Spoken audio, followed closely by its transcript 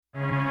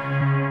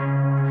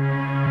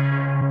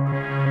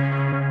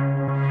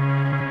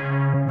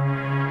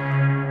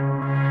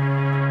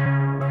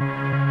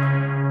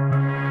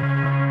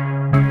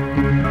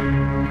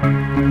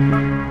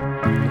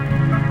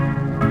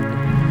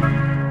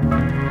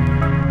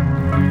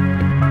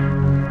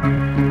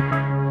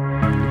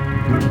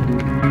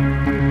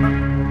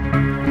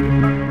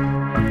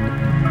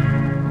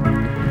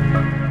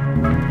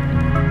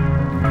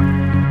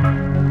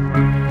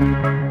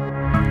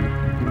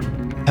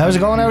How's it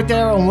going out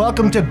there? And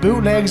welcome to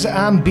Bootlegs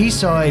and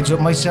B-Sides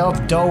with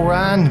myself,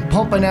 Doran,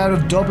 pumping out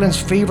of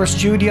Dublin's Fever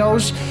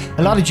Studios.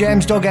 A lot of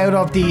gems dug out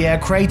of the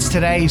crates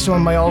today, some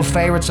of my old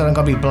favourites that I'm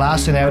going to be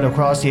blasting out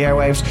across the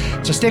airwaves.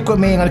 So stick with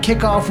me, I'm going to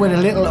kick off with a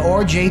little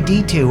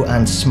RJD2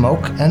 and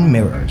Smoke and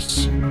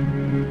Mirrors. Who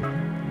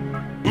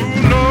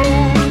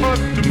knows what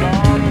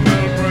tomorrow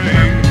will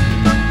bring?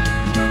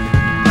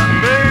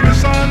 Maybe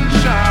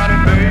sunshine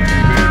and maybe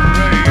rain.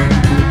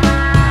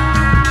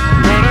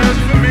 But as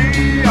for me,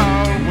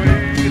 I'll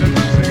wait and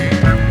see.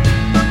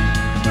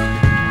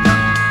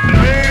 And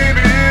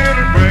maybe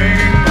it'll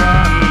bring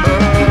my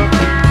love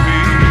to me.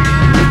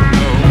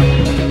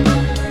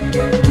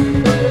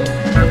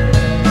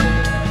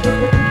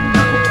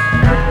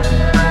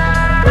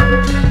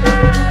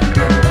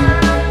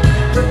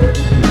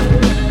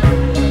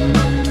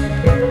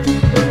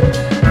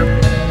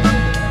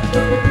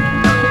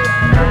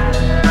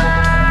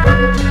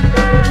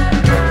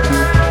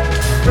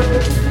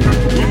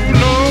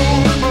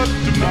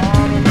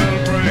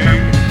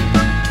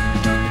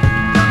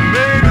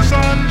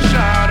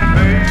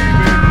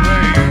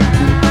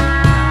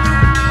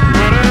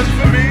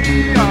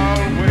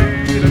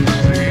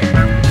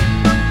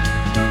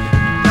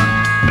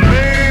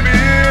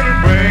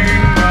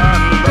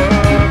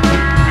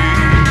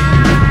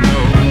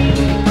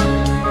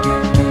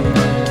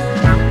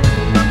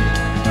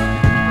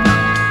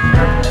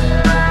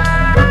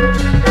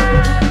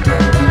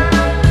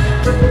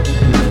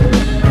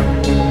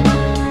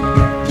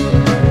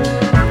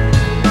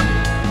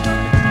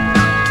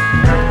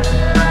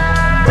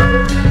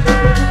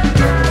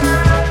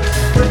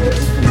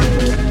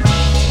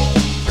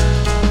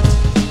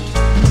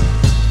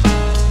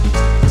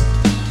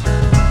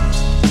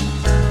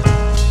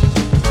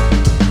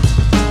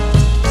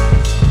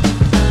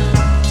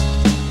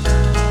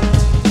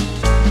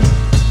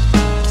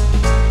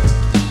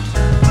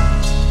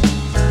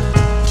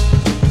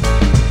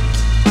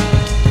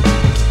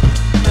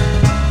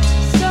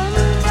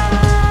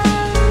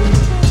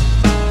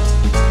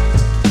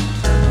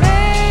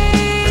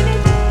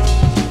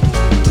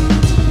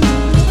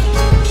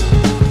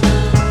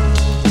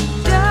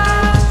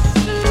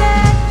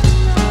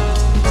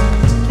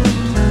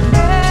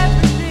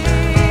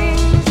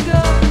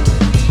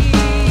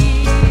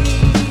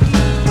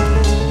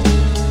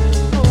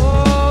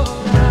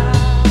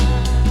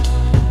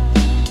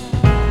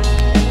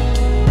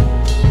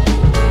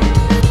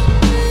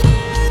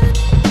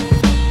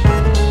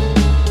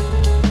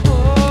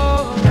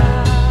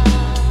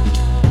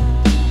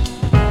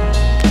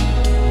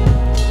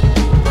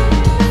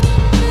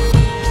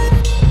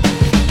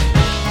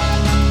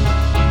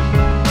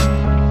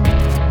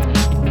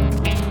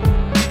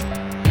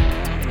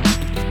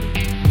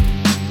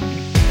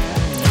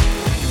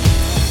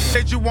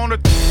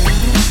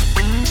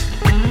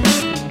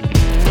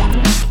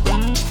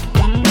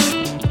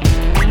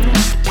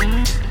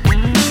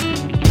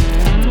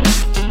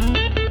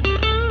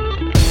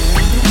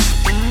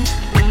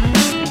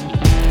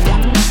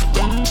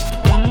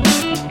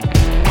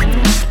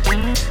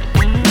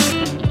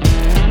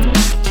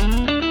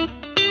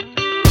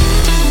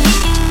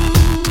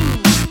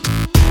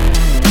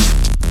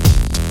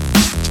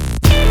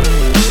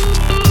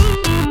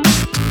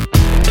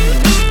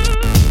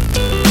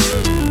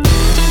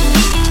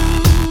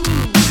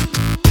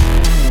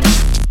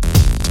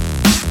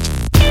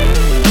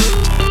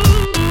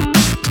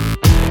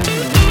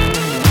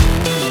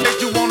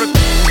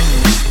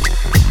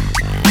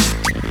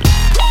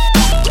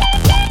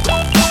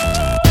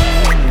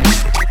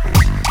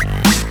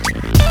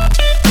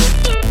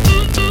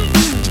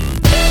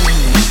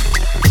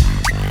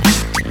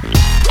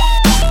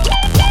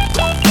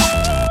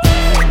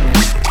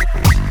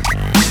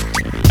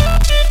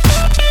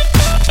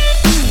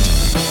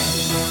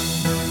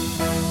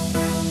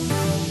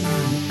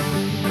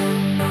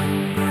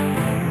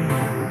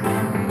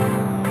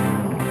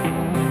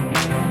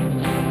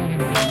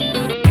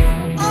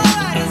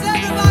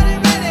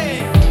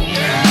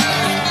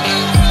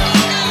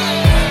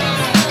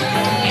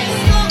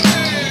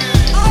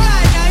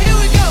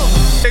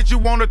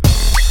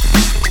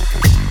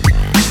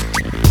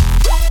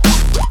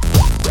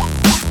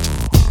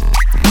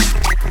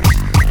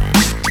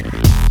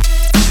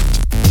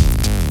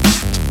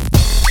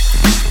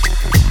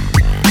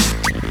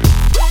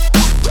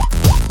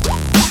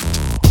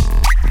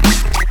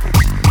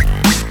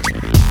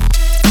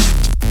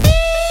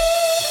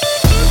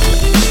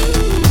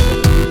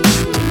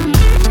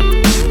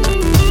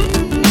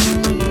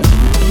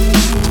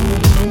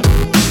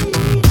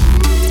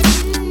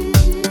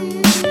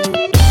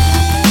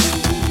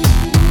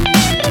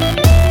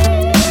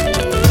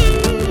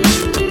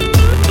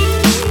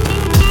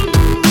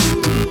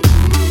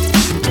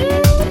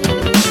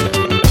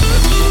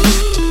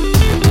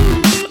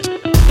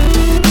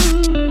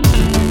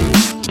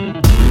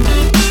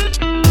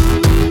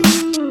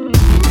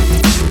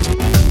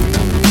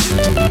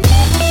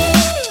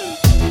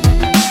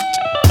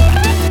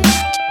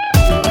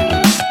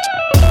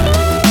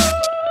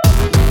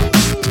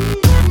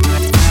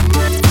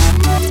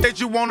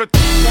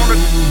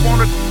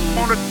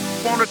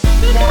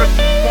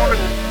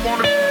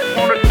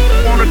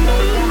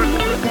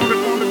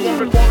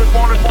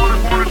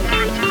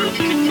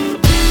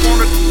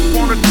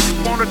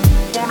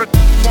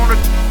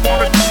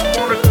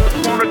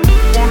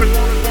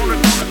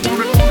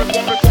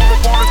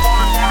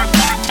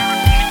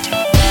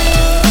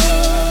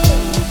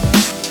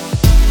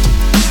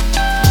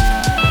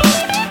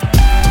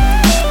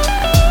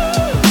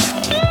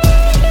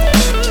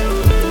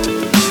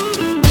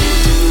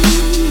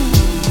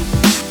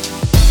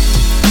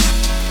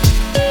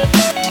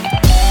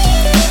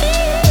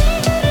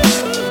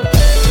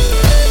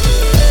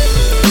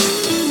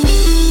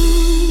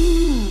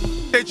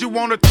 You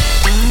wanna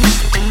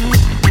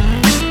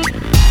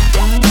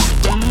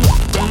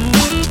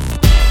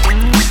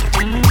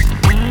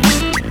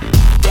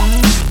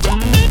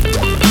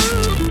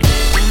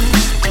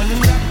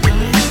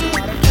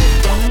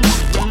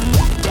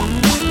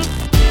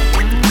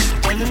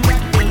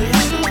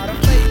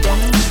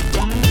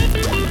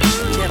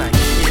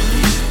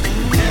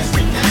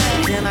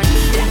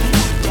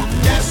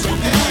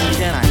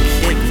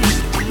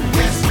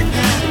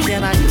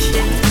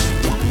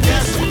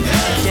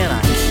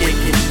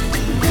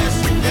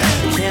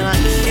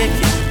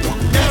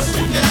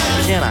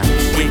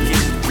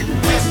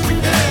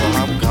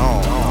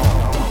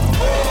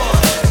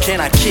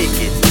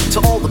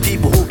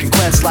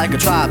like a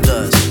tribe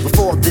does.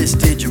 Before this,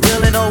 did you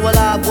really know what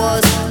I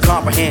was?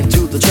 Comprehend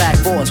to the track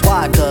force,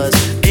 why? Cause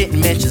getting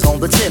mentions on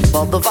the tip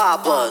of the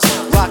vibe buzz.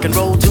 Rock and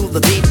roll to the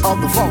beat of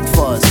the funk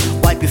fuzz.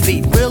 Wipe your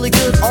feet really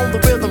good on the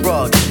rhythm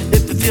rug.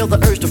 If you feel the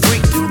urge to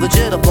freak through the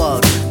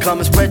jitterbug, come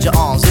and spread your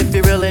arms if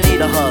you really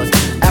need a hug.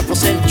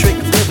 Afrocentric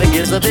living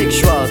is a big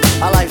shrug.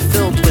 A life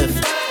filled with,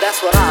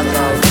 that's what I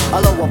love.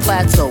 A lower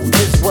plateau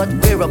is what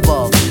we're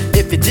above.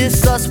 If you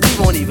diss us, we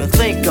won't even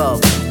think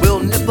of. We'll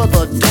nip of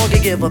the dog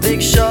and give a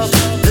big shove.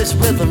 This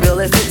rhythm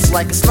really fits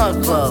like a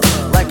snug glove.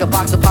 Like a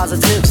box of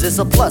positives, it's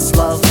a plus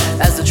love.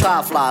 As the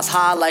trial flies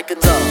high like a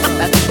dove.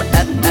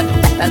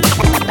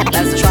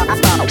 As the trial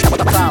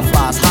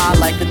flies high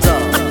like a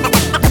dove.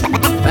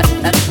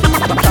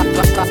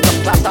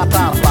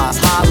 Trial flies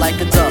high like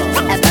a dove.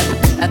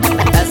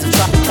 As the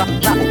trial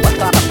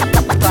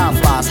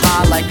flies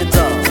high like a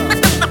dove.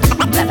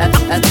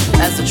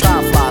 As the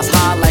trial flies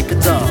high like a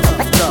dove.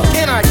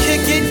 Can I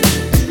kick it?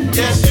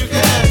 Yes you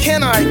can.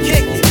 Can I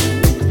kick it?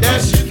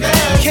 Yes you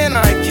can. Can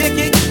I kick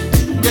it?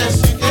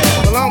 Yes you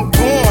can. Well, I'm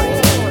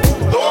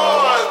going. Go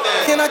on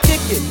then. Can I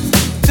kick it?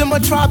 To my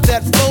tribe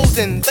that flows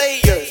in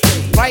layers.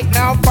 Right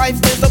now, Fife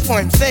is a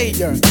point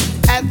sayer.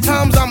 At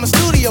times, I'm a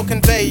studio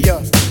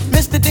conveyor.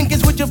 Mr.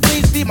 Dinkins, would you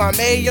please be my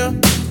mayor?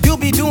 You'll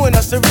be doing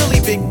us a really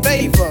big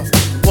favor.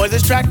 Boy,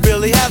 this track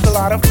really has a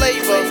lot of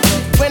flavor.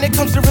 When it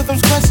comes to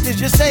rhythms, Quest is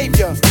your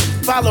savior.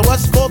 Follow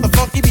us for the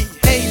funky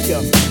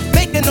behavior.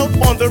 Make a note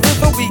on the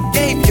rhythm we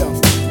gave ya.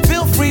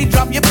 Feel free,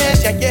 drop your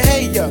pants, check your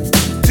hair.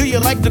 Do you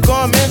like the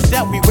garments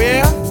that we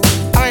wear?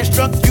 I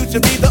instruct you to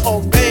be the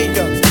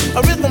obeyer.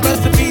 A rhythm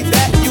recipe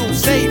that you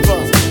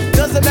savor.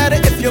 Doesn't matter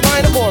if you're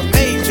minor or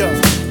major.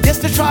 It's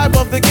the tribe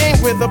of the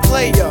game with a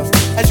player.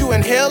 As you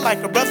inhale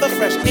like a breath of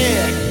fresh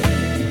air.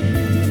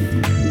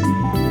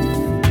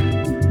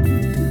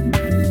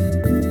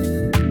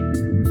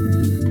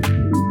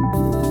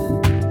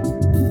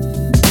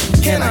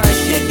 Can I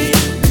kick it?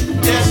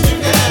 Yes you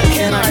can.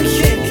 Can I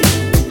kick it?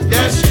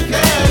 Yes you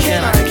can.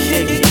 Can I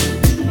kick it?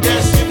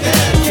 Yes you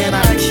can. Can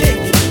I kick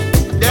it?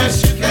 Yes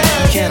you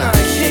can. Can I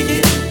kick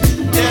it?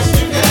 Yes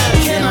you can.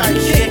 Can I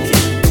kick it?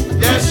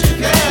 Yes you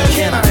can.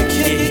 Can I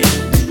kick it?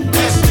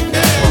 Yes you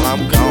can. Well,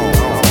 I'm gone.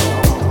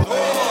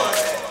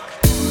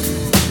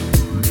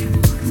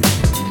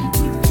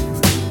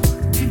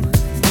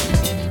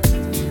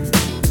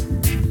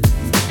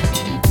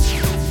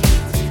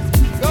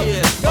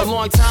 A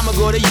long time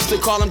ago, they used to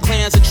call them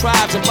clans and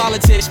tribes, and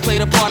politics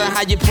played a part in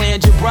how you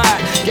planned your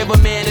bride. Give a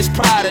man his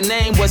pride, a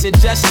name wasn't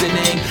just a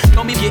name.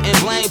 Don't be getting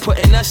blamed,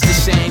 putting us to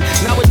shame.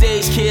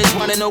 Nowadays, kids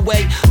running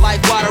away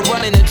like water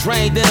running a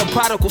drain. Then a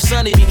prodigal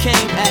son he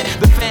became. At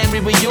the family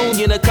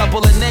reunion, a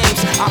couple of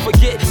names I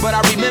forget, but I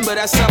remember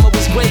that summer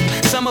was great.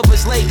 Summer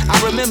was late, I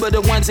remember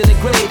the ones in the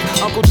grave.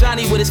 Uncle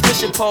Johnny with his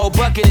fishing pole,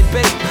 bucket and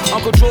bait.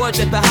 Uncle George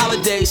at the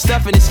holidays,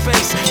 stuffing his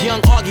face.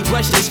 Young Augie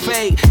brushing his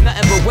fade,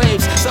 nothing but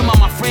waves. Some of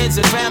my friends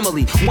and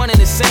family, one and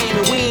the same,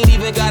 and we ain't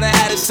even gotta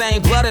have the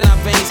same blood in our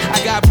veins.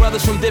 I got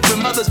brothers from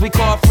different mothers, we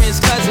call friends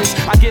cousins.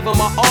 I give them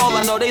my all,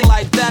 I know they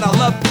like that, I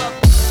love them.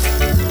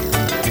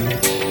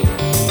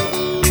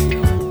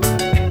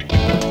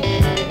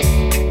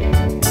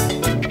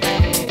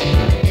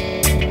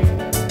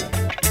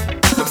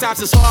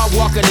 Sometimes it's hard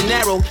walking the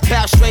narrow,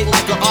 path straight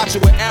like an archer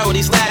with arrow.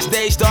 These last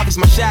days dark as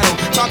my shadow.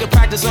 Target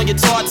practice on your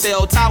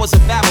tail, towers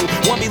of Babel.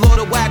 One below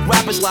the whack,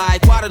 rappers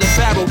like water the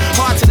pharaoh.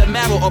 Heart to the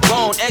marrow or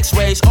bone,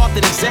 x-rays often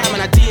examine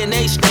our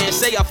DNA strands.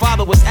 Say our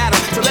father was Adam.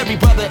 Tell every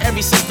brother,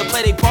 every sister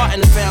play their part in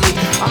the family.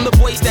 I'm the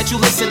boy ways that you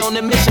listen on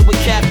the mission with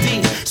Cap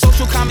D.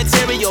 Social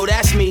commentary, yo,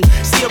 that's me.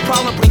 See a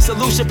problem, bring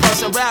solution,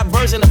 person, rap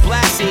version of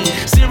blasting.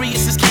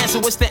 Serious is cancer,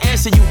 what's the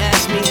answer you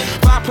ask me?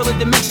 Bipolar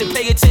dimension,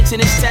 pay attention,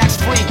 it's tax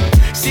free.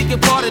 Seeking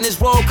pardon is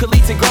role, could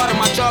lead to God in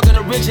my jargon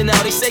original.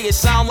 They say it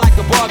sound like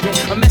a bargain,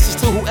 a message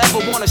to whoever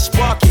wanna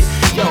spark it.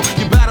 Yo,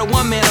 you battle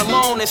one man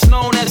alone, it's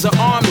known as an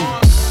army.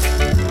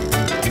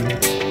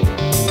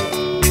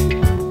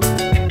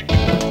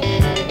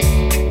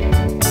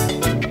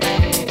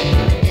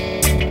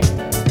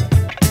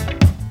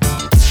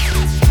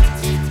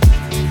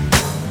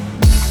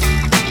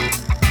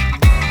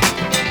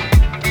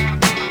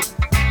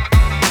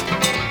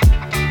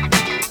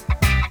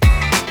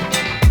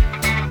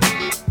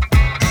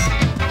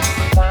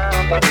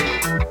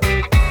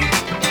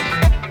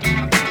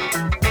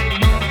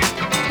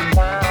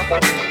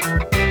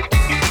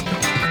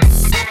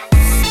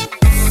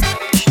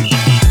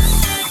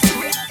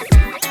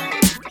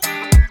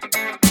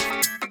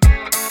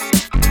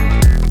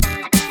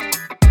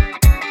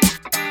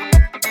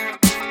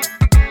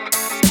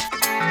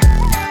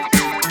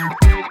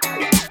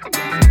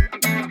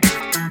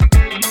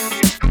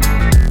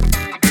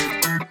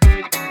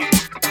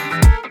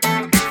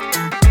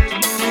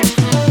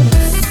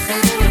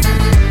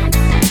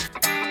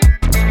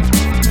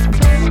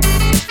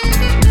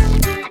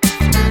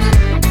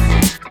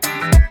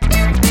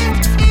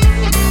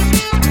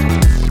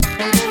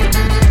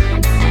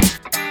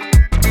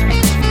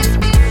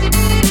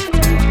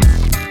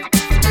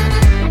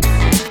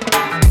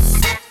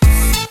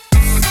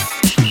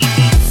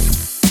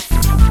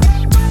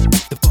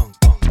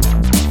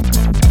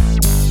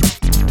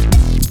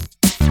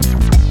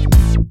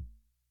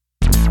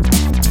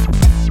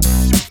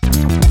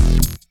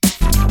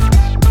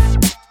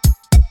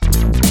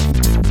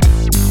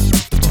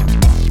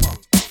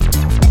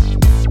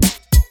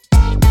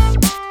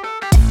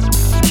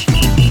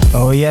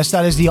 Yes,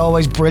 that is the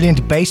always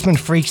brilliant Basement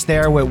Freaks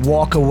there with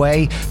Walk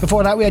Away.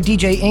 Before that we had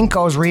DJ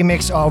Inko's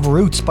remix of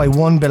Roots by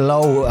One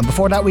Below. And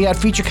before that we had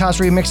Featurecast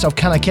remix of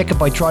Can I Kick It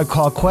by Tribe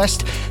Called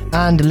Quest.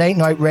 And Late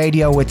Night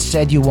Radio with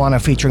Said You Wanna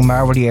featuring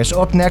Marvel Years.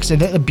 Up next, a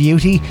little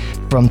beauty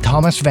from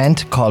Thomas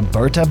Vent called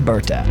Berta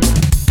Berta.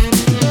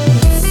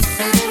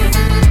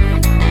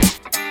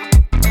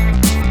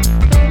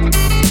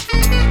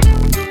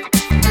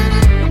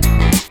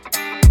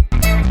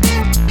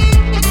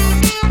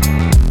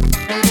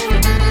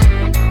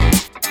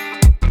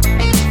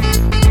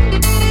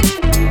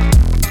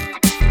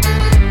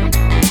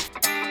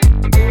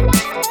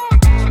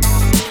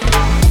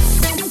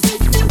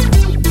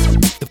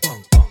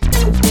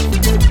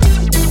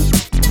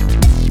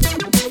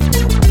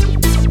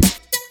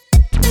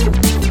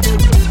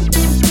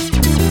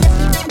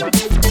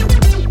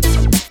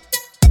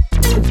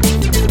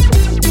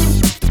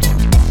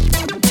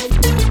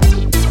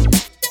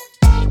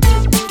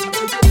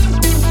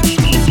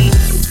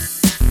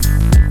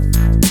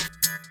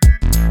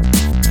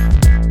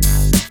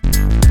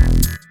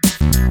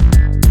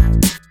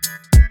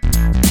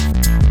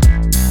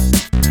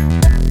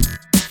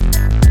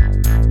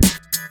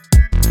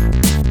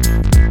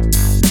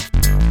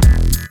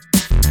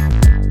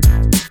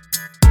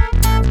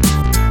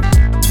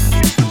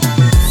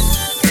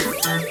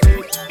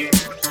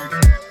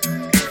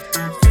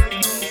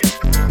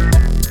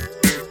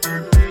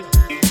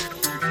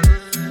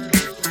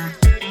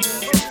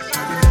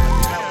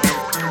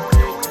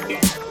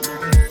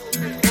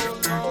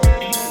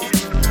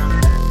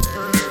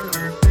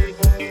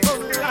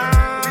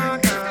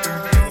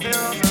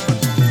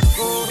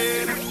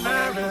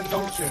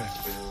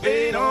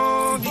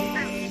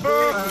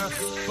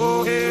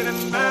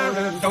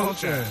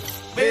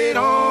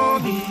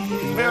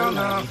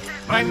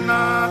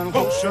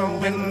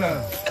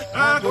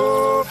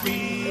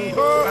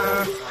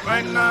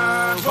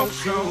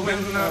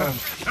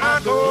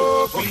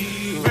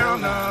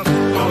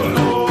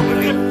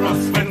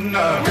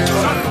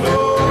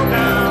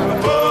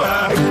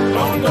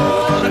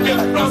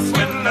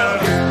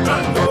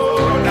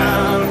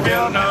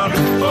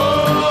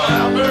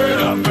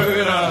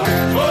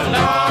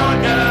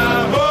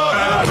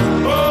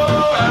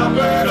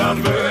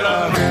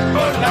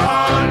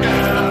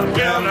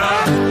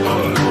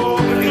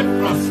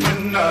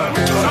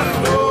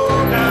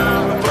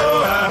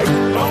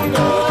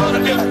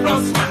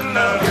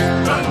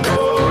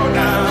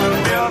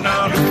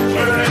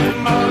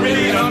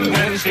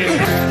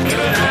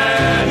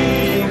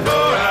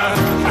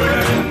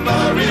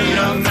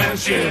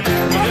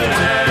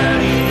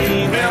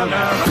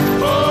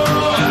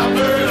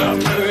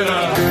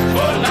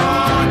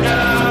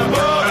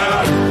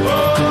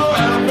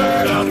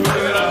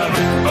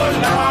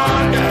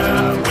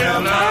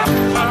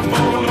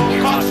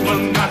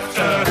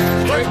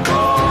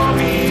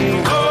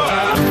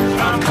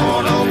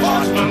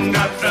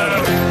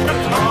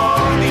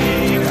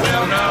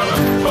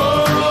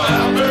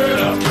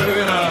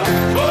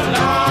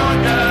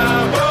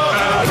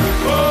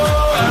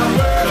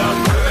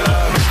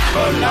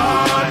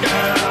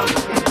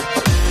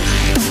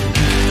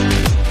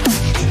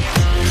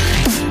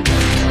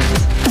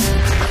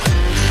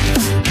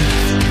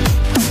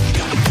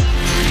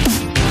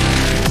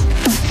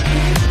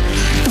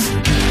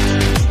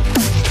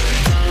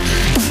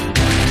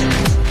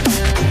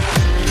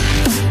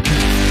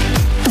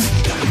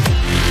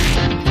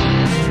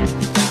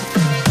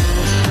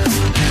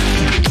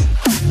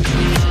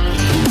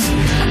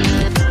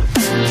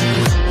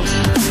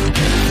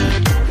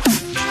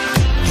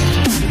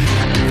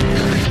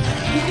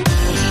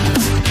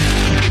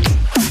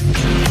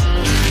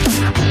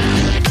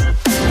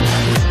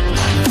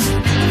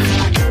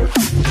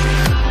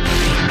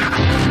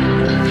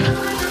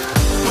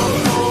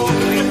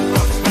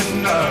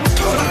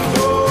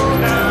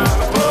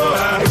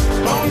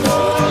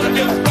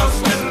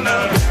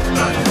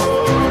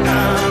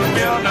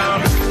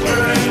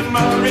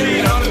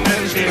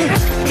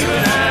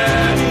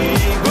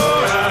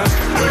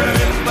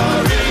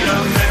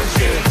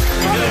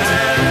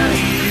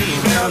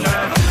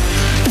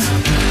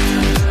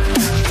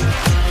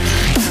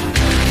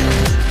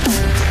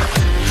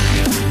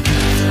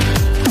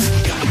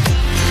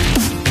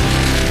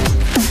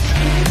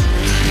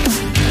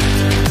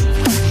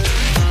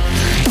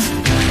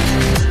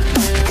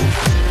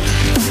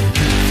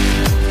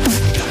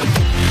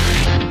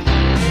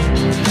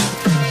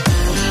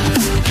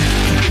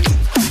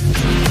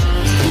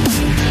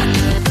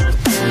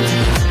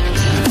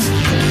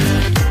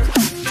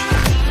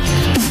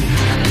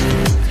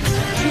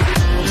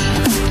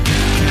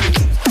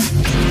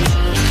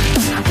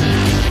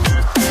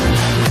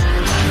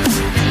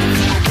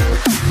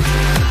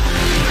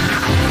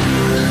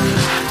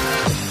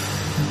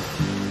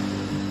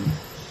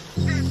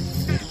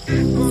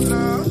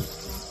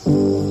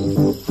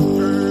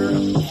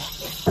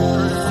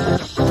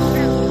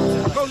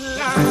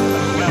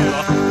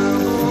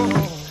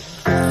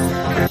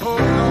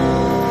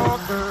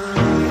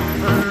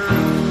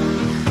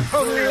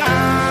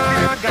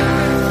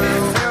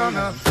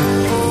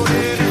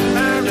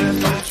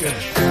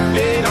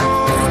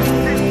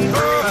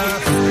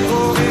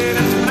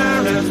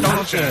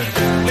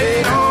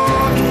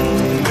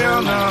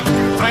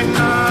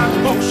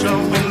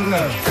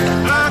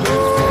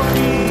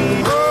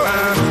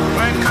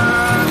 Right now,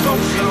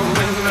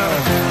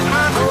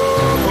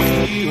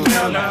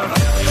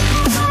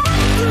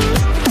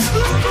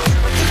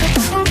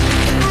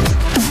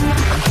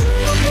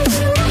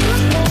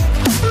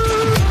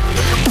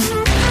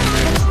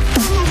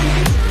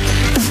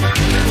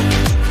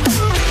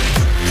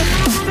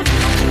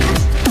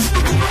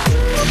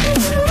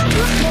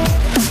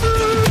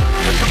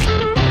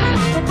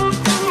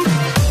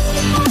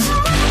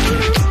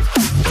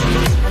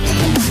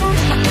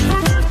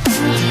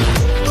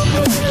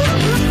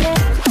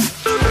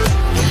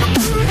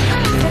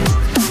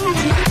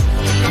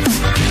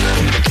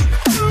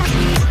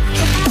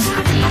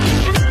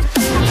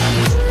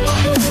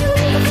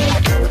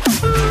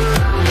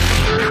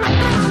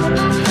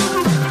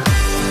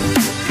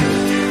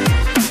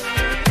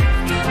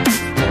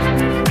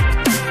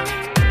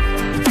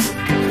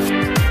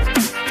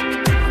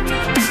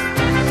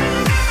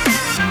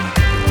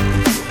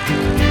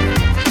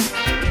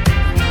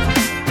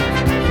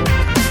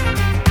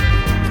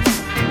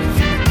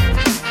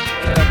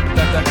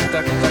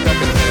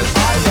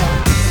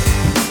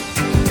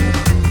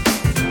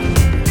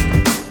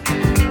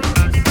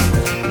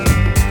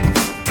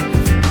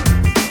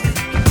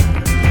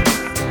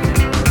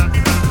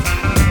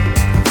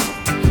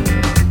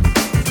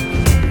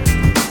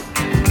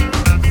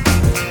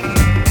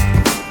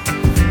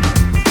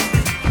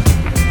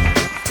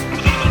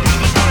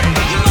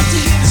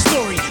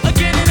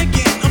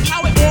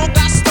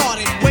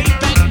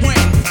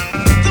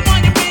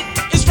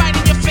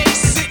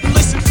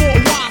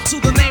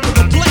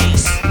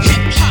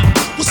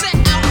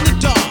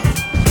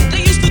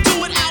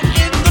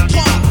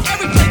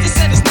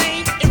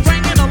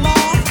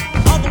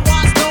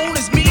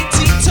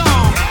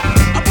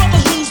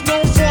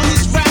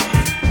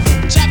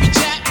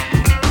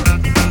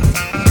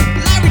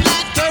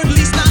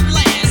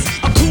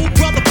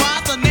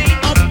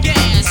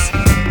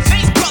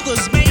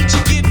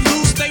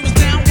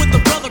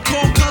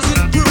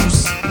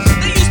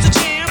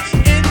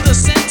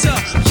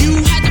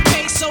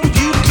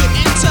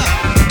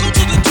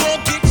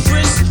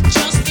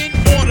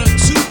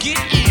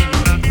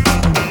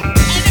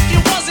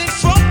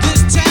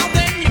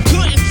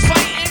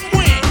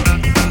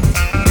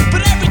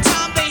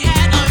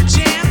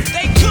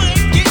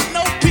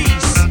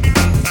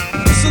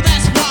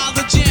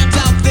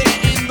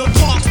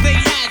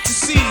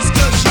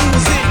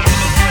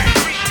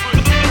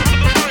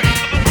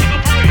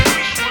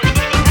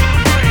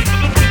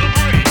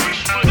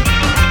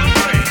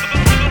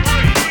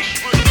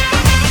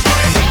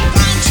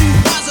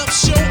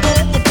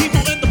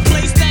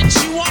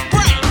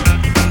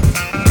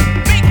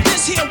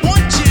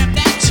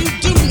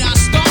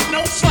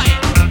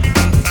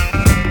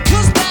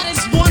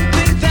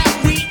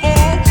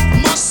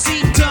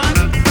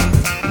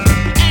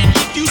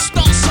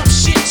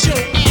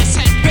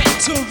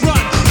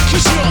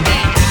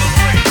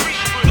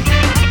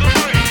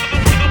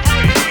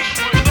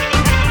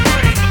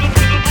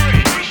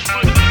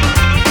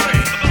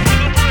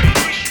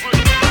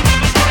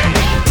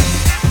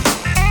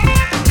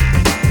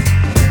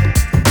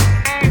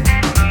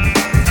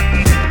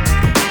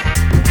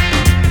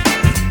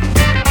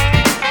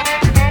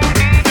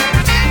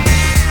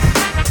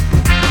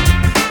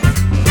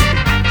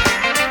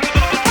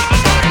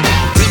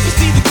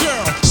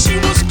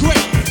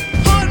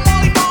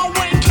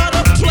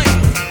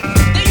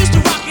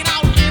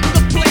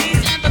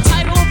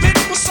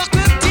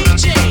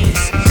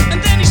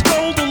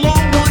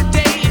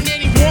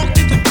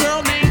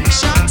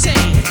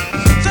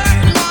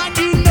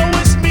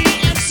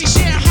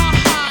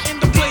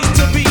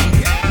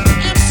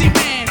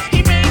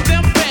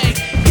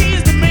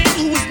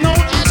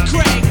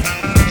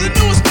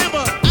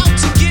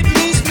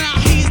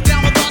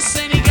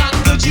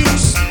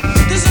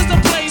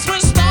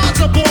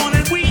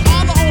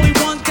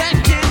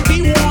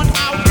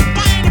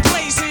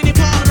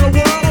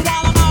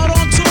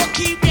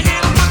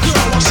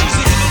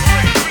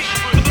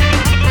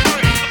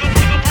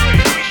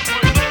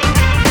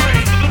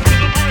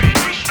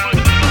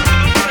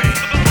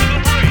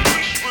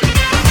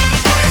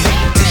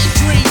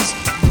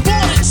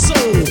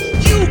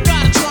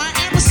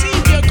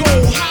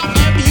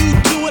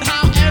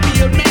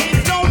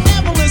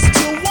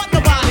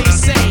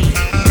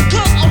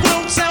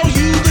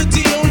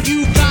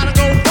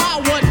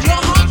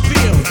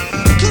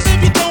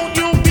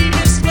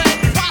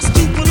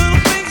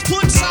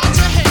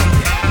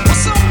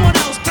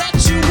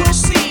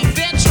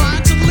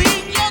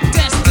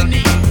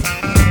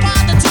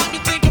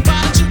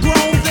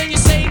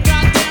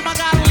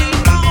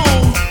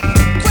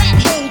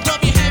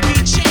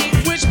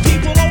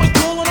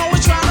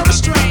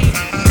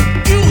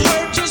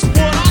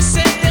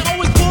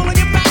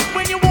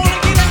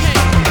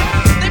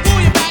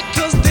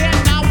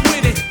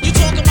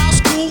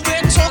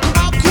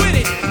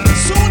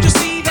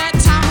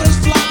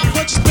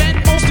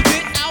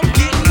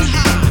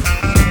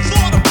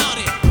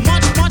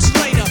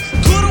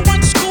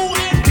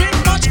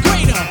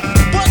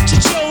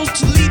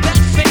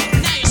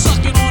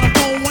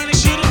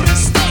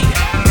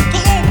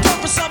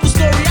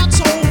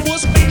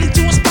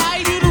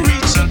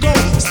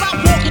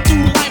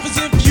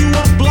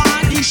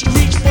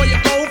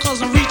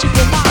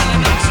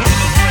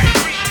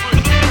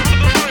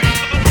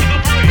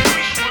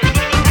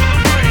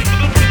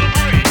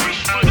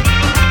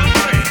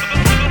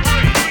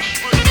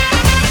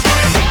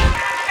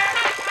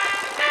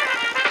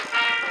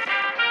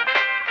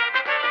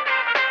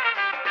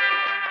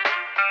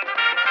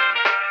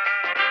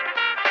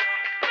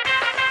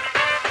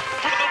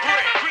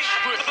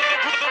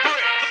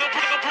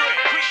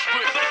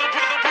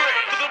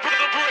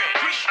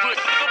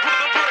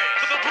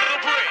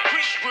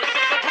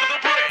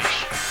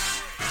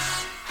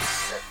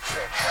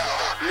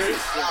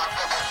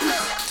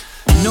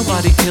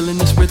 Nobody killing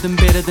this rhythm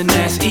better than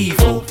That's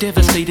Evil.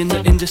 Devastating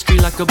the industry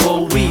like a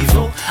boll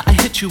weevil. I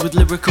hit you with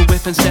lyrical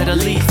weapons that are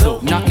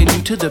lethal, knocking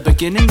you to the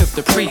beginning of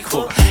the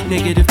prequel.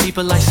 Negative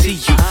people, I see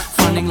you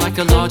fronting like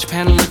a large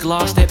panel of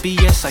glass. That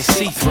BS I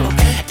see through.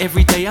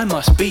 Every day I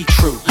must be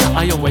true.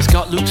 I always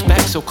got Luke's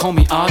back, so call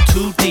me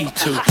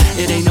R2D2.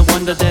 It ain't no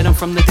wonder that I'm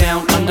from the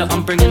down under.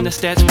 I'm bringing the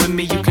stats with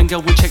me, you can go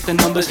and check the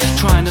numbers.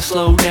 Trying to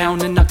slow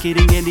down and not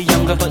getting any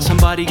younger, but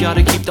somebody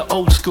gotta keep the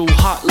old school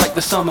hot like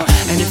the summer.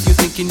 And if you're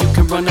thinking you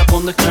can run up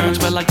on the kerns,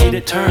 well I get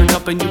it turned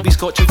up and you'll be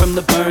scorching from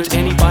the burns.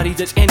 Anybody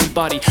that's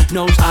anybody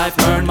knows I've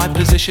earned my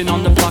position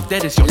on the block,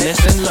 that is your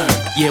lesson learned.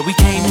 Yeah, we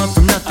came up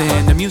from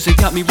nothing, the music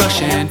got me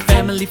rushing.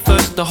 Family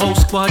first, the whole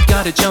squad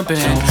got it jumping.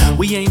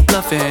 We ain't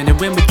bluffing, and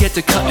when we get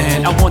to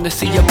cutting, I wanna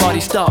see your body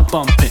start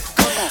bumping.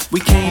 We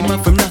came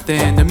up from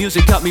nothing, the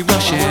music got me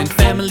rushing.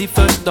 Family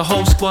first, the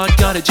whole squad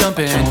got it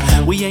jumping.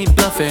 We ain't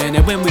bluffing,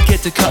 and when we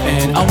get to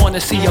cutting, I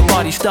wanna see your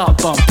body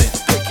start bumping.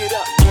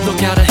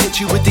 Look out, I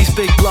hit you with these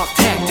big block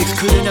tactics.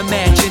 Couldn't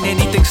imagine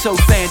anything so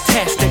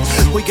fantastic.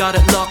 We got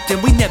it locked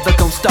and we never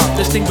gon' stop.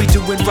 This thing we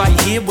doing right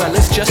here, well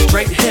it's just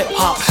straight hip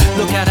hop.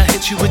 Look out, I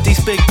hit you with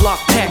these big block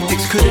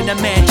tactics. Couldn't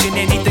imagine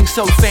anything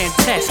so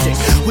fantastic.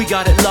 We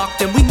got it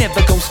locked and we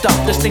never gon' stop.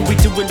 This thing we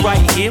doing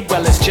right here,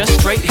 well it's just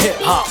straight hip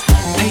hop.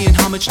 Paying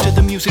homage to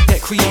the music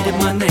that created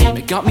my name.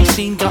 It got me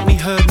seen, got me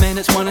heard, man,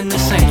 it's one and the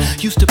same.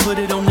 Used to put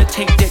it on the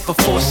tape deck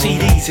before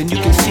CDs, and you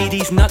can see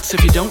these nuts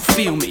if you don't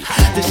feel me.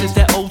 This is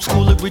that old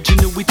school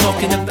original we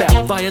talking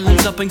about.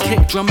 Violins up and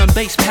kick, drum and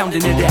bass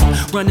pounding it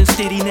out. Running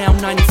steady now,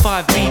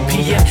 95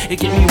 BPM. It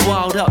get me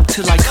wild up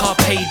till like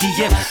Carpe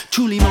Diem.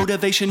 Truly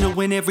motivational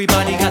when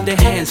everybody got their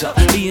hands up.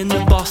 Being the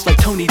boss like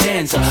Tony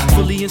Danza.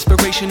 Fully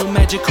inspirational,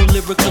 magical,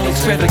 lyrical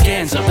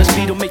extravaganza. The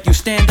speed'll make you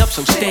stand up,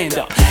 so stand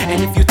up.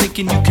 And if you're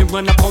thinking you can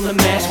run up on the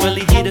mass, well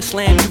he hit a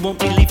slam, you won't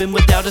be leaving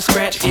without a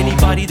scratch.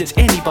 Anybody that's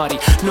anybody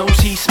knows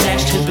he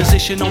smashed his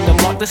position on the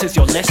block. This is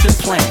your lesson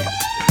plan.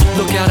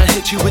 Look out, I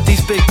hit you with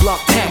these big block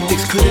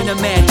tactics. Couldn't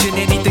imagine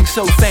anything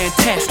so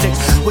fantastic.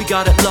 We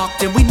got it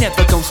locked and we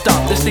never gon'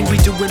 stop. This thing we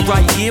doing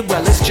right here,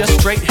 well it's just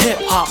straight hip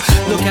hop.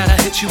 Look out,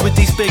 I hit you with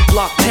these big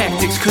block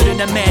tactics. Couldn't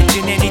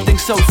imagine anything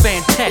so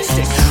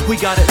fantastic. We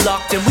got it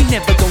locked and we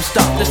never gon'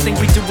 stop. This thing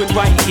we doing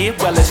right here,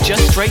 well it's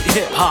just straight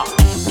hip hop.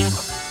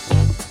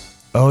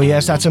 Oh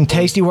yes, that's some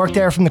tasty work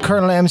there from the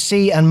Colonel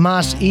MC and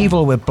Mass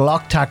Evil with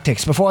Block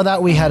Tactics. Before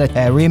that we had a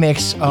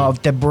remix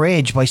of The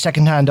Bridge by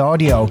Secondhand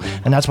Audio,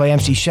 and that's by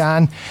MC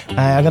Shan.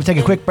 I'm going to take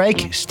a quick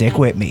break, stick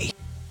with me.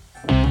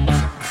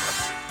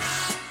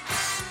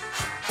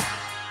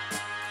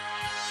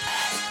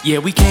 Yeah,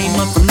 we came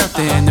up from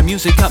nothing, the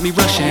music got me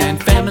rushing.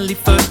 Family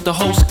first, the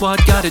whole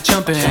squad got it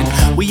jumping.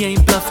 We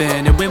ain't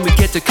bluffing, and when we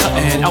get to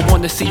cutting, I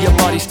wanna see your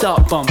body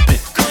start bumping.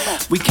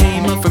 We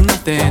came up from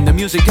nothing, the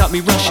music got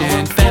me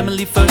rushing.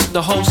 Family first,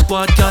 the whole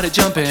squad got it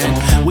jumping.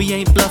 We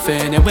ain't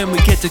bluffing, and when we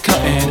get to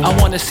cutting, I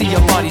wanna see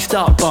your body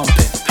start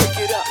bumping.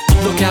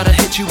 Look out, I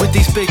hit you with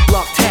these big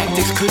block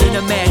tactics. Couldn't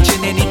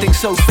imagine anything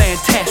so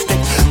fantastic.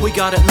 We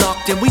got it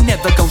locked and we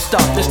never gon'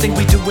 stop. This thing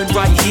we doing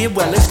right here,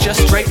 well it's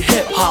just straight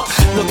hip hop.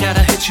 Look out,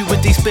 I hit you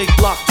with these big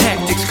block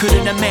tactics.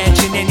 Couldn't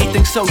imagine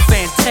anything so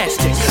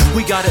fantastic.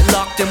 We got it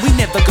locked and we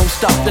never gon'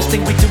 stop. This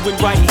thing we doing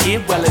right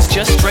here, well it's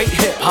just straight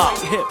hip hop.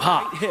 Hip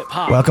hop, hip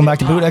hop. Welcome back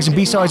to Bootlegs and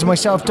B-Sides with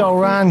myself,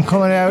 Doran,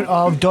 coming out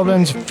of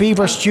Dublin's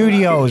Fever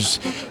Studios.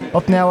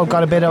 Up now I've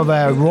got a bit of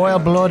Royal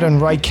Blood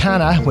and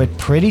Raikana with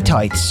Pretty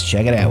Tights.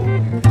 Check it out.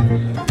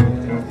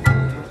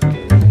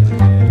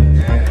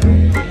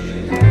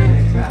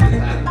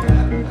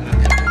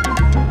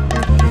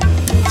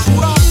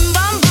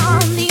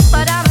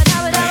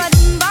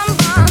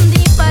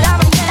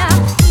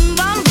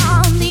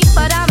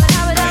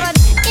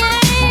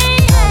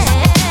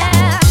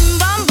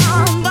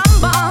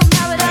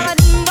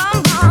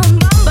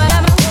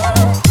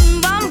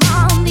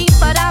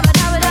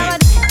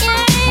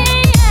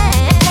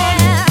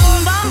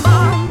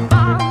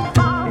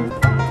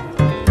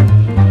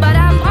 But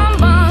I'm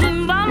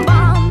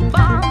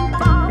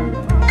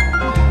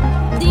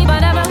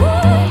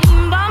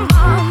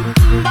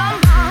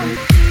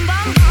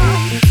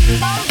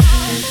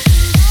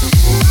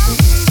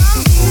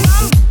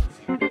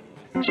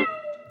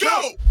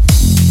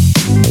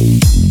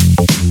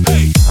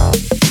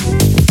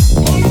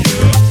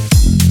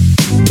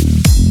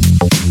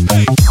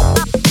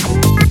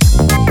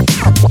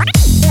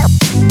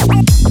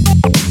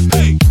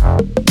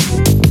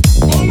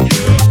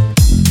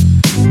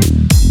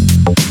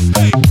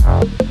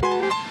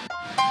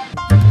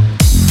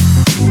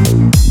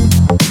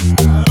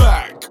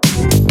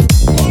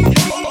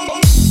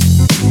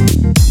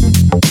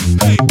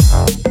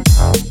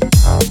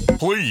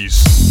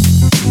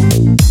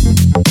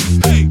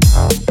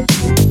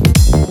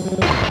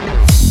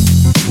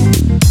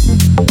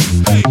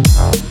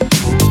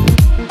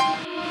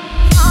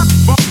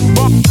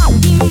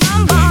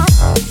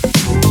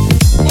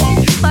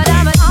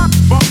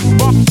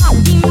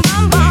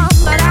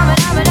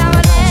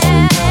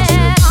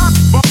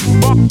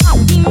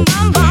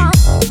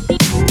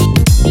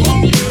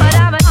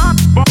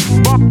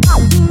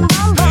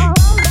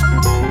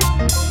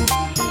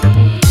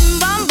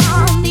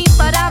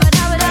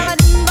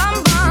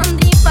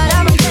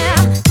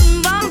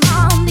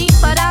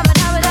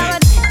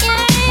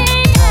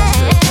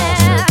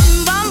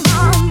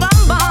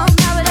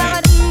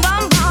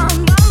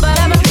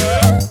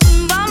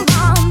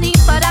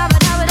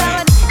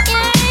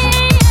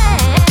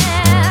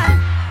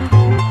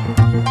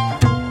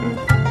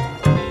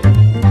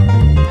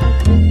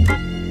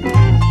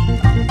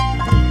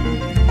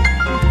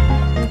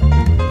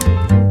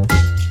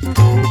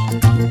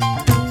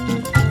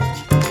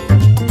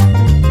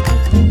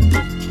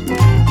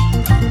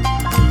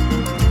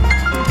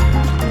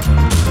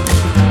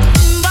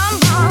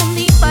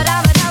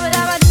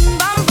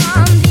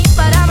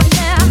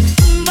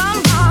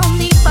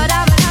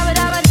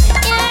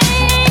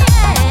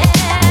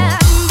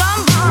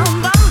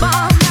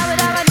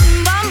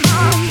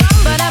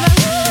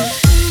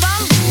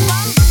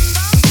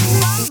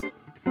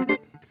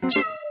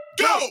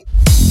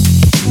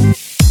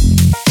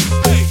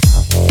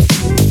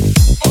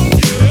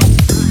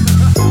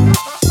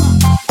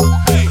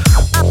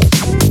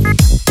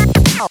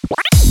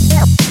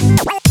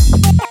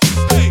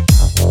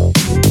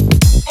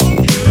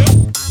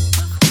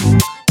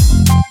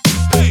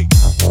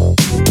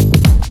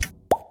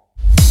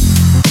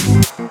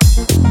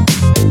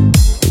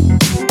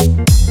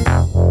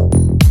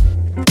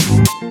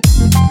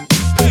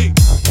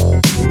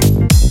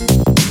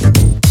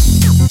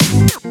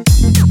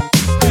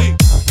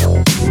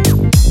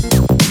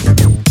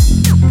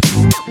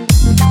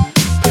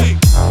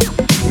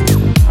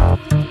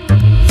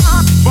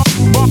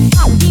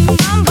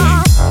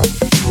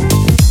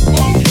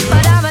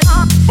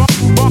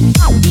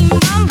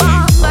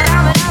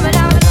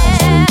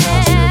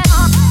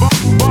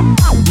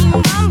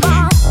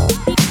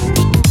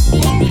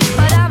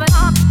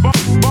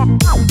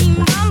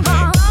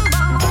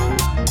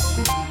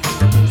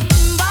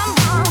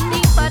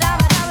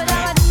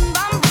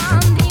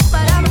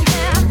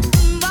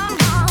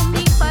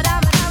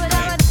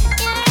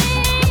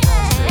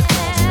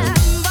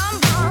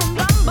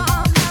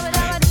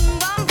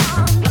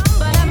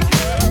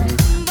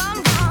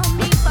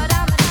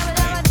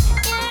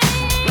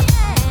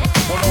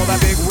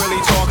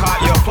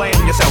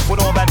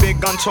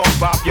gun talk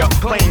bop, you're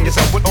playing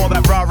yourself with all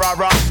that rah rah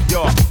rah.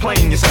 You're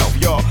playing yourself,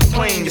 you're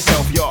playing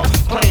yourself, you're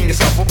playing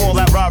yourself with all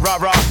that rah rah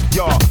rah.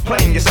 You're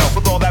playing yourself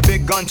with all that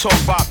big gun talk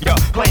bop. You're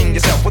playing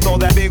yourself with all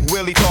that big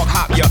willy talk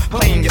hop. You're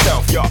playing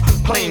yourself, you're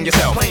playing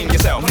yourself, playing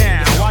yourself.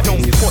 Now I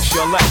don't push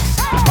your legs.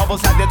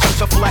 Others have their turn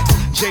to flex.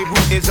 J.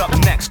 Root is up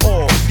next.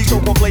 All these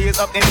so-called players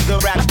up in the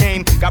rap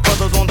game got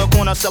brothers on the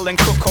corner selling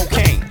cook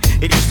cocaine.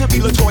 It used to be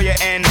LaToya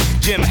and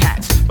Jim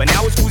Hats, but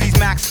now it's Uzi's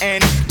Max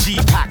and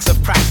G-packs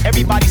of cracks.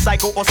 Everybody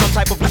psycho or some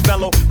type of new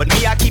fellow, but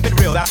me, I keep it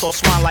real, that's all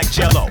swine like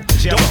Jello.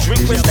 Don't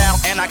drink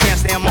Cristal and I can't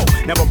stand mo.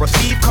 Never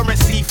receive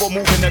currency for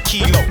moving a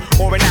kilo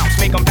or an ounce,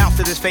 make them bounce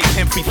to this fake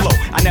pimp free flow.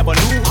 I never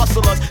knew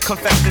hustlers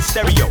confessed in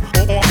stereo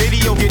or on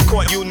video get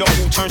caught, you know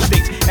who turns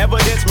states.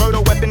 Evidence,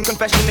 murder, weapon,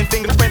 confession, and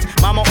fingerprints.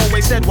 Mama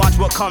always said, watch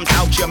what comes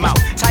out your mouth.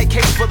 Tight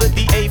case for the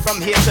DA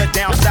from here to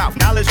down south.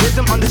 Knowledge,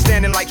 wisdom,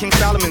 understanding like King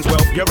Solomon's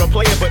wealth. You're a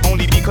player, but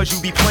only because you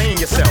be playing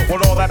yourself.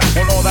 With all that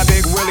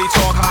big willy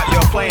talk hot,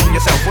 you're playing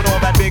yourself. With all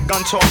that big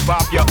gun talk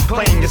bop, you're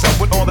playing yourself.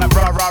 With all that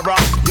rah rah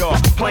rah, you're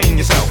playing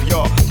yourself.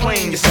 You're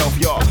playing yourself.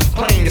 You're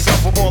playing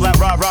yourself. With all that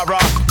rah rah rah,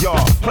 you're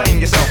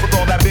playing yourself. With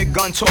all that big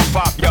gun talk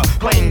bop, you're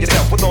playing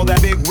yourself. With all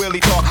that big willy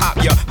talk hop,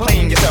 you're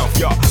playing yourself.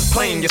 You're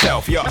playing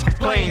yourself. You're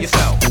playing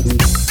yourself.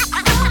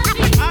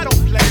 I don't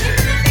play.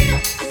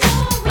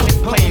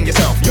 Playing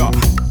yourself. You're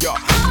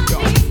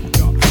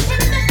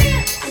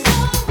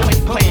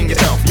playing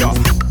yourself. You're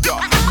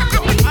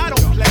I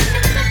don't play.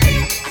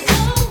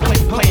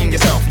 Playing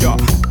yourself. You're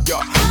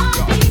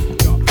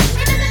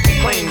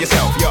playing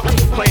yourself. You're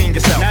playing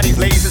yourself. Now these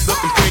ladies is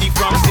looking pretty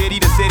from city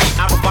to city.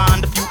 I will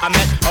find a few I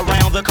met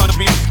around the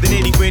country. The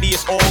nitty gritty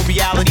is all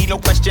reality, no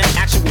question.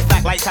 Actual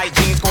fact like tight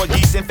jeans cause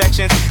yeast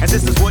infections. And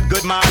sisters with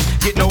good minds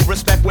get no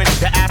respect when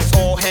the ass is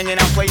all hanging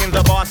out playing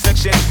the bar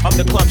section of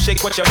the club.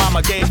 Shake what your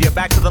mama gave you.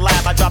 Back to the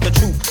lab, I drop the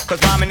truth. Cause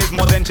rhyming is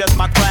more than just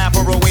my craft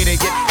or a way to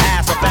get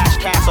ass or flash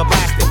cast or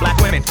blasted. Black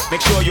women,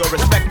 make sure you're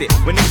respected.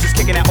 When niggas is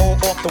kicking that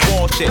old off the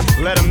wall shit,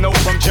 let them know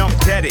from jump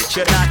dead it.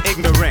 You're not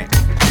ignorant.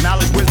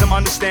 Knowledge, wisdom,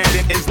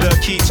 understanding is the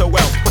key to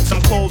wealth. Put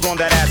some clothes on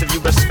that ass if you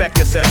respect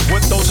yourself.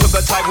 With those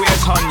hooker tight wears,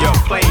 hun, you're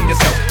playing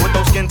yourself. With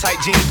those skin tight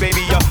jeans,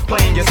 baby, you're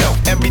playing yourself.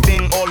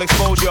 Everything all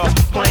exposed, you're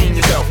playing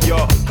yourself.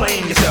 You're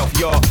playing yourself.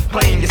 You're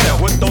playing yourself.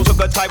 With those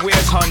hooker tight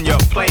wears, hun,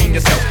 you're playing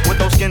yourself. With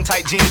those skin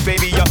tight jeans,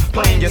 baby, you're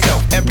playing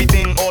yourself.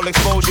 Everything all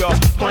exposed, you're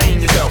playing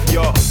yourself.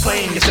 You're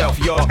playing yourself.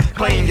 You're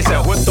playing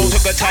yourself. With those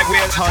hooker tight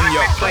wears, hun,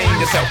 you're playing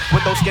yourself.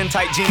 With those skin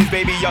tight jeans,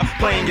 baby, you're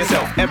playing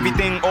yourself.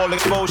 Everything all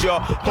exposed,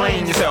 you're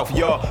playing yourself.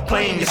 You're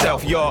playing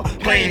yourself, you're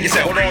playing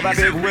yourself. With all that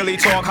big willy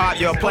talk hot,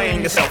 you're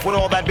playing yourself. With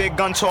all that big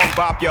gun talk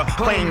bop, you're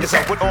playing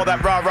yourself. With all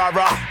that rah rah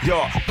rah,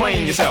 you're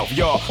playing yourself.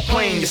 You're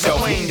playing yourself,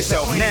 playing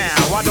yourself. Now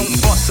I don't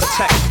bust a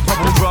tech,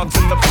 bubble drugs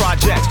in the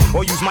projects,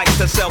 or use mics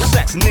to sell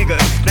sex, nigga.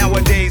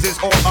 Nowadays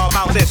it's all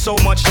about this, so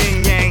much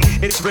yin yang,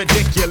 it's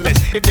ridiculous.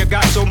 If you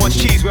got so much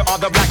cheese, where are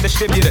the black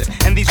distributors?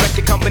 And these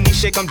record companies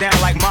shake them down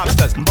like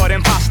mobsters, but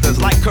imposters,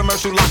 like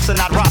commercial locks are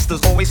not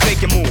rosters. Always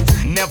faking moves,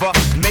 never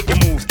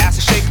making moves. Ass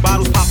to shake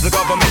bottles, pop the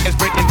government is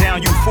breaking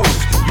down, you fools.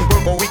 You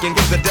work all weekend,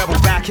 give the devil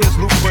back his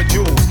loot for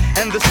jewels.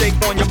 And the steak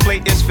on your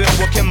plate is filled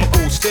with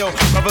chemicals. Still,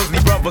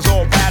 brothers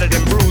all battered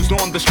and bruised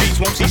on the streets.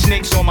 Won't see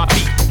snakes on my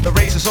feet. The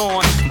race is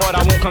on, but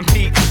I won't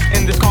compete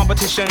in this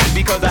competition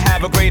because I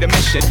have a greater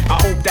mission. I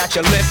hope that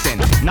you listen.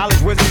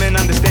 Knowledge, wisdom, and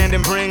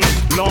understanding bring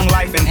long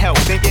life and health.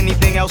 Think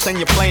anything else and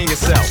you're playing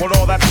yourself. With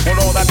all that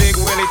big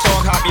willy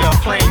talk hop, you're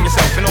playing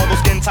yourself. And all those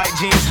skin tight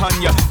jeans, hun,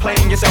 you're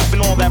playing yourself.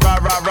 And all that rah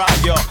rah rah,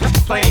 you're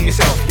playing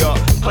yourself. You're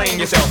playing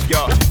yourself.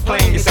 You're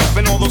playing yourself.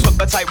 And all those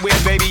hooker tight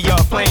weird, baby,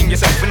 you're playing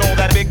yourself. And all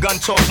that big gun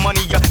talk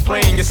money, you're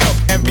playing yourself.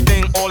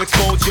 Everything all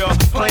exposed, you're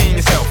playing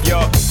yourself.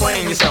 You're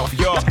playing yourself.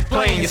 You're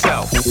playing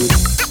yourself.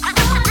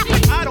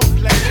 I don't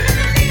play.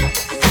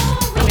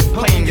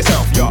 Playing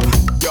yourself. You're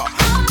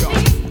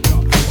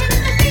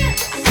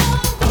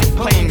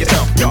playing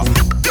yourself. You're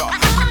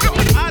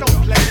I don't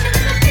play.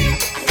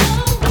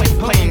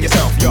 Playing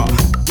yourself. You're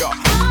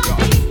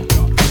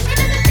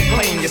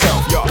playing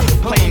yourself. You're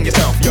playing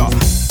yourself. You're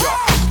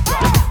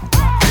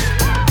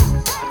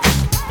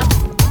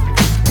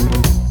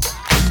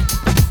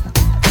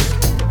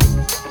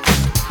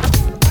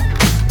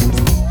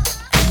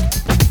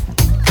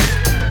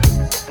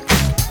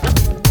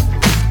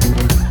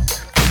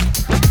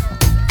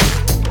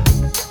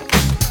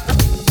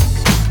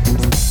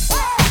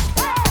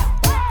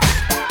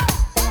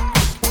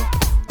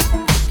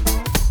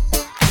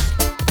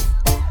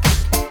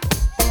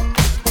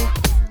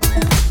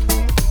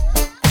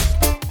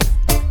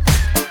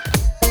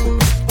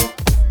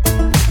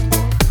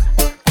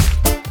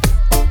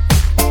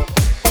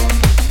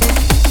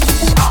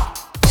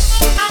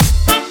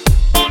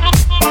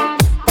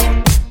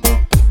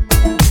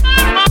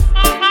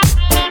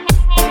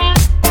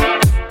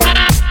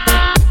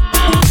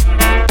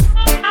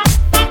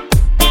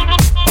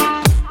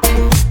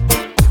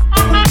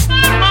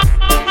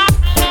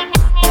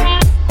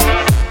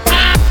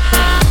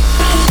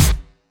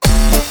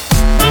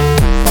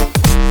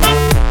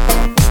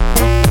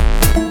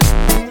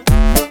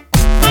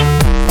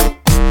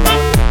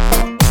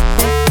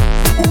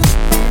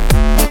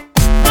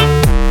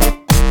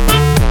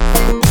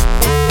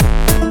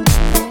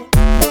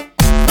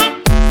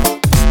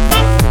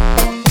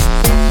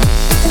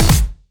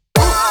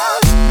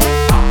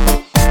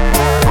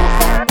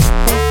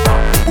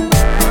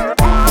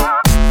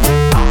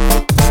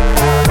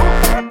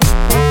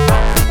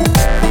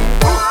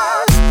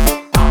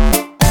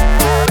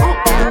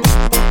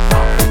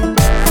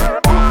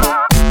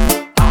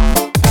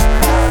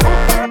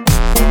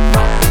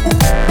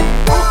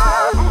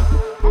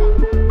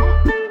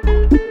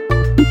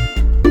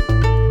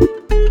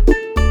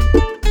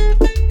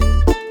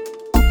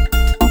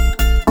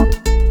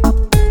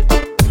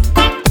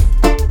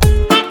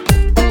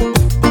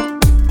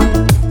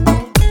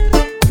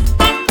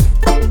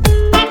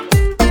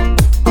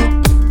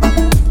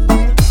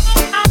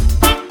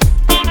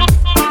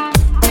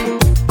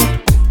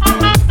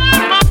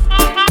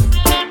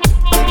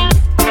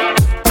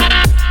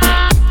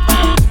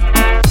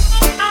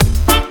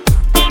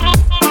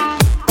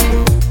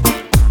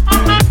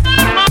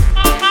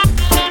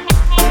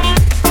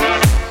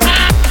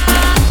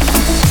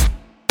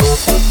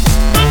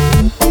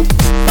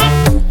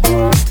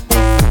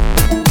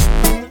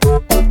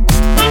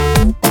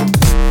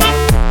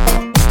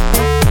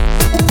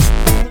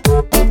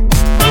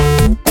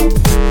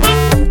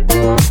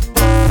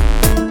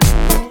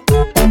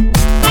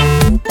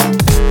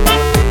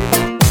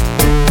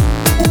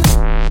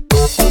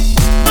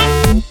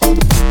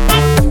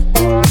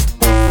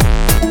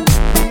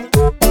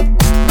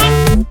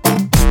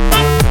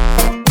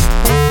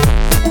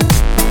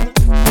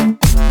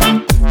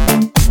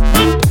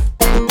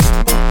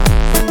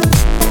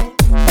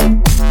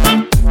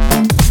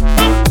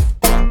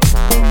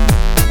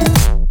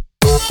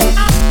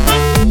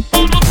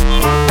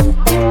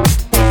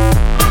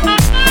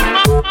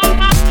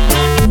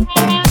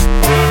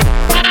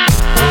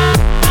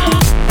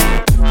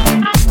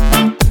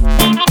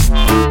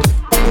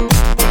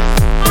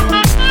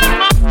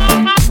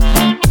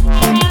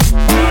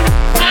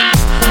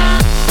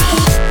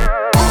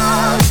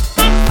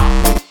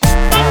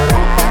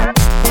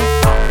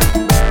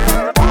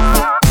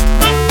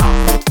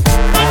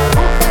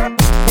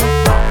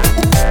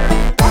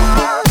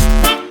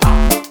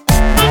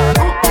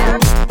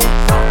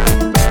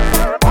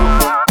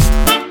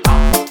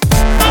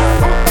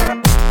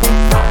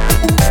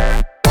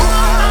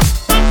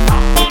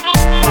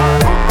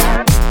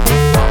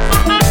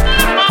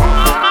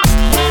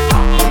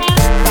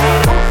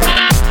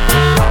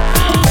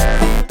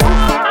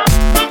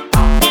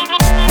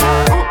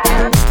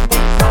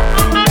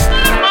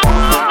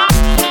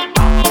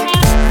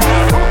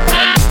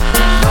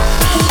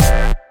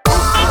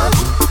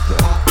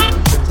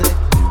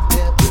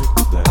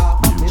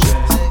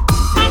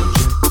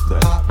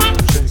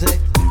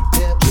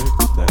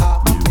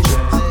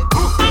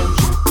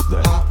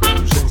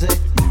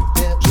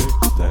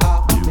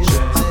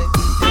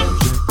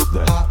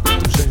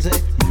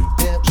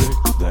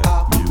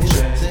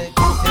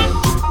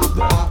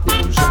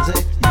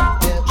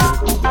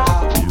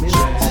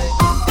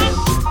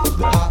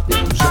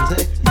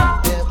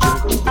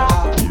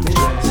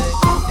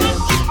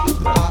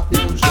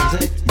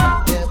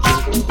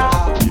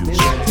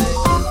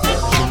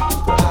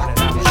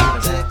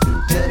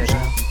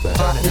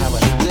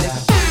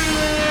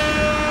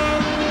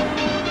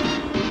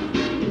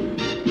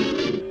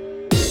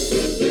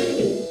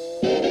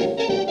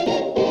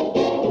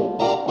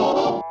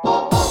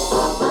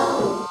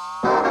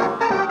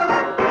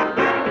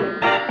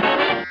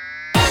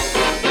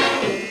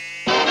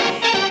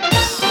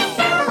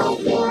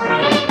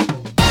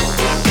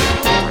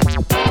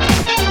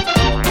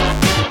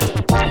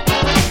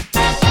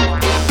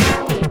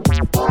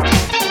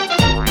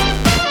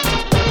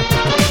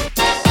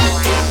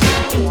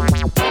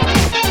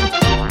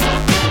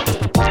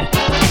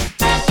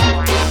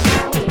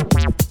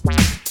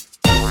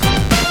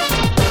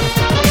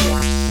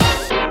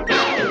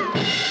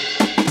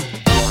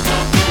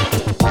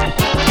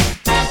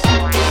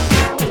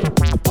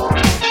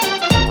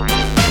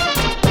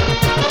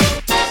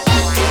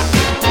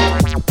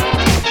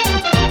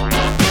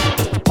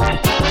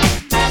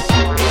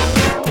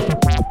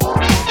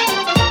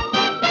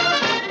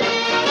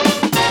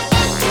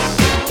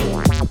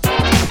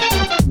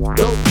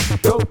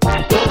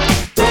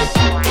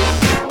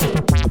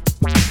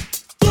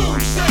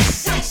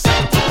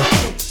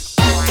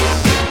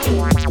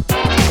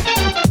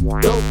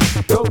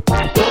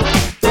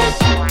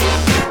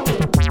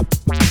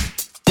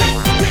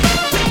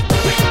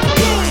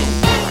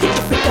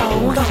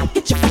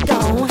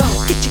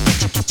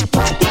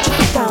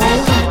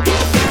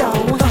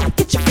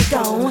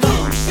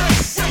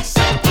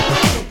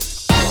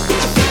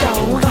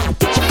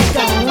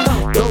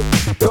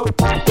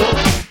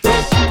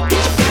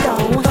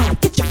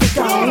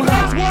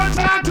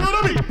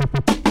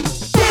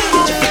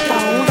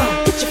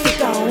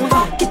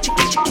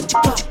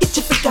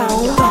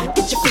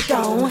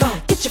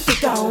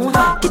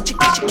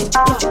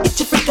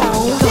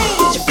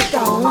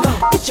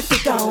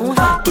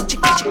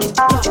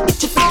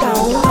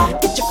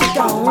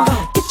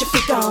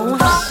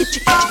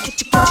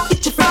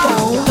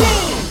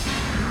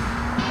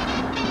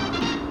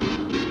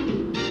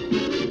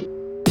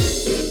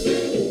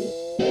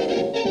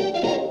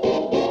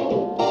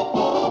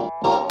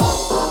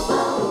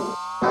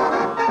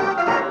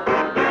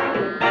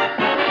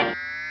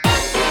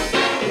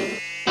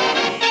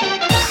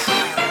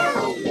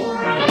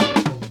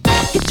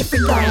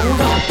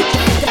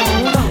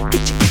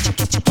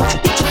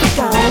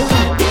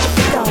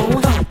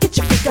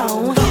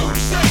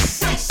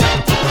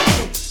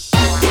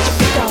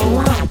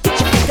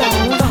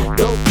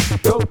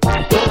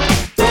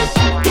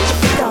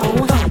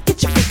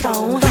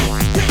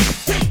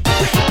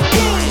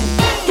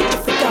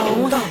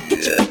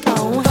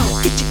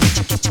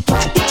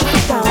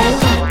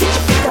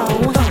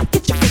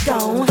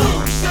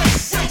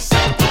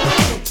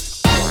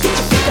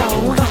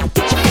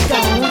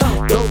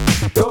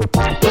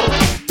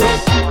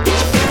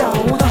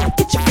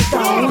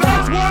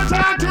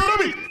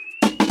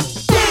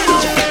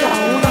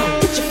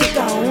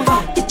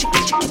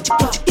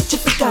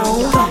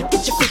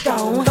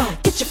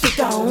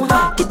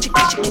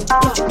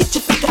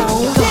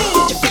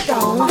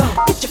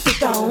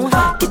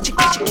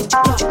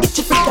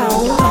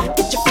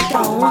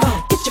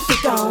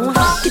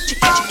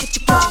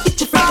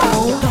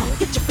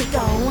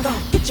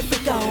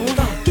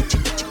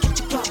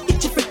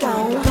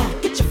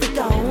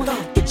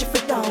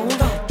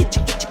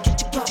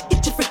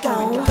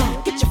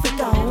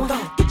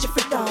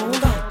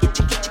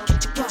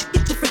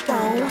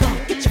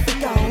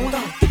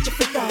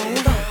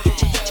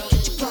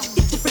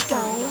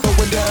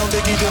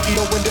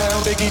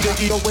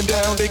going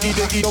down, diggy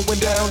diggy going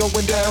down,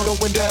 going down,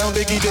 going down,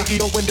 diggy diggy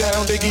going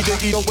down, diggy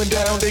diggy going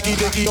down, diggy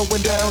diggy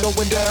going down,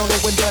 going down,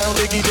 going down,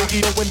 diggy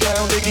diggy going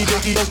down, diggy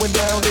diggy going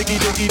down, diggy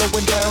diggy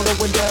going down,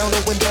 going down,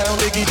 going down,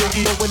 diggy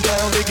diggy going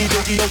down, diggy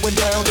diggy going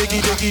down, diggy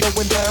diggy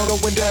going down,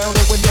 going down,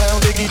 going down,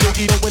 diggy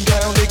diggy going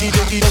down, diggy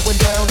diggy going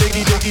down,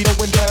 diggy diggy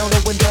going down,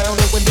 going down,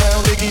 going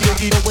down, diggy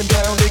diggy going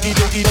down, diggy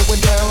diggy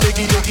going down,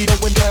 diggy diggy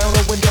going down,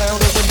 going down,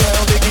 going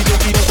down, diggy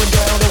diggy going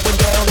down, going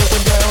down,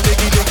 going down,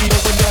 diggy diggy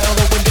going down,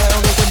 going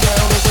down, going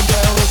down, going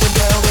down, going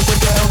down,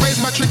 going down. Raise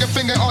my trigger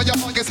finger, all y'all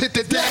niggas hit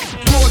the deck.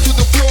 Roar to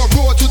the floor,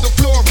 roar to the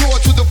floor, roar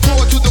to the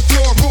floor, to the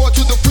floor, roar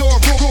to the floor,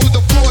 roar to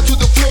the floor, to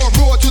the floor,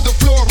 roar to the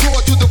floor,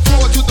 roar to the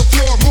floor, to the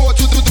floor, roar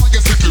to the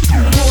niggas hit the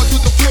roar to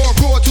the floor,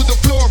 roar to the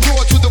floor,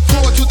 roar to the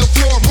floor, to the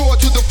floor, roar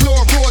to the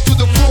floor, roar to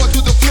the floor,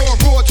 to the floor,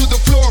 roar to the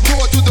floor,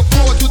 roar to the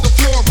floor, to the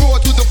floor, roar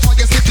to the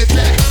niggas hit the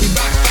deck. We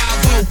rock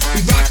 5-0,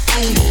 we rock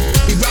on,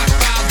 we rock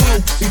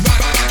 5-0, we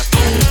rock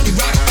on, we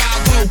rock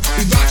 5-0,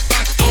 we rock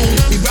on, we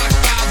rock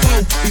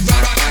 5-0, we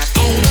rock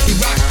on, we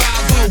rock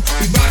 5-0,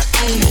 we rock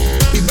on,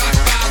 we rock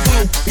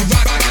 5-0, we rock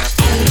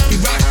on, we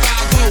rock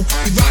 5-0,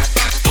 we rock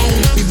on,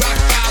 we rock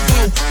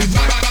 5-0, we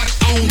rock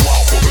on.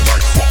 Wow for the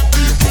night, fuck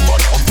me for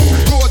like I'm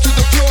going. Roar to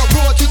the floor,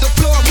 roar to the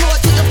floor, roar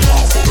to the floor.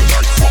 Wow for the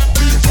night, fuck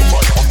me for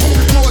like I'm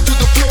going. Roar to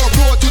the floor,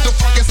 roar to the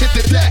fuckers hit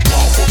the deck.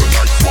 Wow for the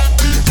night, fuck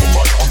me for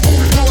like I'm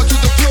going. Roar to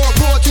the floor,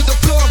 roar to the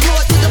floor,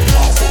 roar to the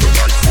floor. Wow for the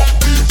night, fuck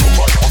me for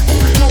like I'm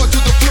going. Roar to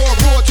the floor,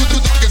 roar to the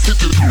fuckers hit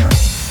the deck.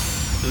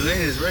 This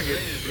ain't his record.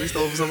 We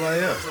stole from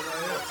somebody else.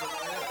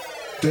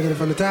 Taking it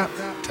from the top.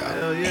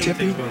 Hell yeah,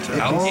 Tippy.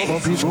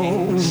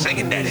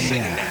 Singing that.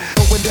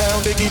 Going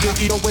down, diggy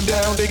diggy going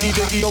down, diggy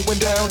diggy going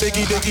down,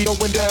 diggy diggy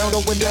going down,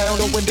 going down,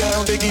 going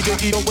down, diggy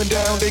diggy going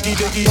down, diggy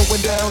diggy going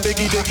down,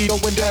 diggy diggy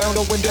going down,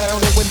 going down,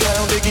 going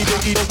down, diggy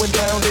diggy going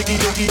down, diggy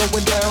diggy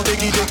going down,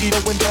 diggy diggy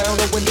going down,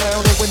 going down,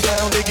 going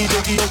down, diggy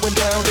diggy going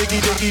down, diggy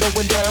diggy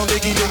going down,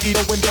 diggy diggy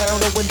going down,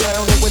 going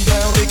down, going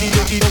down, diggy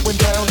diggy going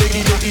down,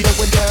 diggy diggy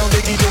going down,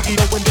 diggy diggy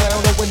going down,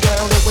 going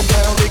down, going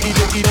down, diggy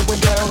diggy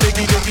going down,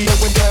 diggy diggy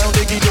going down,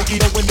 diggy diggy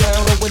going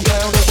down, going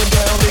down, going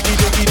down, diggy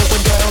diggy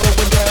going down,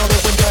 going down,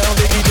 going down,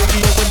 diggy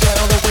diggy going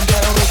down, going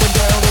down, going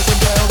down,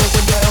 going down,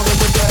 going down,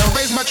 going down.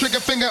 Raise my trigger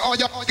finger, all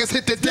y'all niggas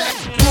hit the deck.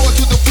 Roar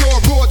to the floor,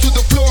 roar to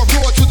the floor,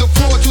 roar to the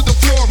floor, to the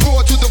floor,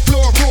 roar to the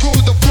floor, roar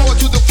to the floor,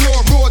 to the floor,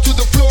 roar to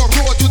the floor,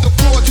 roar to the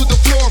floor, to the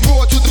floor,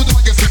 roar to the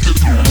niggas hit the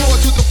roar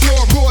to the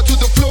floor, roar to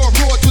the floor,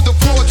 roar to the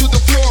floor, to the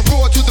floor,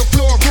 roar to the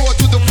floor, roar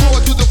to the floor,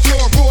 to the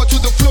floor, roar to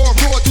the floor,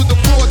 roar to the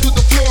floor, to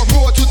the floor,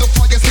 roar to the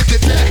niggas hit the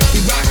deck. We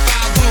rock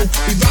 5-0,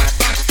 we rock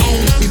on,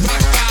 we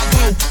rock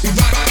 5-0, we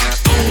rock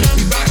on,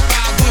 we rock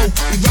 5-0,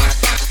 we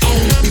rock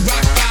on, we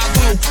rock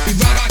 5-0, we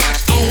rock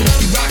on,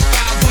 we rock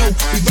 5-0, we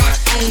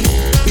rock on,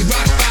 we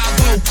rock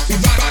 5-0, we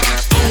rock on,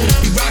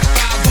 we rock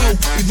 5-0,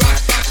 we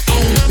rock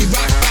on, we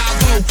rock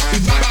 5-0, we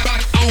rock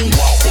on.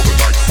 Wow for the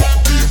night, fuck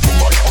me for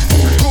like I'm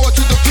going. Roar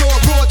to the floor,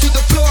 roar to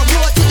the floor,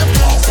 roar to the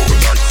floor. Wow for the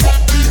night, fuck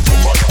me for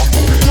like I'm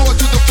going. Roar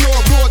to the floor,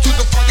 roar to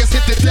the fuckers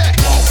hit the deck.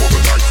 Wow for the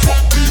night,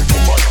 fuck me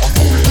for like I'm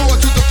going. Roar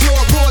to the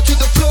floor, roar to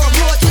the floor,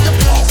 roar to the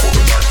floor. Wow for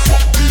the night,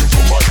 fuck me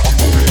for like I'm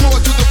going. Roar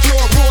to the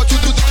floor, roar to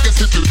the fuckers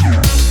hit the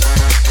deck.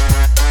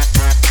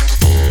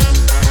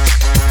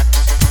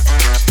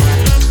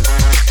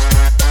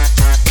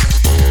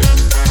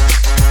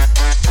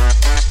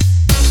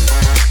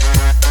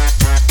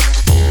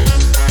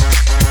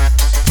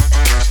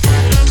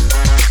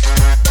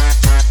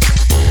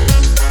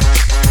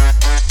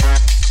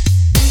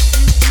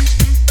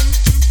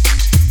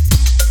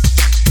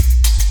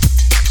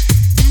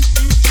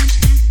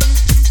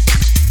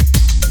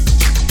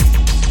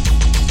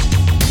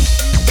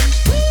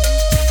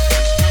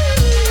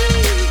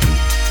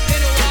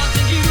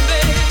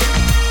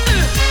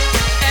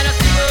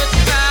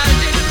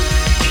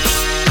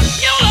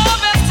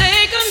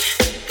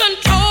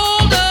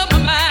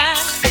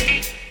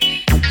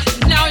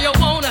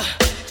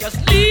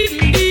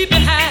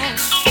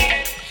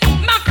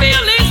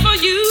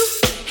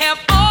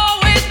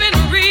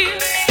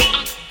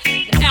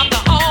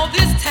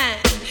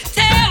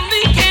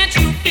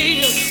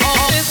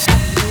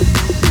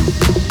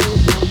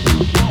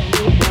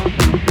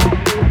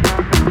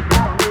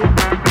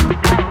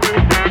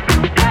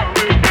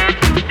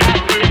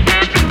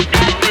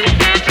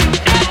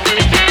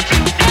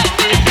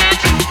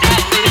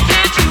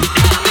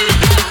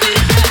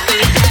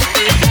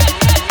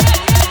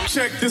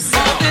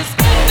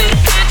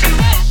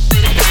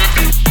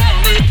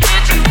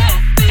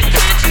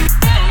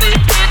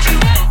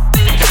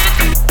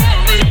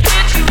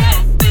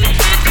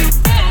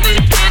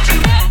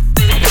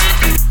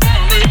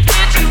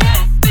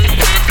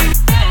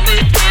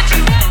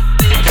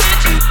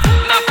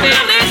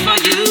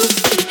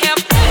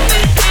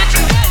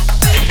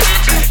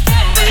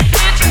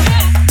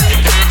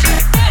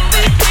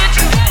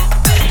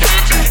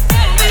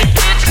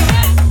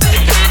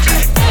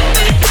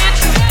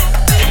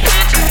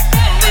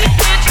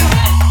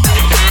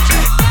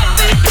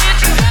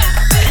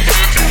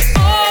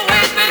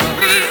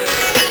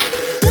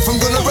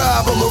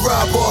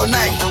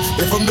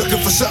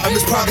 time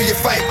is probably a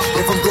fight.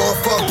 If I'm going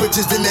fuck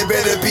bitches, then they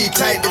better be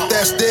tight. If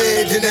that's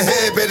dead, then the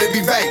head better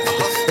be right.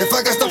 If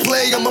I got to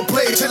play, I'ma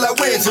play till I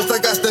win. Since I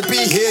got to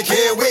be here,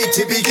 can't wait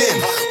to begin.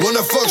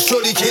 Wanna fuck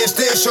shorty, can't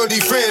stand shorty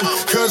friend.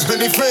 Cause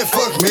many friend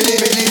fuck many,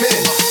 many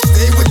men.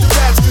 Stay with the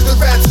rats, cause the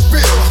rats is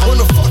real.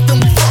 Wanna fuck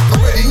them, we fuck,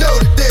 already know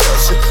the deal.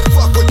 Shit,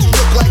 fuck what you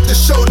look like to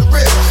show the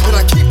real. And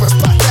I keep a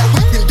spot that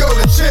we can go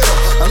to chill.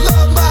 I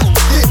love my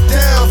get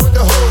down for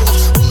the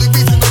hoes. Only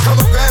reason I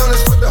come around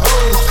is for the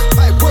hoes.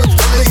 Pipe work,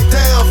 I lay it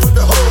down for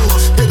the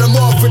hoes. Hit them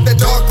off with that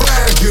dark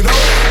brown, you know.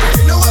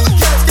 Ain't no other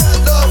cats got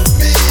love for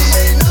me.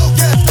 Ain't no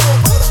cats gon'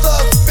 put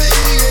stuff for me.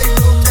 Ain't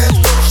no cats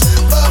gon'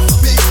 shit love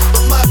for me.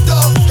 But my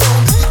dog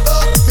gon' be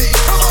love for me.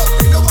 Come on,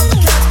 ain't no other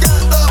cats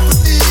got love for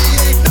me.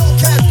 Ain't no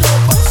cats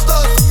gon' put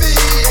stuff for me.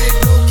 Ain't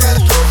no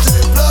cats gon'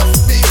 shit love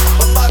for me.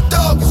 But my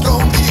dog is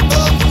gon' be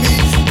love for me.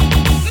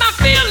 My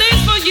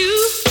feelings for you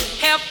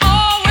have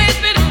always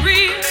been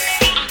real.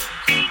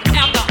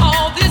 After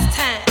all this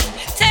time,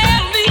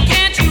 tell me,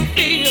 can't you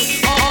feel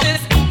all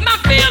this? My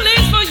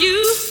feelings for you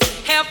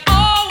have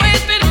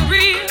always been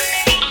real.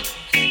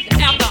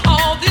 After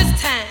all this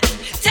time,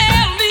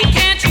 tell me,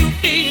 can't you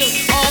feel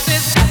all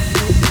this?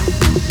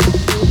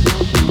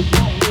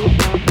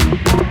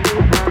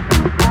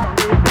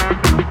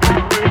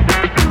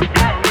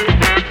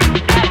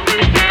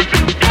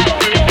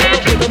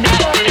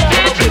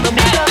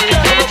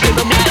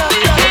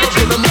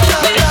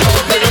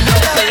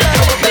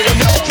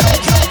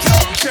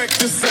 Check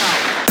this out.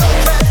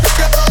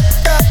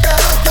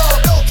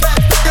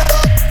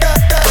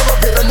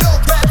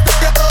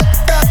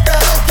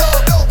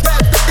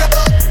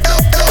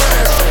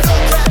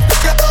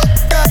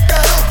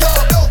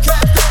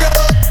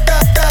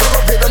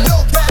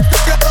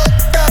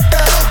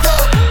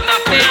 My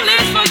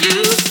feelings for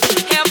you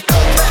have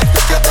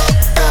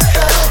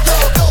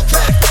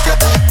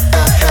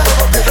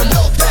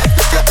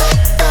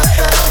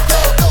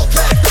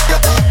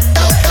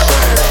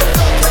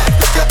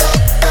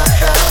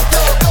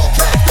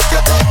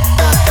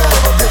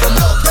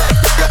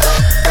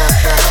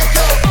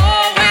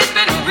always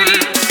been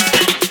real.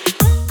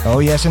 Oh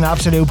yes, an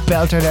absolute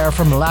belter there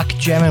from Lack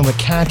Gemin with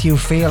Can't You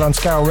Feel on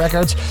Scar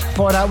Records.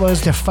 Before that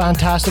was the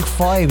Fantastic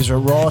Fives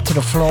with Raw to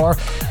the Floor.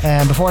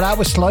 And before that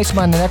was Slice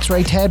Man and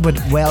X-Ray Ted with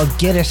Well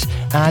Get It,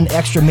 and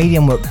Extra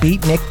Medium with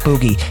Beatnik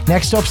Boogie.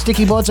 Next up,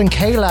 Sticky Buds and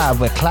K-Lab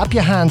with Clap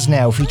Your Hands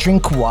Now featuring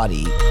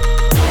Kwadi.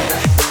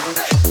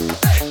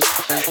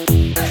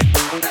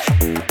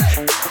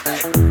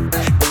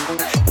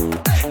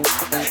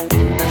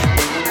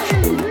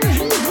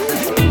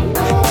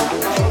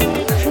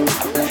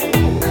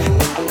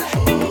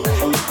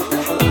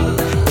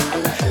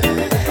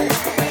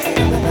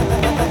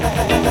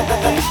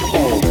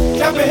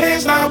 Clap your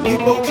hands now,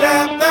 people,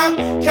 clap now.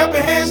 Clap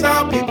your hands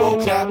now,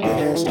 people, clap your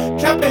hands.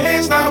 Clap your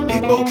hands now,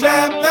 people,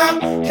 clap now.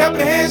 Clap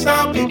your hands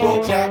now,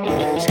 people, clap your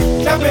hands.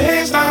 Clap your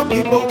hands now,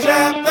 people,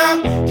 clap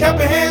now. Clap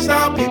your hands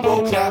now,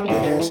 people, clap your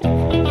hands.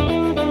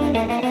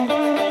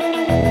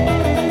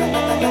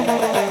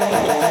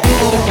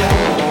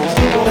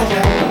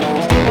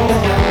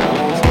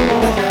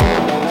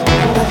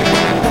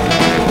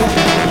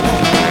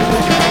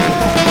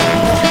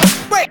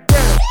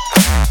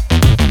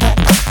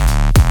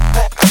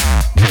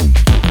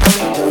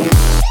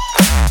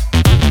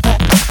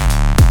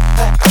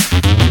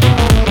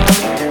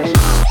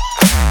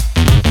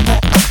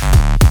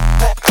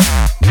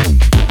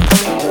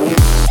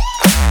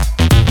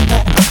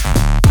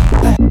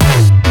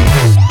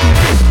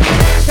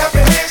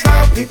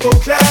 People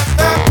clap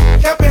now,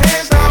 clap your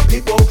hands now,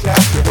 people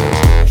clap your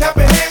hands. Clap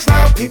your hands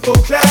now, people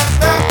clap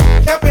now.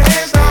 Clap your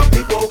hands now,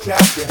 people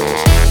clap your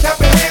hands. Clap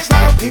your hands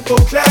now, people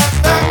clap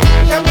now.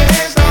 Clap your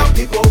hands now,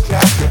 people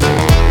clap your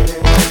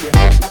hands. Clap your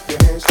hands, clap your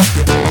hands, clap your hands, clap your hands, clap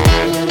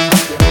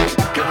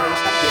your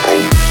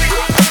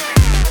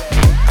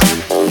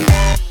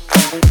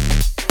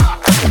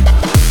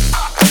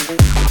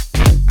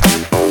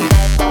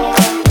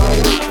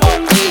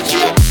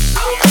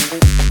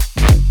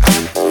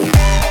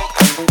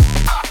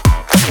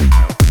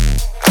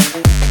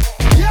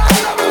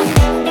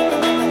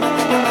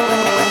hands,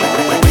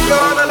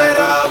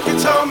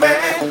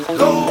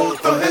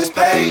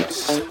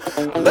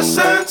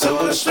 listen to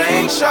the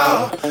strings,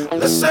 y'all.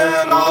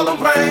 Listen all the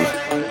rain.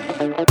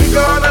 We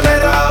gonna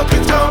let our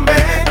guitar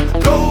man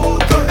go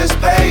through his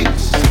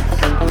pace.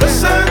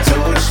 Listen to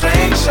the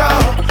strings,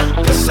 y'all.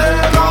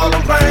 Listen all the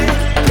rain.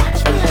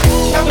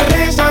 Clap your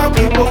hands now,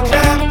 people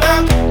clap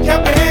now.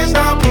 Clap your hands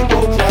now,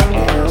 people clap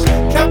your hands.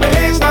 Clap your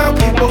hands now,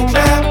 people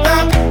clap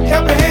now.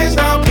 Clap your hands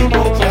now,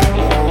 people clap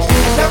your hands.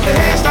 Clap your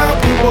hands now,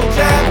 people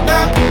clap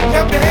now.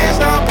 Clap your hands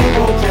now,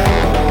 people clap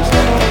your hands.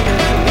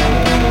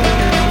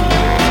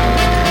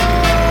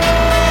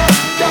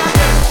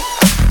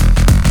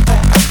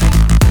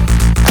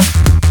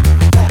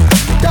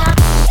 Dark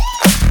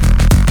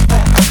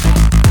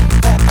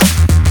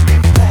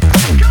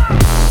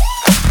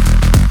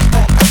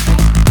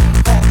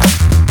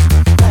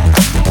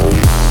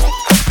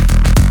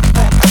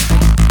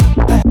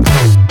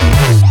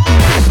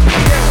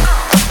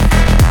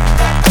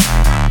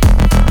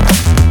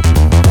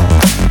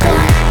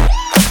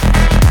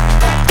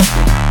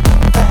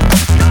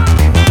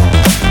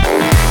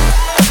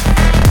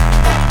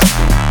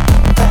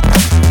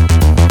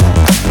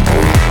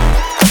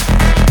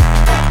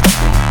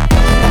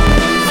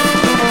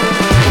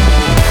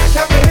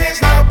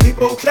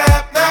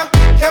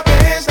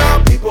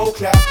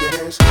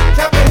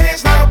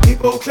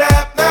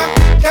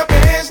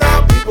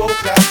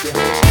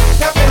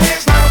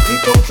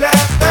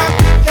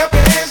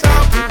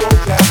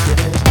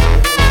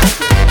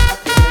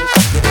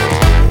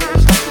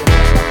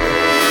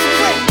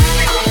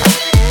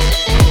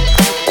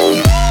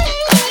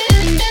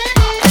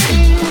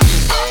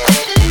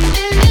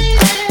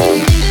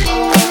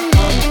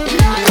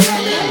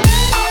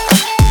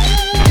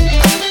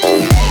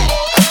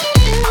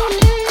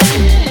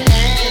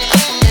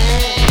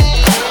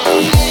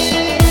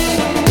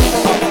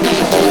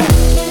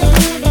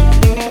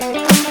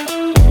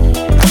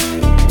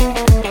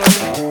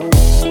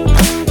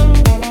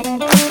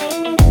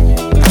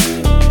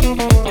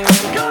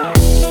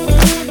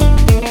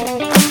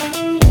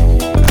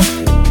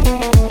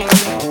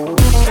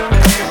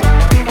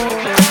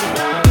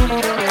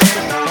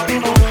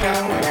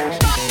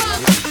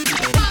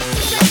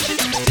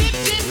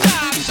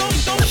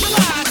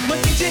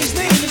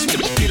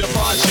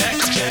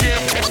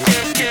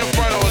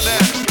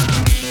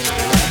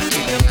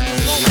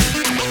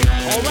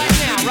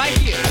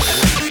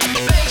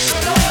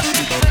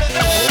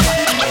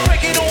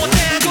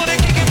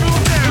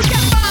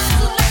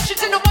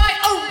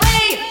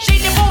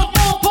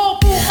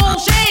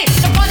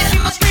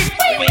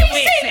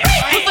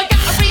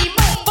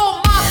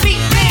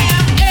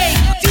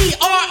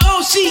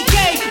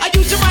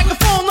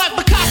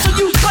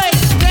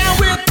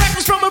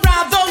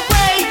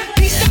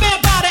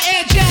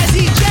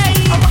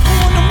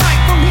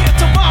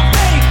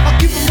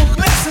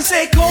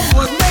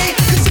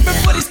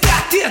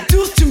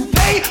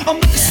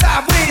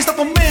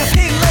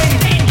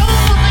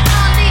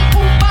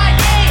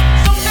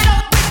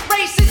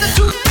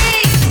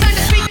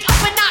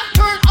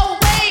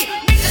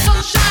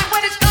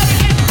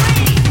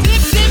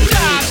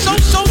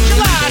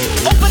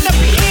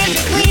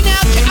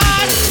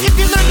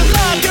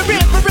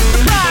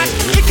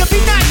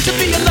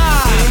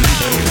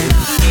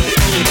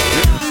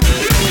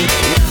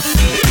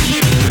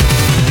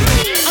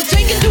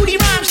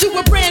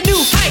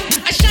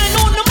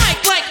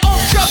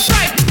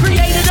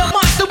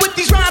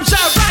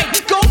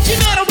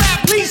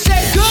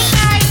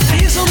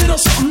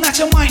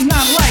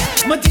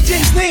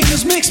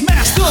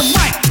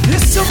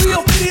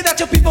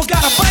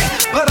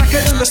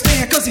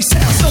cause he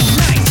sounds so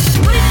nice.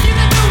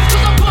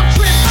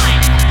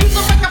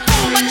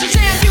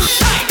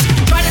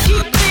 Try to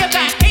keep clear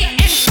that hate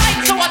and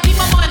fight, so I keep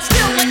my mind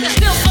still like they're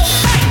still so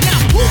tight. Now,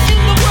 who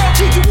in the world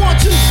do you want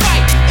to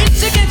fight?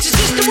 It's against the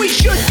system, we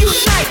should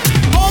unite.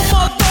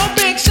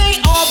 Homophobics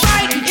ain't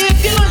alright. If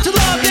you learn to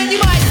love, then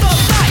you might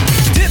love right.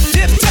 Dip,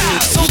 dip,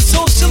 dive, so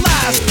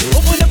socialize.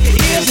 Open up your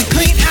ears and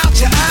clean out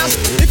your eyes.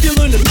 If you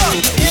learn to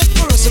love, in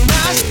for a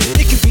surprise.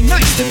 It can be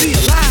nice to be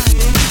alive.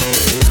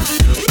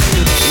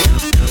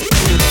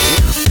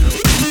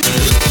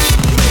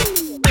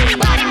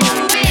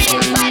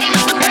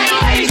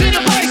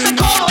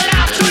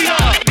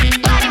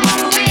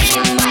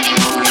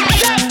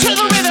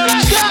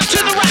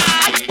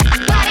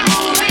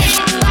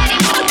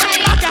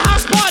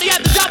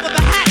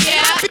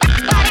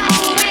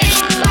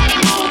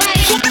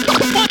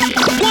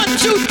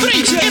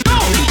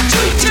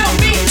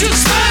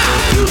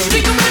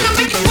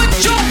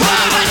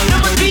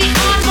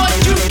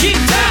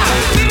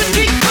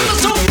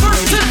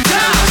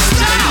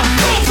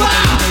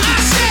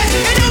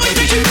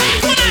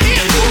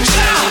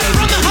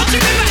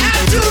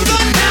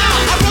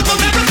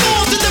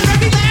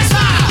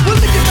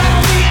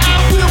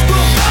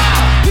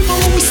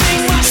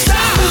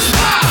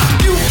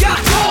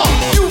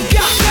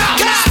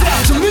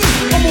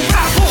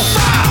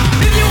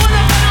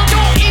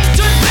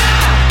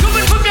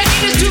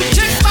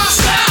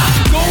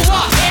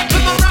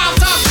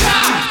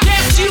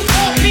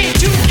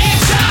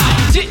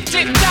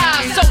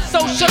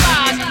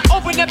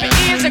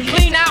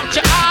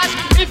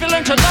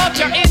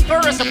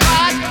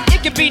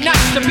 Be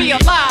nice to be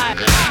alive.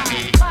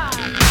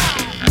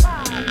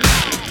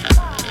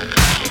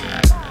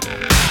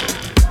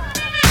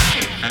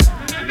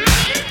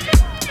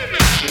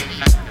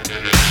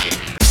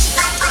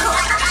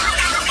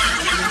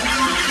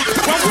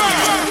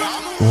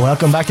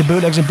 Welcome back to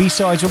Bootlegs and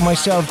B-Sides with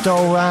myself,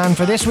 Doran.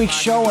 For this week's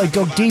show, I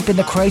dug deep in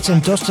the crates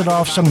and dusted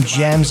off some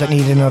gems that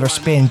need another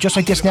spin. Just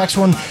like this next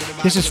one,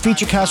 this is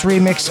Featurecast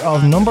remix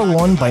of Number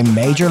One by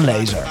Major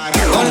Lazer.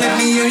 Oh, let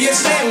me hear you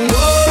say,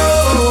 whoa.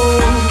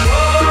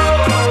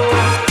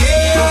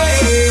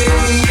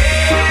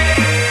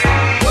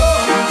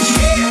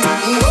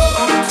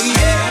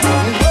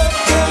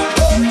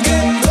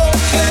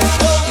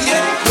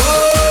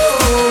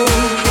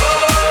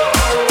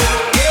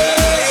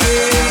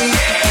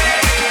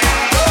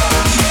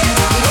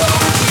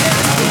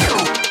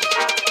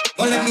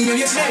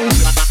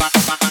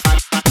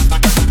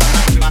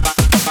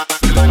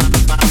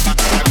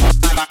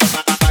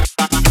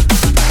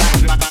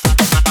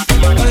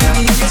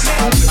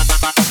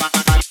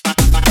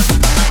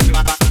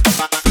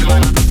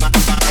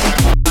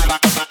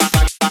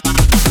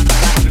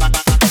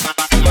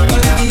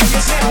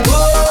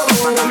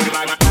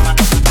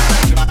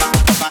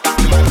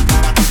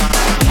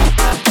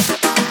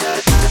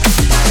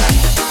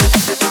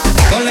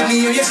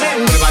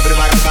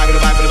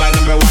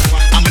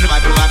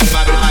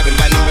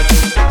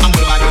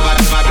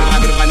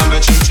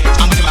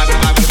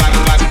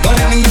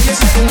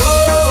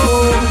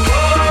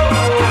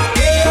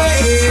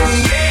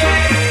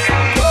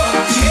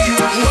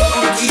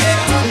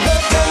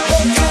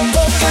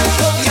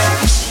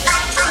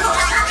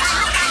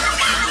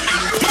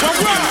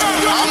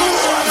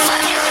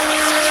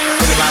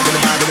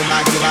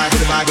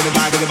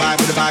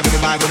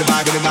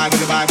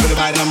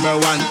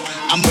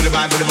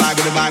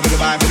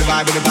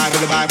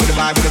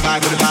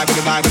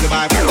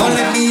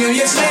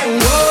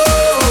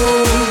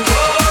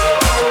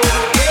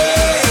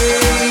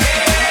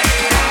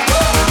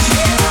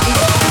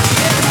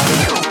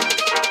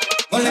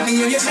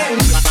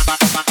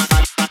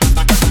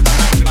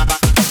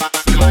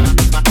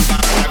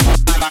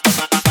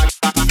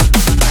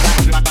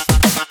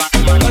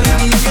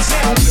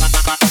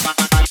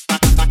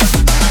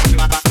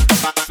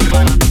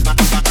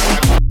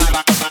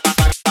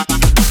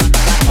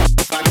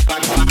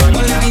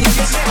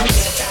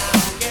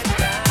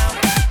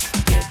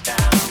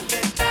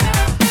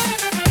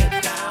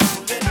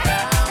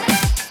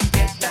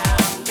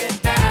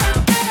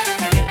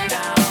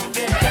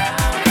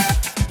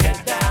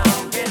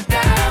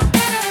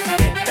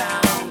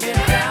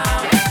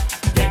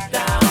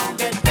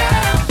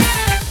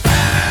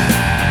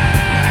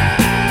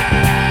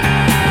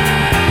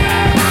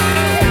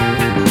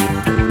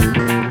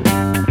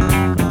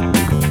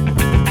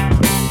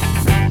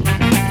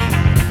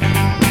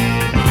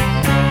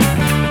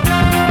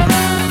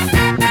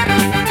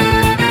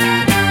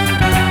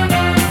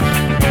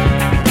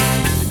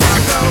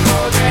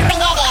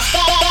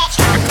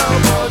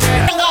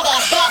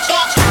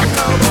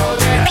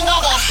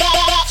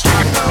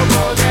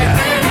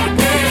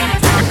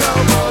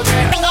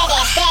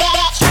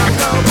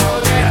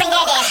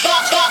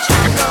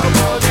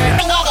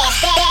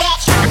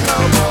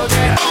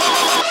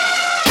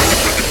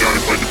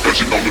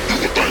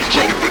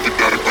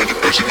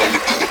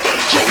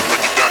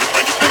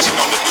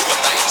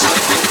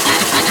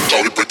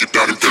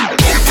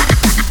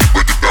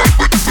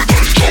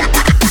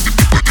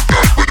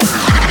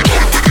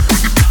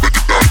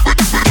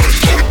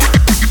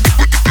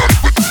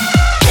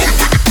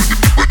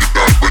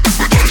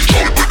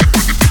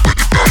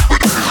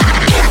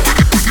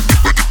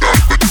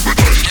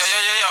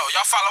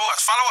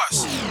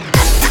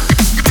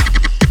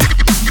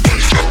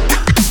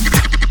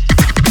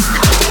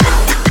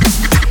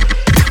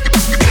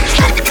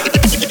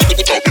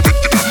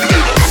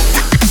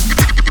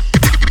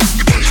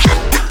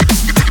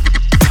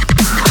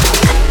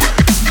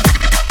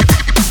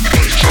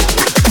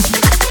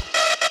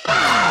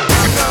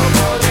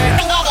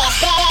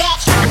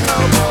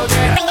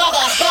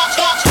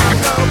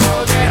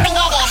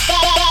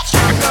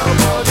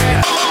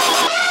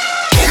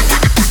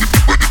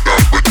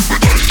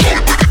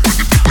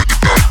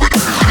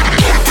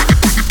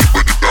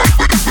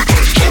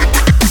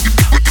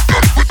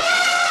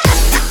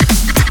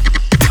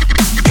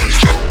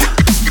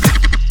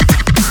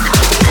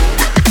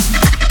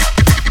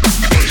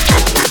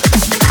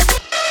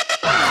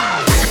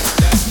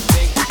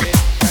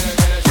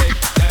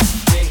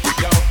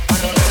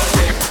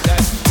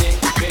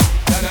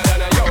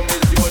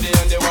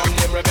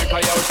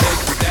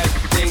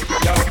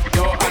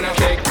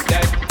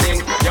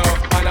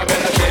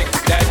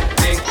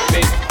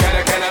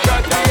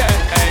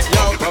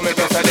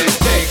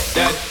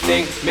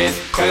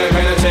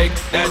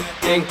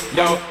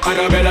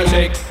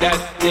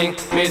 thing,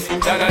 Miss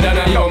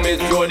Donna, yo, Miss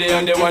Jody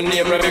and the one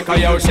named Rebecca,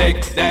 yo,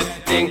 shake that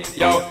thing,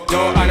 yo,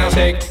 Joanna,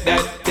 shake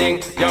that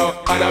thing, yo,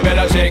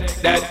 Annabella, shake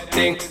that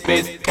thing,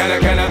 Miss Canna,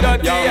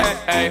 yo,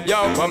 hey,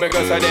 yo, come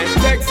because I did.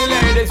 Sexy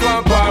ladies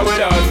want part with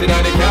us, you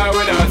know the car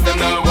with us, them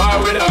now war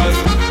with us.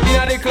 You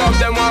know the club,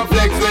 them want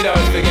flex with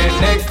us, we get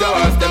next to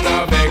us, them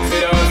now vex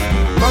with us.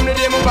 From the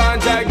day my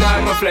band I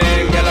ignite my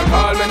flame, girl I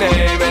call my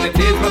name and it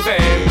is my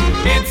fame.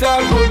 It's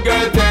all good,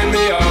 girl, turn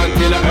me on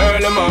till I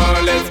earn them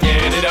on, let's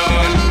get it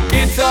on.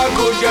 It's all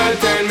good, girl,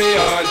 turn me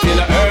on till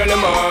I earn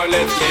them on,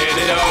 let's get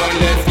it on.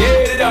 Let's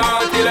get it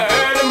on till I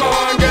earn them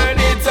on, girl,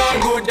 it's all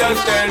good,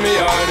 just turn me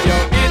on. Yo,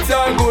 it's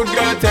all good,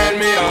 girl, turn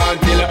me on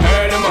till I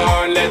earn them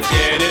on, let's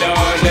get it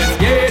on. Let's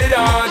get it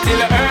on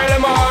till I earn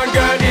them on,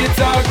 girl, it's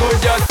all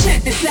good, just check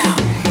this out.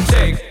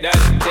 Shake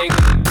that thing,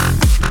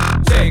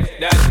 shake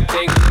that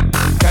thing.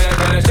 Can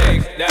I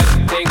shake that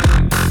thing?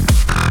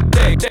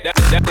 Shake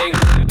that thing.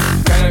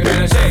 Can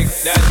I shake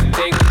that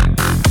thing?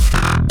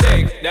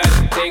 Shake that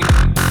thing.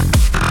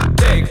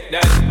 Shake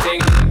that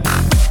thing.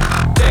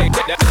 Shake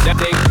that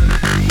thing.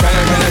 Can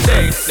I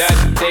shake that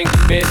thing,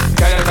 miss?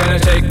 Can I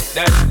shake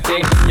that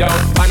thing? Yo,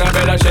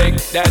 Annabella, shake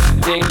that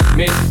thing,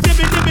 miss.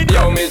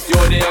 Yo, Miss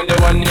Jody and the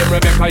one named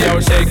Rebecca, yo,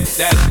 shake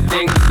that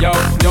thing. Yo,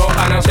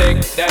 Joanna,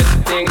 shake that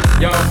thing.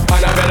 Yo,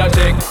 Annabella,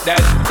 shake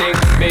that thing,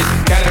 miss.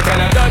 Can I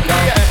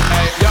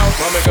yo,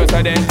 mama, cause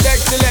I did.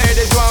 Sexy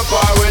ladies want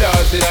part with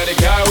us, you know the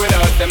car with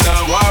us, them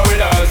now war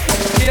with us.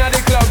 You know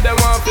the club, them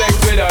want flex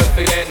with us,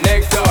 forget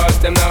next to us,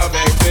 them now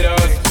vex with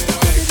us.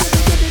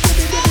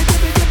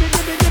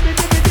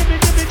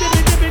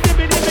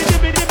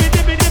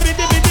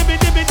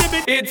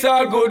 It's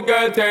all good,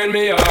 girl, turn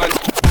me on.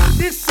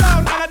 This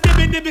sound and a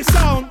dibby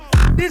sound.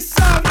 This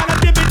sound and a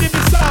dibby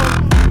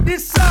sound.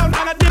 This sound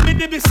and a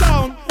dibby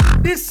sound.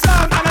 This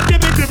sound and a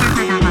dibby.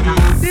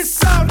 This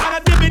sound and a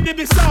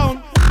dibby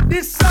sound.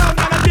 This sound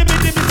and a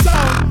dibby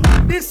sound.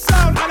 This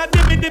sound and a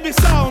dibby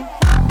sound.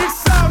 This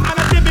sound and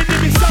a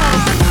dibby sound.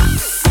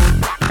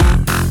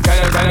 Can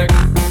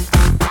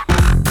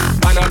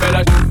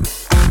Annabella,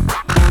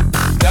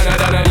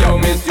 Donna, yo,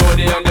 Miss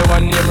Jody and the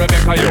one named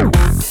Rebecca, yo.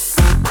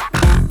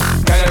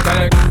 Can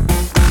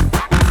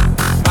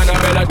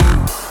Annabella,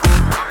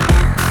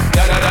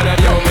 Donna,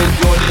 yo, Miss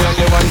Jody and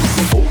the one.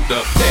 Hold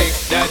up, shake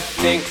that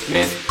thing,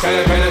 Miss. Can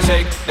I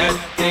shake that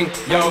thing,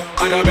 yo?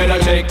 Annabella,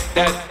 shake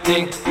that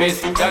thing,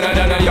 Miss.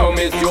 Donna, yo,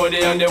 Miss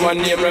Jody and the one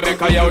named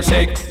Rebecca, yo,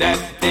 shake that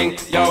thing,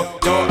 yo.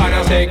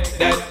 Joanna, shake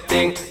that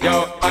thing,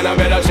 yo.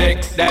 Annabella,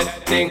 shake that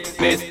thing,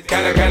 Miss.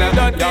 Can I,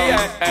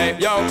 hey,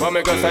 yo, come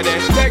and go say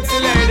this. Sexy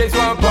ladies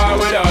want part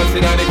with us,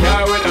 you know the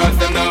car with us,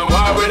 them now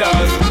war with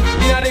us.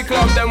 You know the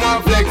club, them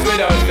want flex with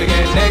us,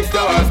 forget next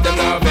to us, them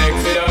now vex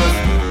with us.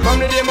 From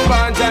the day my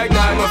band I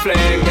ignite my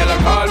flame, girl I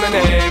call my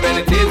name and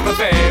it is my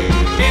fame.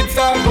 It's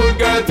all good,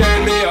 girl,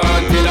 turn me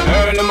on till I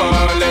earn them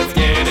on, let's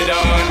get it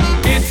on.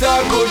 It's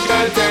all good,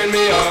 girl, turn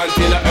me on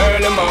till I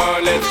earn them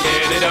on, let's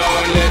get it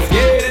on. Let's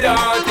get it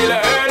on till I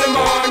earn them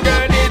on,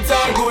 girl, it's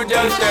all good,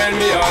 just turn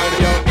me on.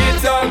 Yo,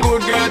 it's all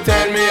good, girl,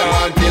 turn me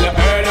on till I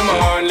earn them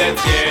on,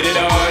 let's get it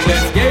on.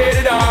 Let's get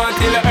it on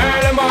till I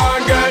earn them on,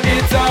 girl,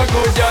 it's all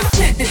good, just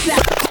check this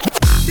out.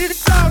 This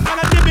sound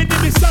and a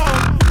dibby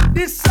sound.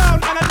 This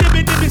sound and a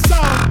dibby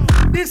sound.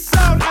 This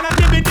sound and a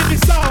dibby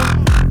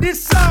sound.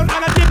 This sound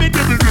and a dibby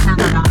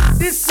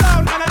This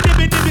sound and a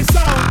dibby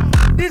sound.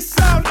 This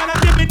sound and a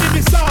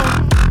dibby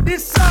sound.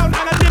 This sound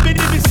and a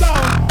dibby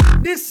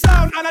sound. This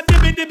sound and a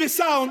dibby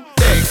sound.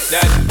 Shake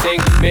that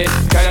thing, miss.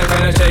 Can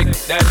I shake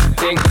that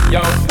thing,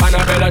 yo?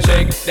 Annabella,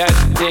 shake that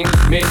thing,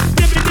 miss.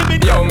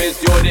 Yo, Miss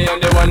Jody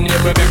and the one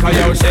named Rebecca,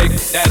 yo, shake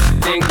that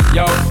thing,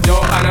 yo.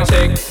 Joanna,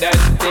 shake that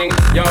thing,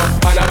 yo.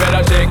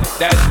 Annabella, shake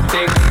that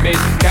thing,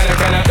 miss. Can I,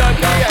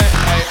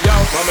 yo,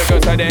 mama,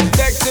 cause I did.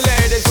 Sexy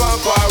ladies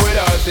want part with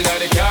us, you know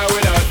the car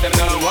with us, them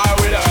now war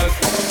with us.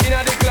 You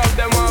know the club,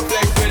 them want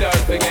flex with us,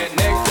 forget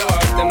next to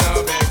us, them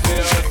now vex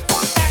with us.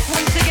 Back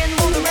once again,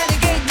 will the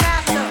renegade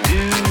master.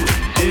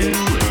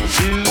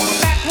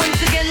 Back once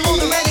again, will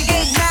the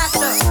renegade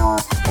master.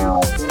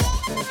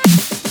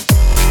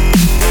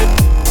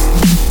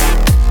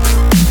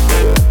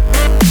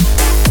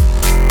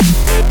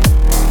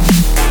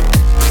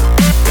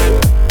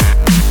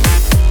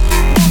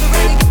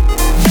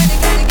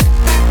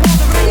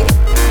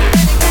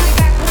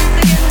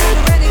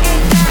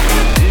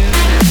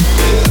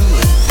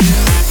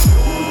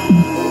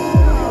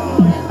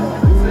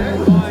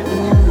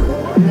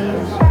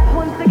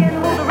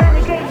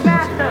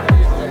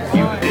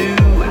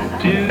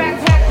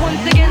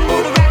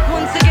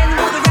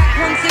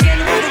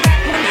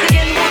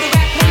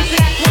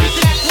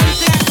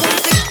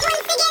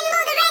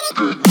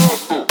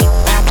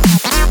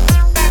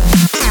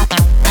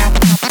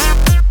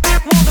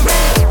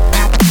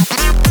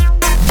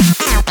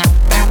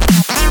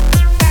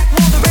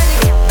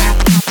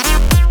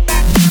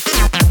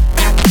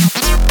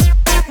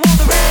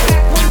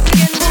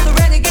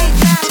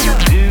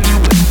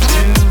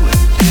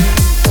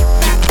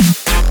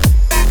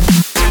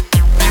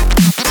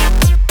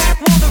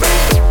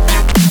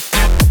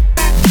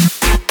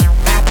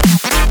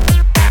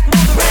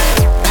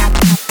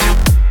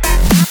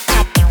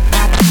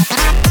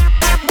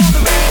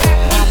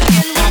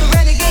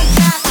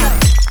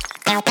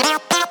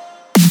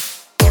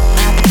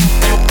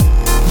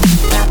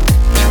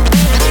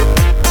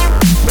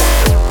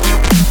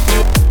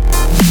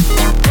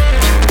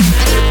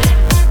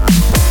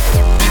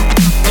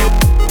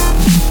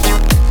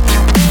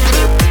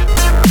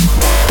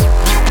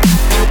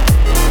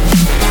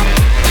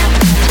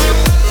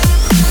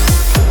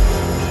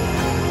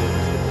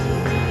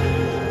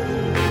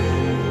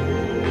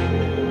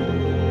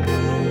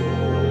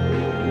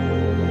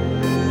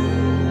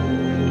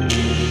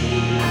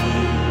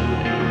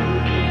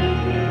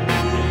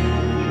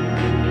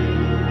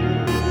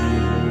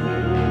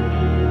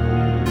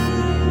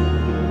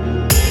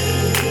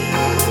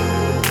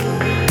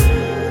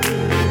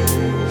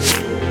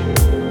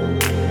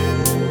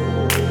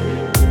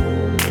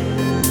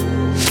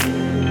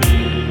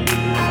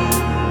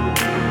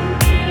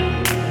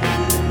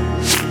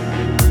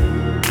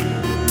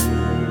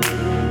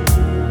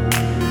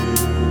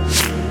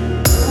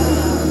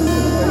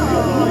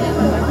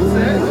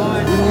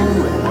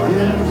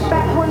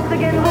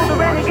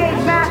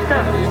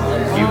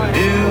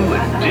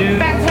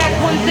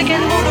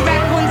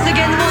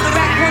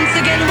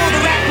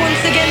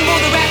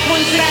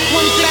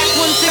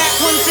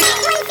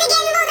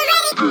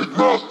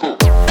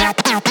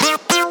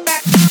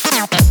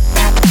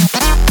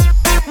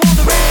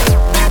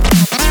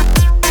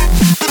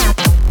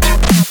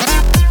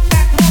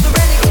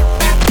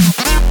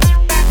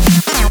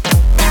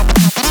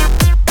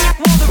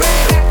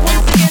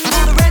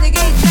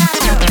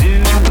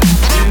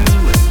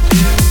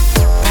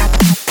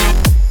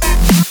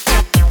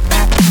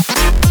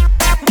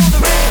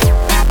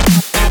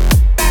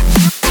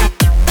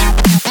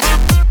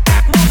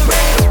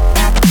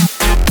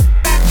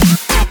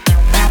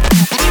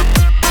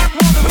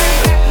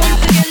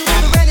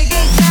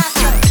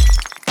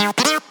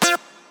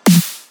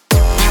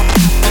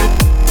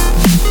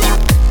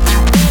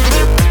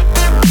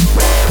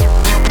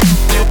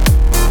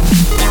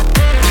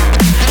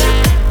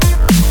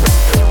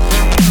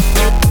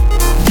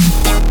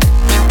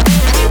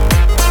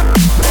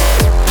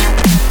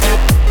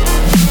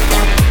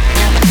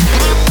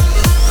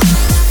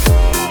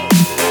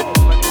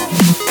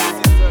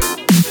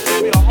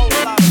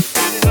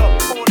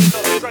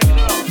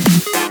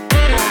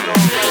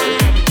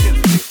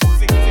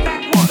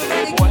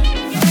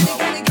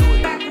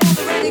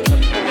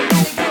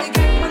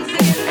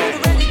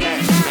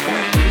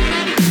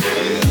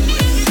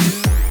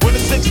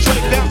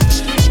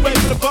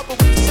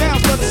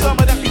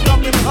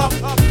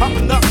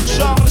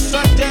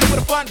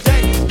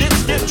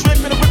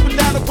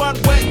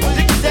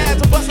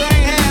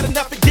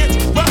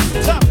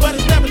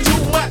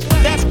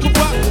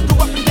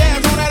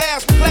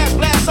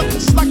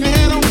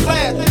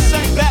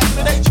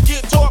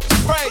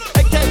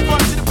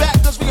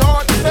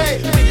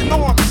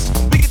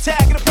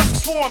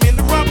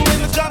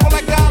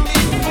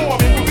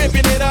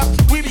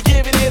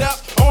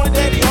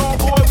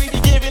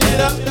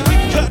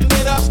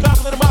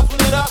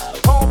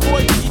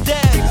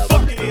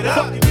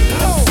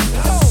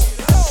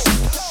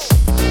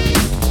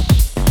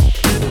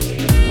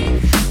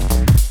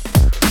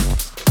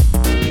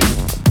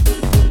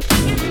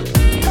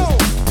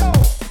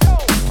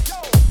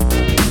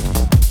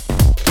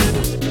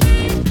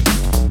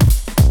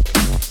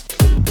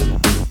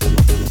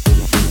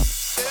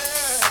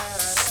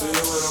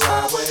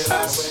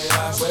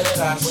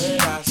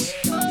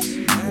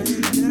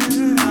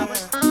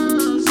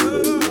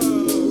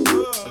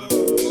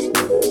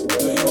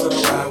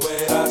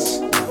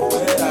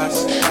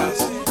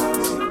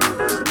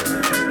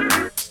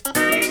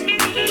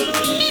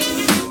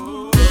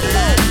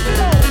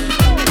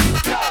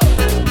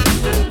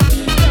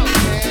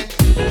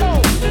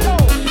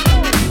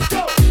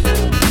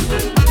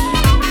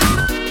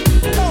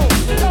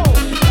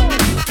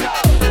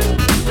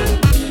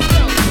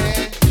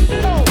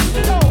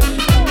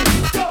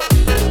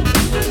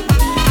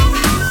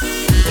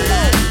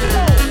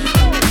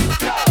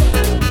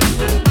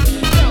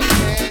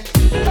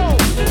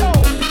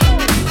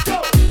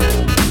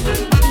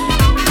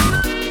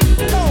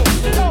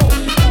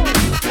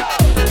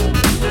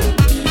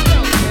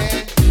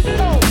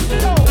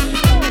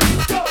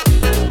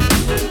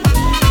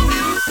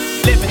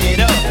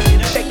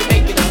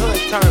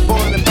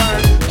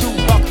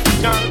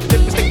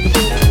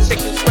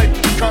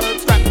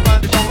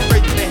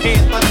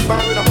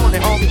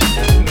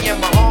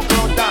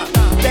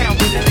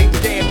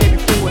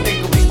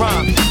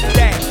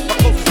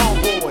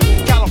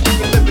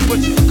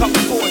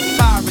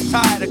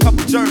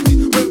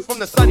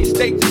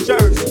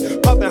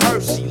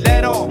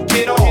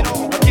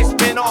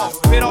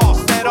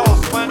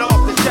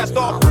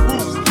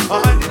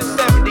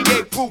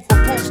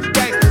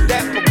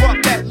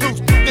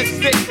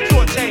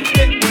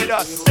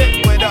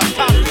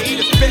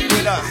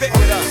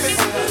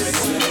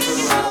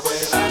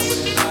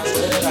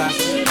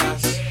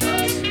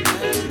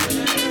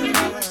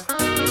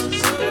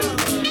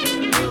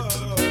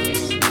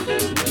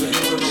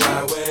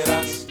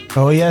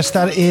 Oh yes,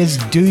 that is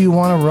Do You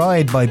Wanna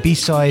Ride by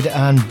B-Side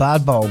and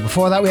Bad Bow.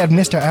 Before that we had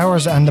Mr.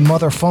 Hours and the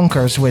Mother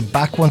Funkers with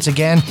Back Once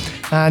Again,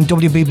 and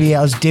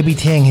WBBL's Dibby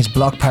Thing, his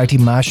Block Party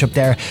mashup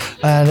there.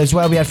 And as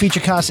well we had feature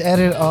cast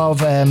edit of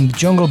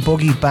Jungle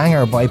Boogie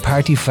Banger by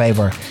Party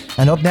Favour.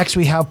 And up next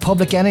we have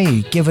Public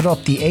Enemy, Give It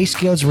Up, the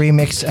A-Skills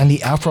remix and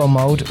the Afro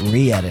Mode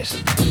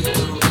re-edit.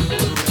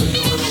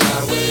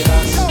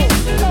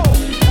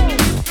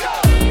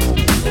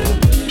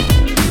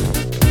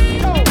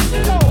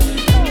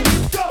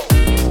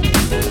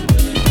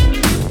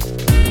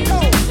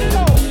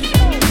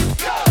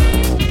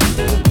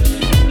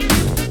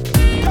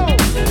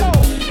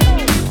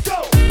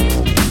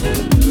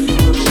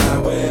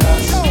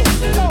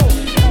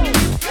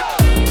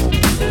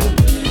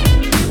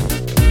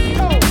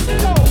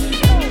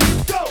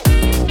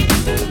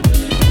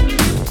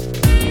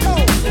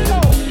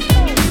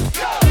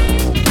 Go!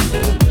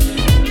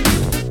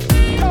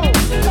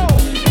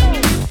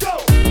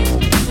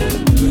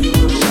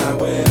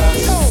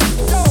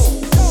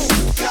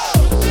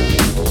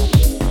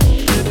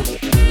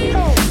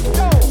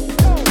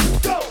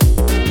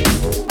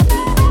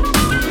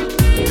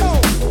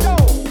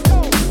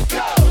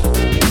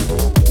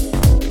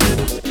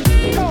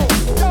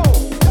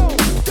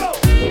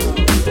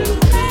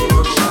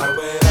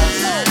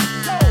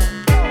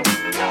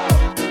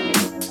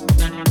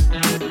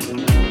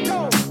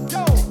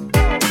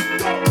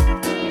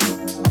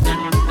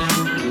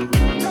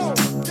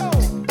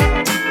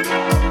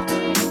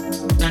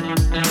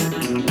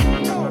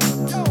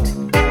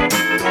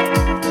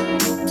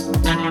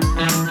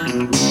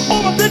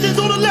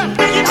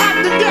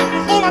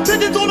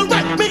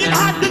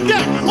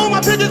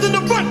 my pigeons in the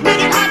front, make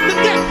it hot to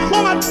death.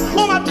 All my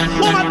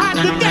hot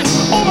to death.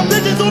 All my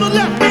pigeons on the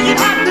left, make it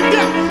hot to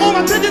death. All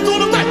my pigeons on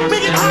the right,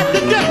 make it hot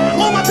to death.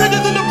 All my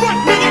pigeons in the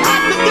front, make it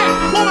hot to death.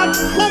 All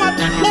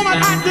my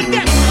hot to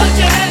death. Put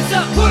your hands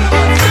up, put 'em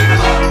up, stick 'em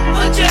up.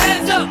 Put your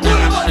hands up,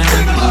 put 'em up,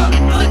 stick 'em up.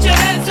 Put your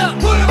hands up,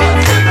 put 'em up,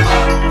 stick 'em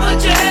up.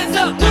 Put your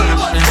hands up, put 'em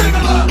up, stick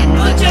 'em up.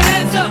 Put your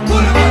hands up,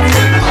 put 'em up,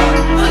 stick 'em up.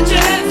 Put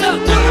your hands up,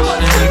 put 'em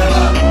up, stick 'em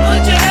up.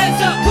 Put your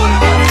hands up, put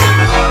 'em up, stick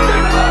 'em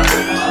up.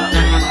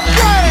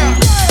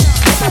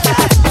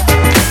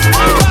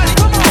 Everybody,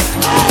 come on.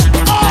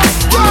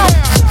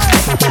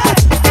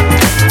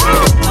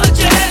 Put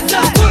your hands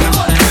up, put 'em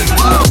up, stick 'em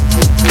up.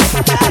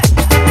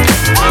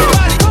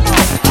 Everybody, come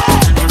on. Put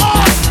your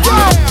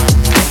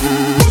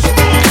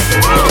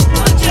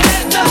hands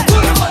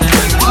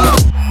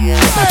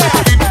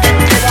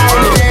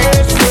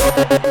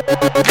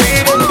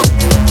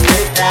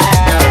up,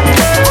 put 'em up,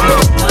 stick 'em up.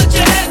 Put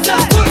your hands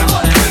up, put 'em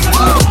up, stick 'em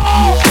up.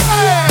 Everybody,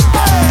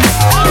 come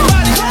on.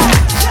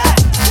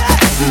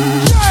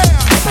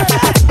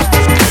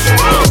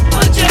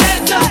 Put your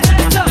hands up,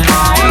 hands up.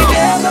 I ain't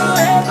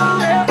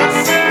never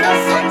seen a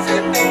sexy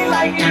thing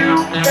like you,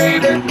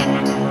 baby.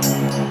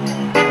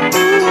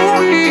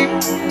 Ooh-wee.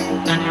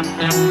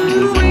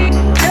 Ooh-wee.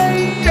 Hey,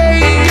 hey,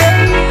 hey,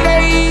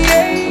 hey,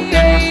 hey,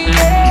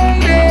 hey,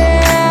 yeah.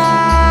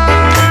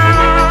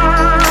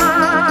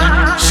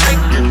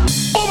 Shake it.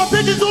 All my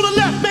pigeons on the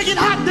left, make it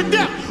hot to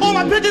death. All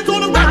my pigeons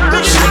on the right,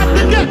 make it hot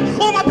to death.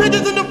 All my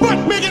pigeons in the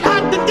front, make it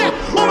hot to death.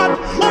 All my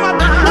hot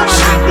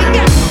to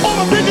death. All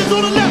my pigeons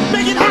on the left,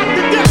 make it hot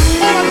to death.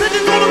 All my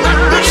pigeons on the right,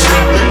 make it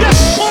hot to death.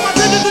 All my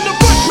pigeons in the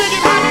front, make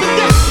it hot to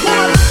death. All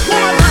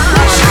my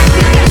hot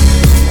to death.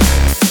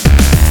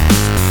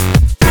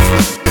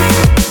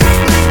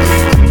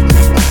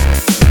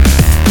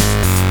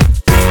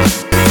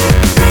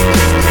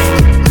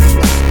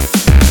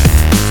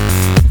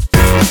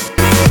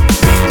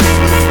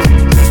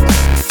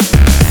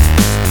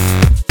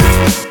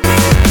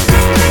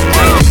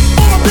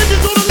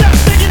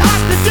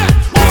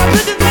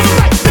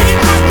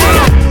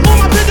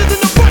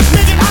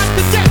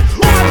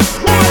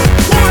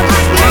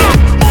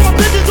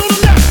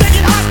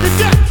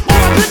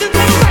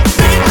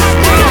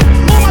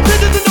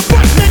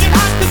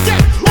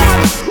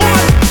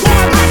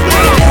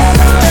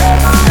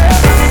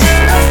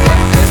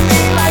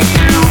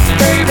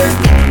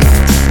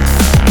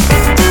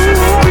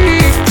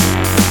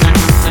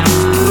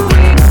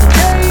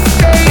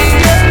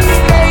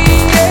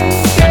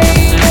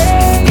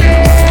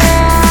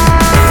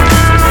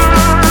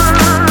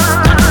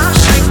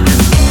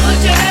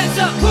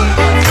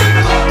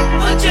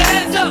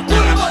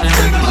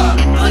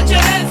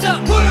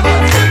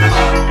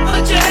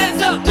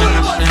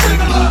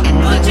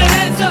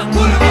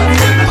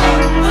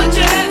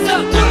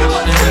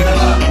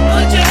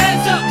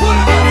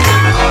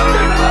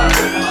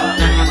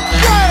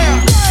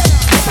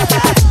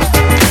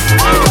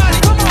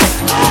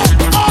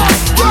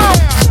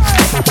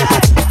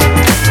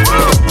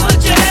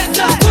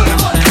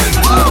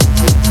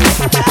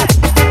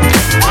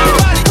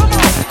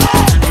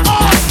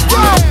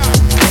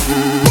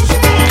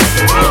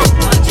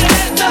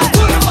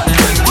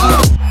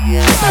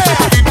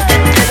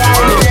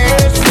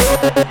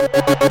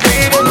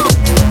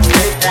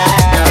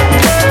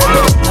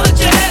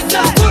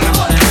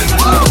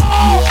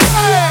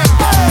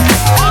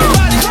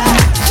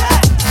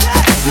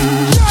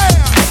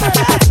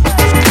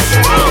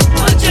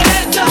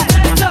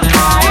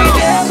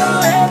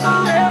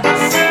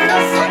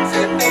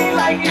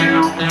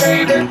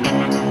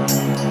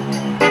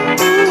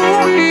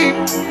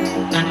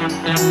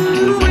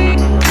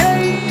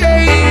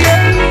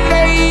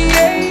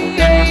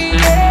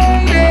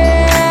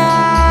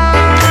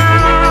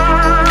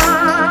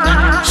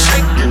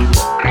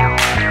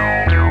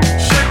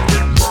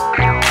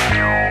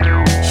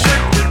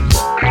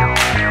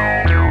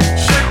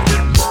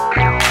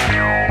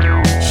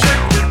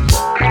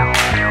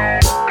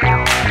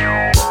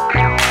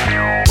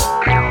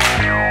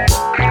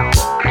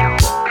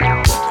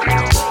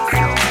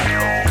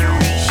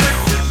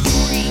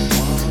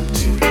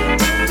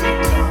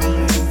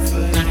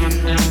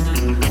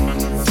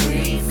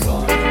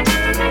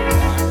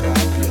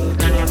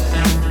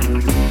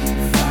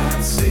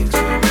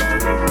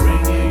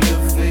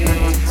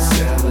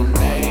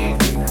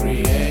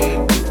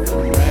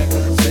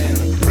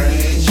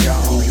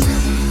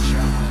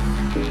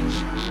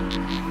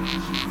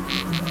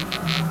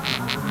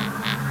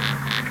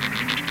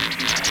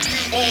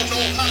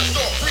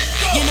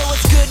 You know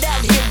it's good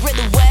out here in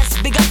the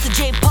West. Big up to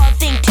J. Paul,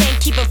 think tank,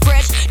 keep it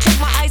fresh. Check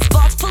my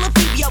icebox, full of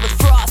PBO with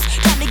frost.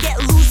 Time to get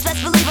loose,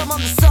 let's believe I'm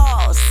on the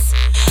sauce.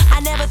 I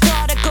never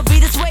thought it could be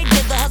this way.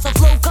 Did the hustle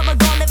flow, come and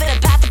go, living a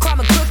path of crime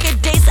and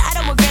crooked days. I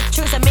don't regret the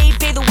choice I made,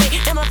 pay the way.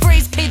 And my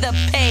phrase, pay the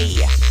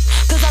pay.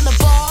 Cause I'm the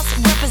boss,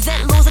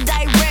 represent laws and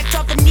direct.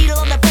 Off the needle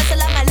on the press,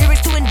 allow my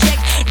lyrics to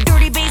inject.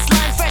 Dirty bass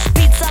line, fresh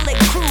beat, solid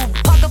crew.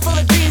 Pocket full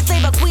of dreams,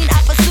 save a queen, I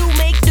pursue,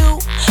 make new.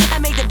 I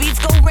make the beats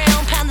go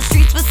round, pound the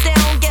streets with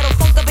sound. Ghetto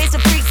funk, the bass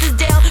and freaks is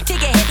down.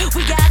 Take a hit,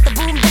 we got the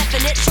boom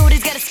definite.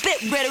 Shorty's gotta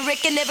spit rhetoric.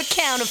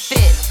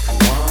 counterfeit.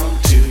 1,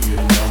 2, you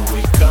know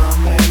we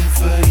coming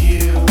for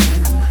you.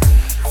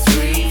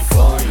 3,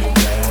 4, you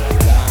better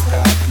lock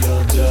up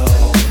your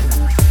door.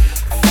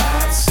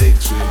 5,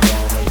 6, we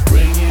gonna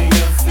bring you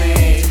your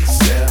things.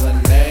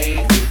 7,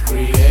 8, we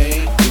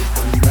create, put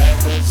them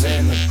records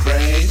in the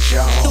crate,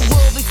 y'all. The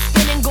world be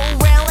spinning, go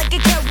round like a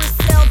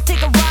carousel.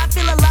 Take a ride,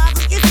 feel alive,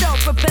 let yourself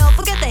propel.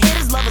 Forget the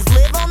haters, lovers,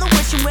 live on the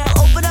wishing well.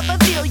 Open up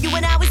and feel you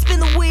and I we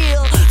spin the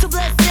wheel. So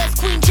bless this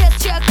queen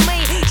chest,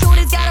 checkmate.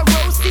 Shorty's got a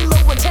roasty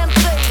low and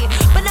template.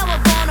 But now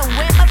I'm gonna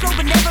win my flow,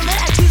 but never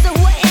let I choose who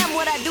I am.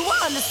 What I do,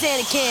 I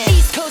understand it can.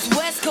 East coast,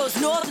 west coast,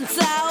 north and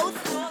south.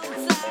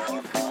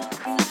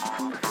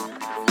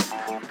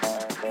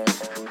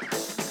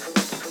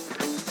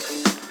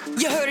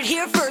 You heard it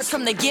here first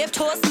from the gift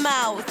horse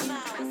mouth.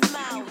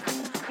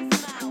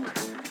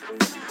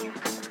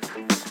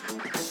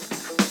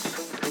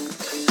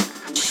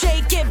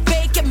 Shake it,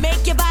 bake it,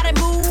 make your body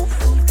move.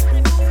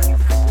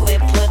 We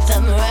put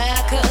them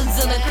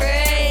records in the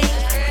crate.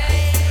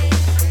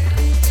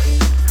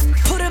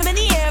 Put them in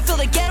the air, feel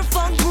the ghetto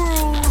funk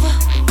groove.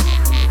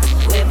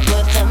 We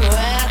put them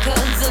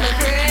records in the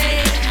crate.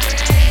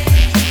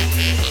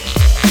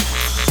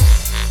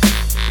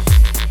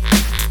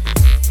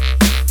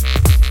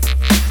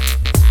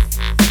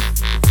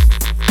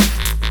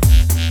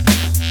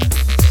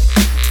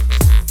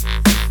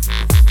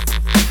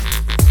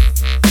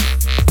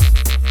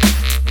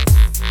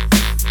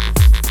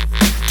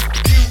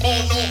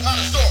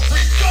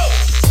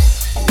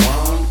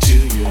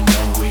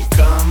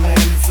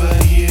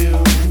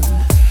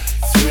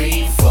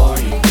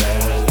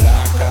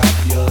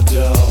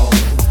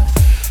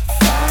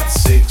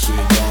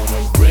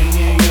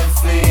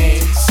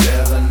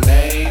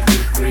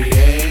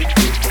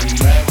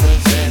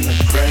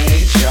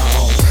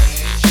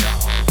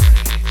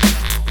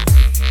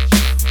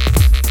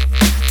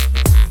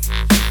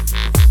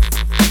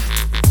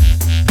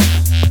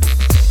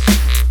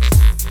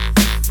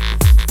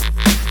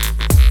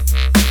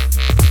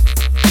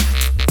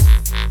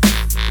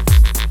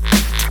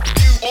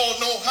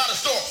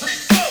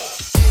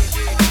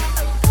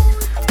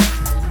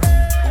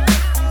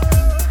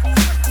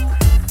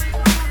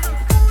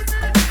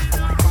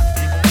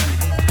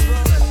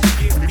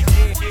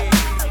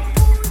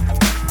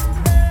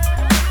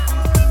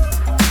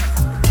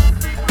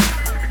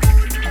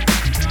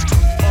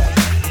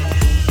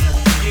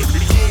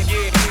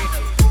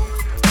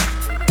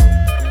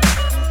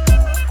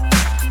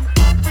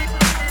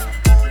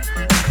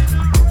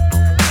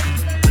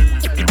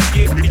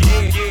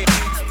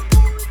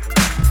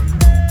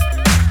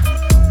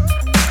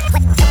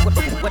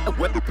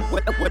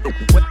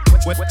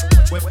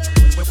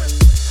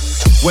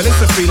 Well,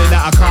 it's a feeling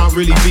that I can't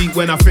really beat.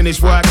 When I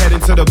finish work, heading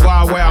to the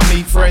bar where I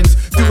meet friends.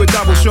 Do a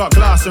double shot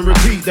glass and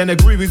repeat, then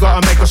agree we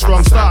gotta make a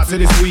strong start to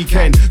this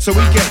weekend. So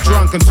we get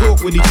drunk and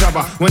talk with each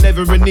other.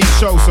 Whenever in need,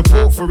 show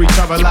support for each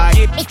other like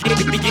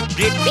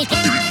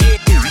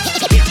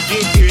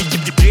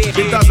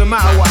it doesn't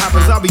matter what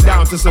happens, I'll be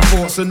down to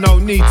support. So no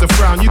need to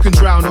frown, you can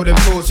drown all them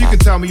thoughts. You can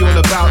tell me all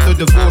about the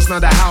divorce. Now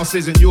the house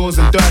isn't yours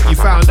and dirt you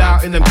found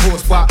out in them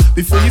ports. But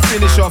before you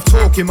finish off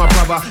talking, my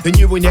brother, then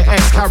you and your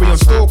ex carry on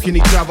stalking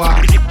each other.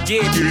 I can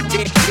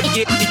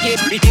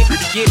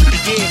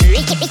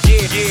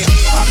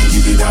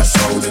give you that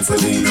soul and to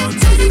lean on.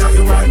 Tell you that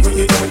you're right when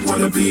you don't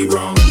wanna be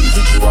wrong.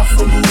 Pick you up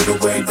from all the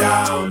way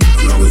down.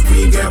 As long as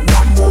we get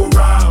one more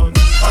round.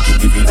 I can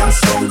give you that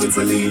soul and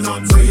to lean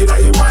on. Tell you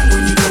that you're right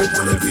when you don't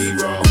wanna be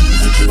wrong.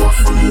 Pick you up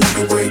from all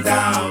the way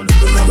down.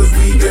 As long as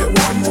we get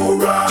one more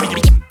round.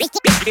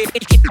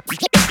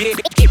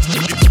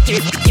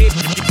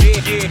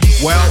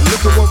 Well,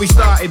 look at what we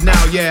started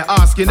now, yeah.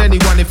 Asking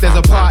anyone if there's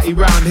a party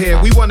round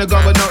here. We wanna go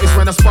unnoticed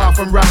when I spar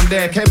from round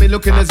there. Came in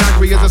looking as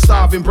angry as a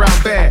starving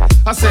brown bear.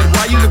 I said,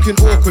 why you looking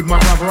awkward, my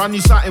brother? I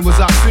knew something was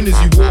up soon as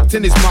you walked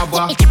in, his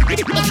mother.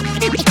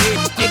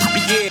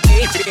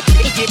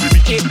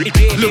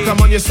 Look, I'm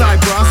on your side,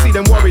 bro. I see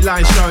them worry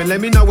lines showing. Let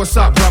me know what's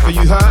up, brother.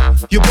 You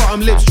hurt? Your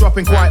bottom lip's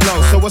dropping quite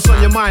low. So what's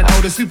on your mind?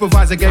 Oh, the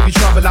supervisor gave you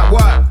trouble at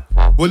work.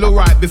 Well,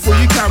 alright, before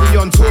you carry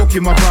on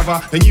talking, my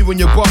brother, and you and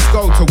your boss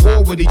go to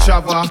war with each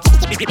other. I can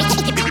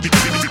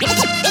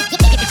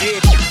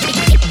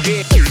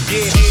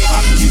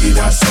give you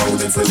that soul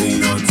and to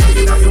lean on. Tell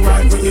you that you're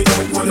right when you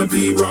don't wanna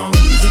be wrong.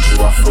 Pick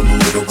you up from all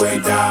the way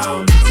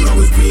down. As long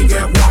as we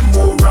get one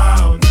more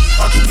round.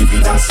 I can give you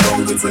that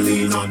soul and to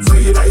lean on. Tell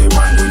you that you're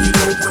right when you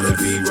don't wanna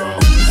be wrong.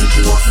 Pick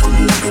you up from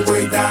all the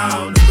way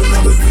down. As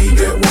long as we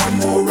get one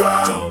more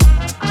round.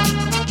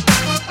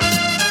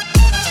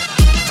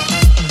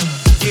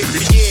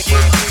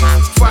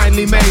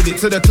 Finally made it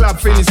to the club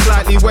feeling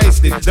slightly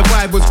wasted. The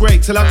vibe was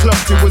great till I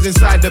clocked who was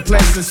inside the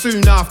place. And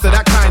soon after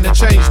that kinda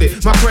changed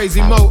it. My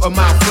crazy motor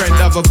mouth friend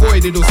I've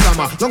avoided all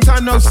summer. Long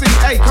time no see,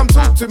 hey come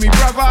talk to me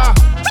brother.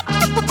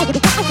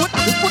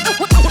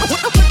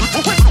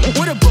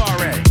 What a bar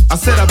at? I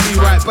said I'd be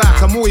right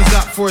back, I'm always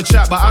up for a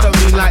chat, but I don't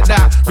mean like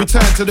that.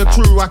 Return to the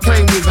crew I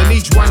came with, and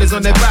each one is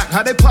on their back.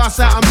 How they pass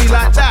out on me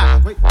like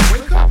that? Wake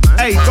up, man.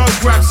 Hey, go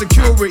grab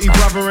security,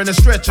 brother, and a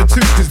stretcher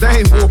too, cause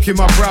they ain't walking,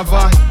 my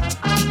brother.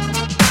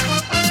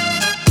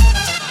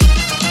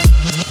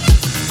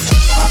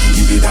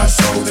 Give you that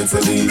shoulder to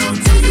lean on.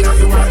 Tell you that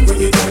you're right when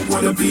you don't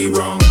wanna be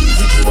wrong.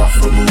 Keep you off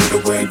from all the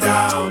way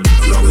down.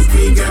 As long as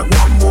we get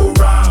one more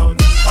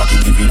round. I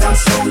can give you that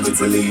shoulder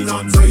to lean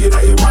on. Tell you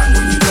that you're right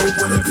when you don't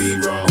wanna be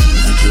wrong.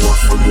 Keep you off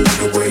from all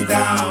the way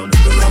down.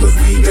 As long as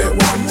we get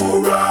one more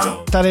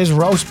round. That is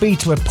Roast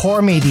Beats with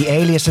Pour Me, the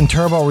Alias and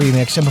Turbo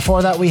remix. And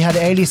before that we had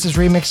Alias's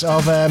remix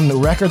of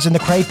Records in the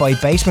Crate by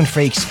Basement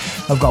Freaks.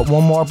 I've got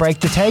one more break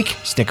to take.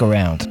 Stick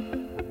around.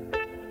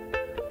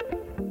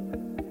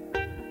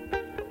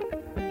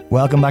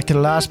 Welcome back to the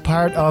last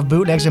part of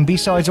Bootlegs and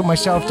B-Sides with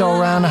myself,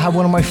 Doran. I have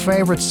one of my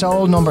favourite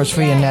soul numbers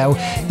for you now.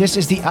 This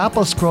is the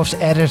Apple Scruffs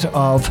edit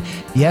of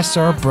Yes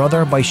Sir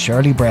Brother by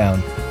Shirley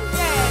Brown.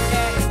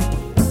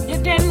 You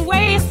didn't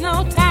waste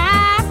no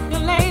time, you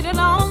laid it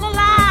on the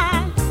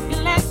line. You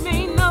let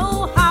me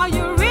know how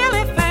you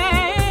really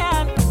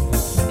felt.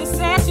 You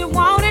said you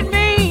wanted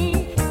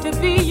me to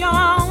be your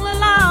only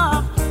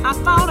love. I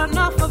thought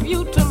enough of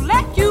you to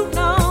let you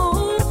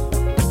know.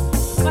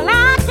 Well,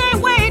 I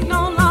can't wait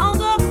no longer.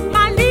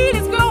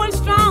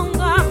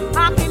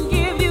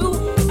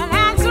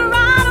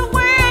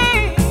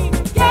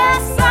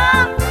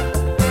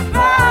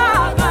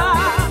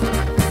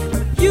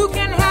 You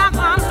can have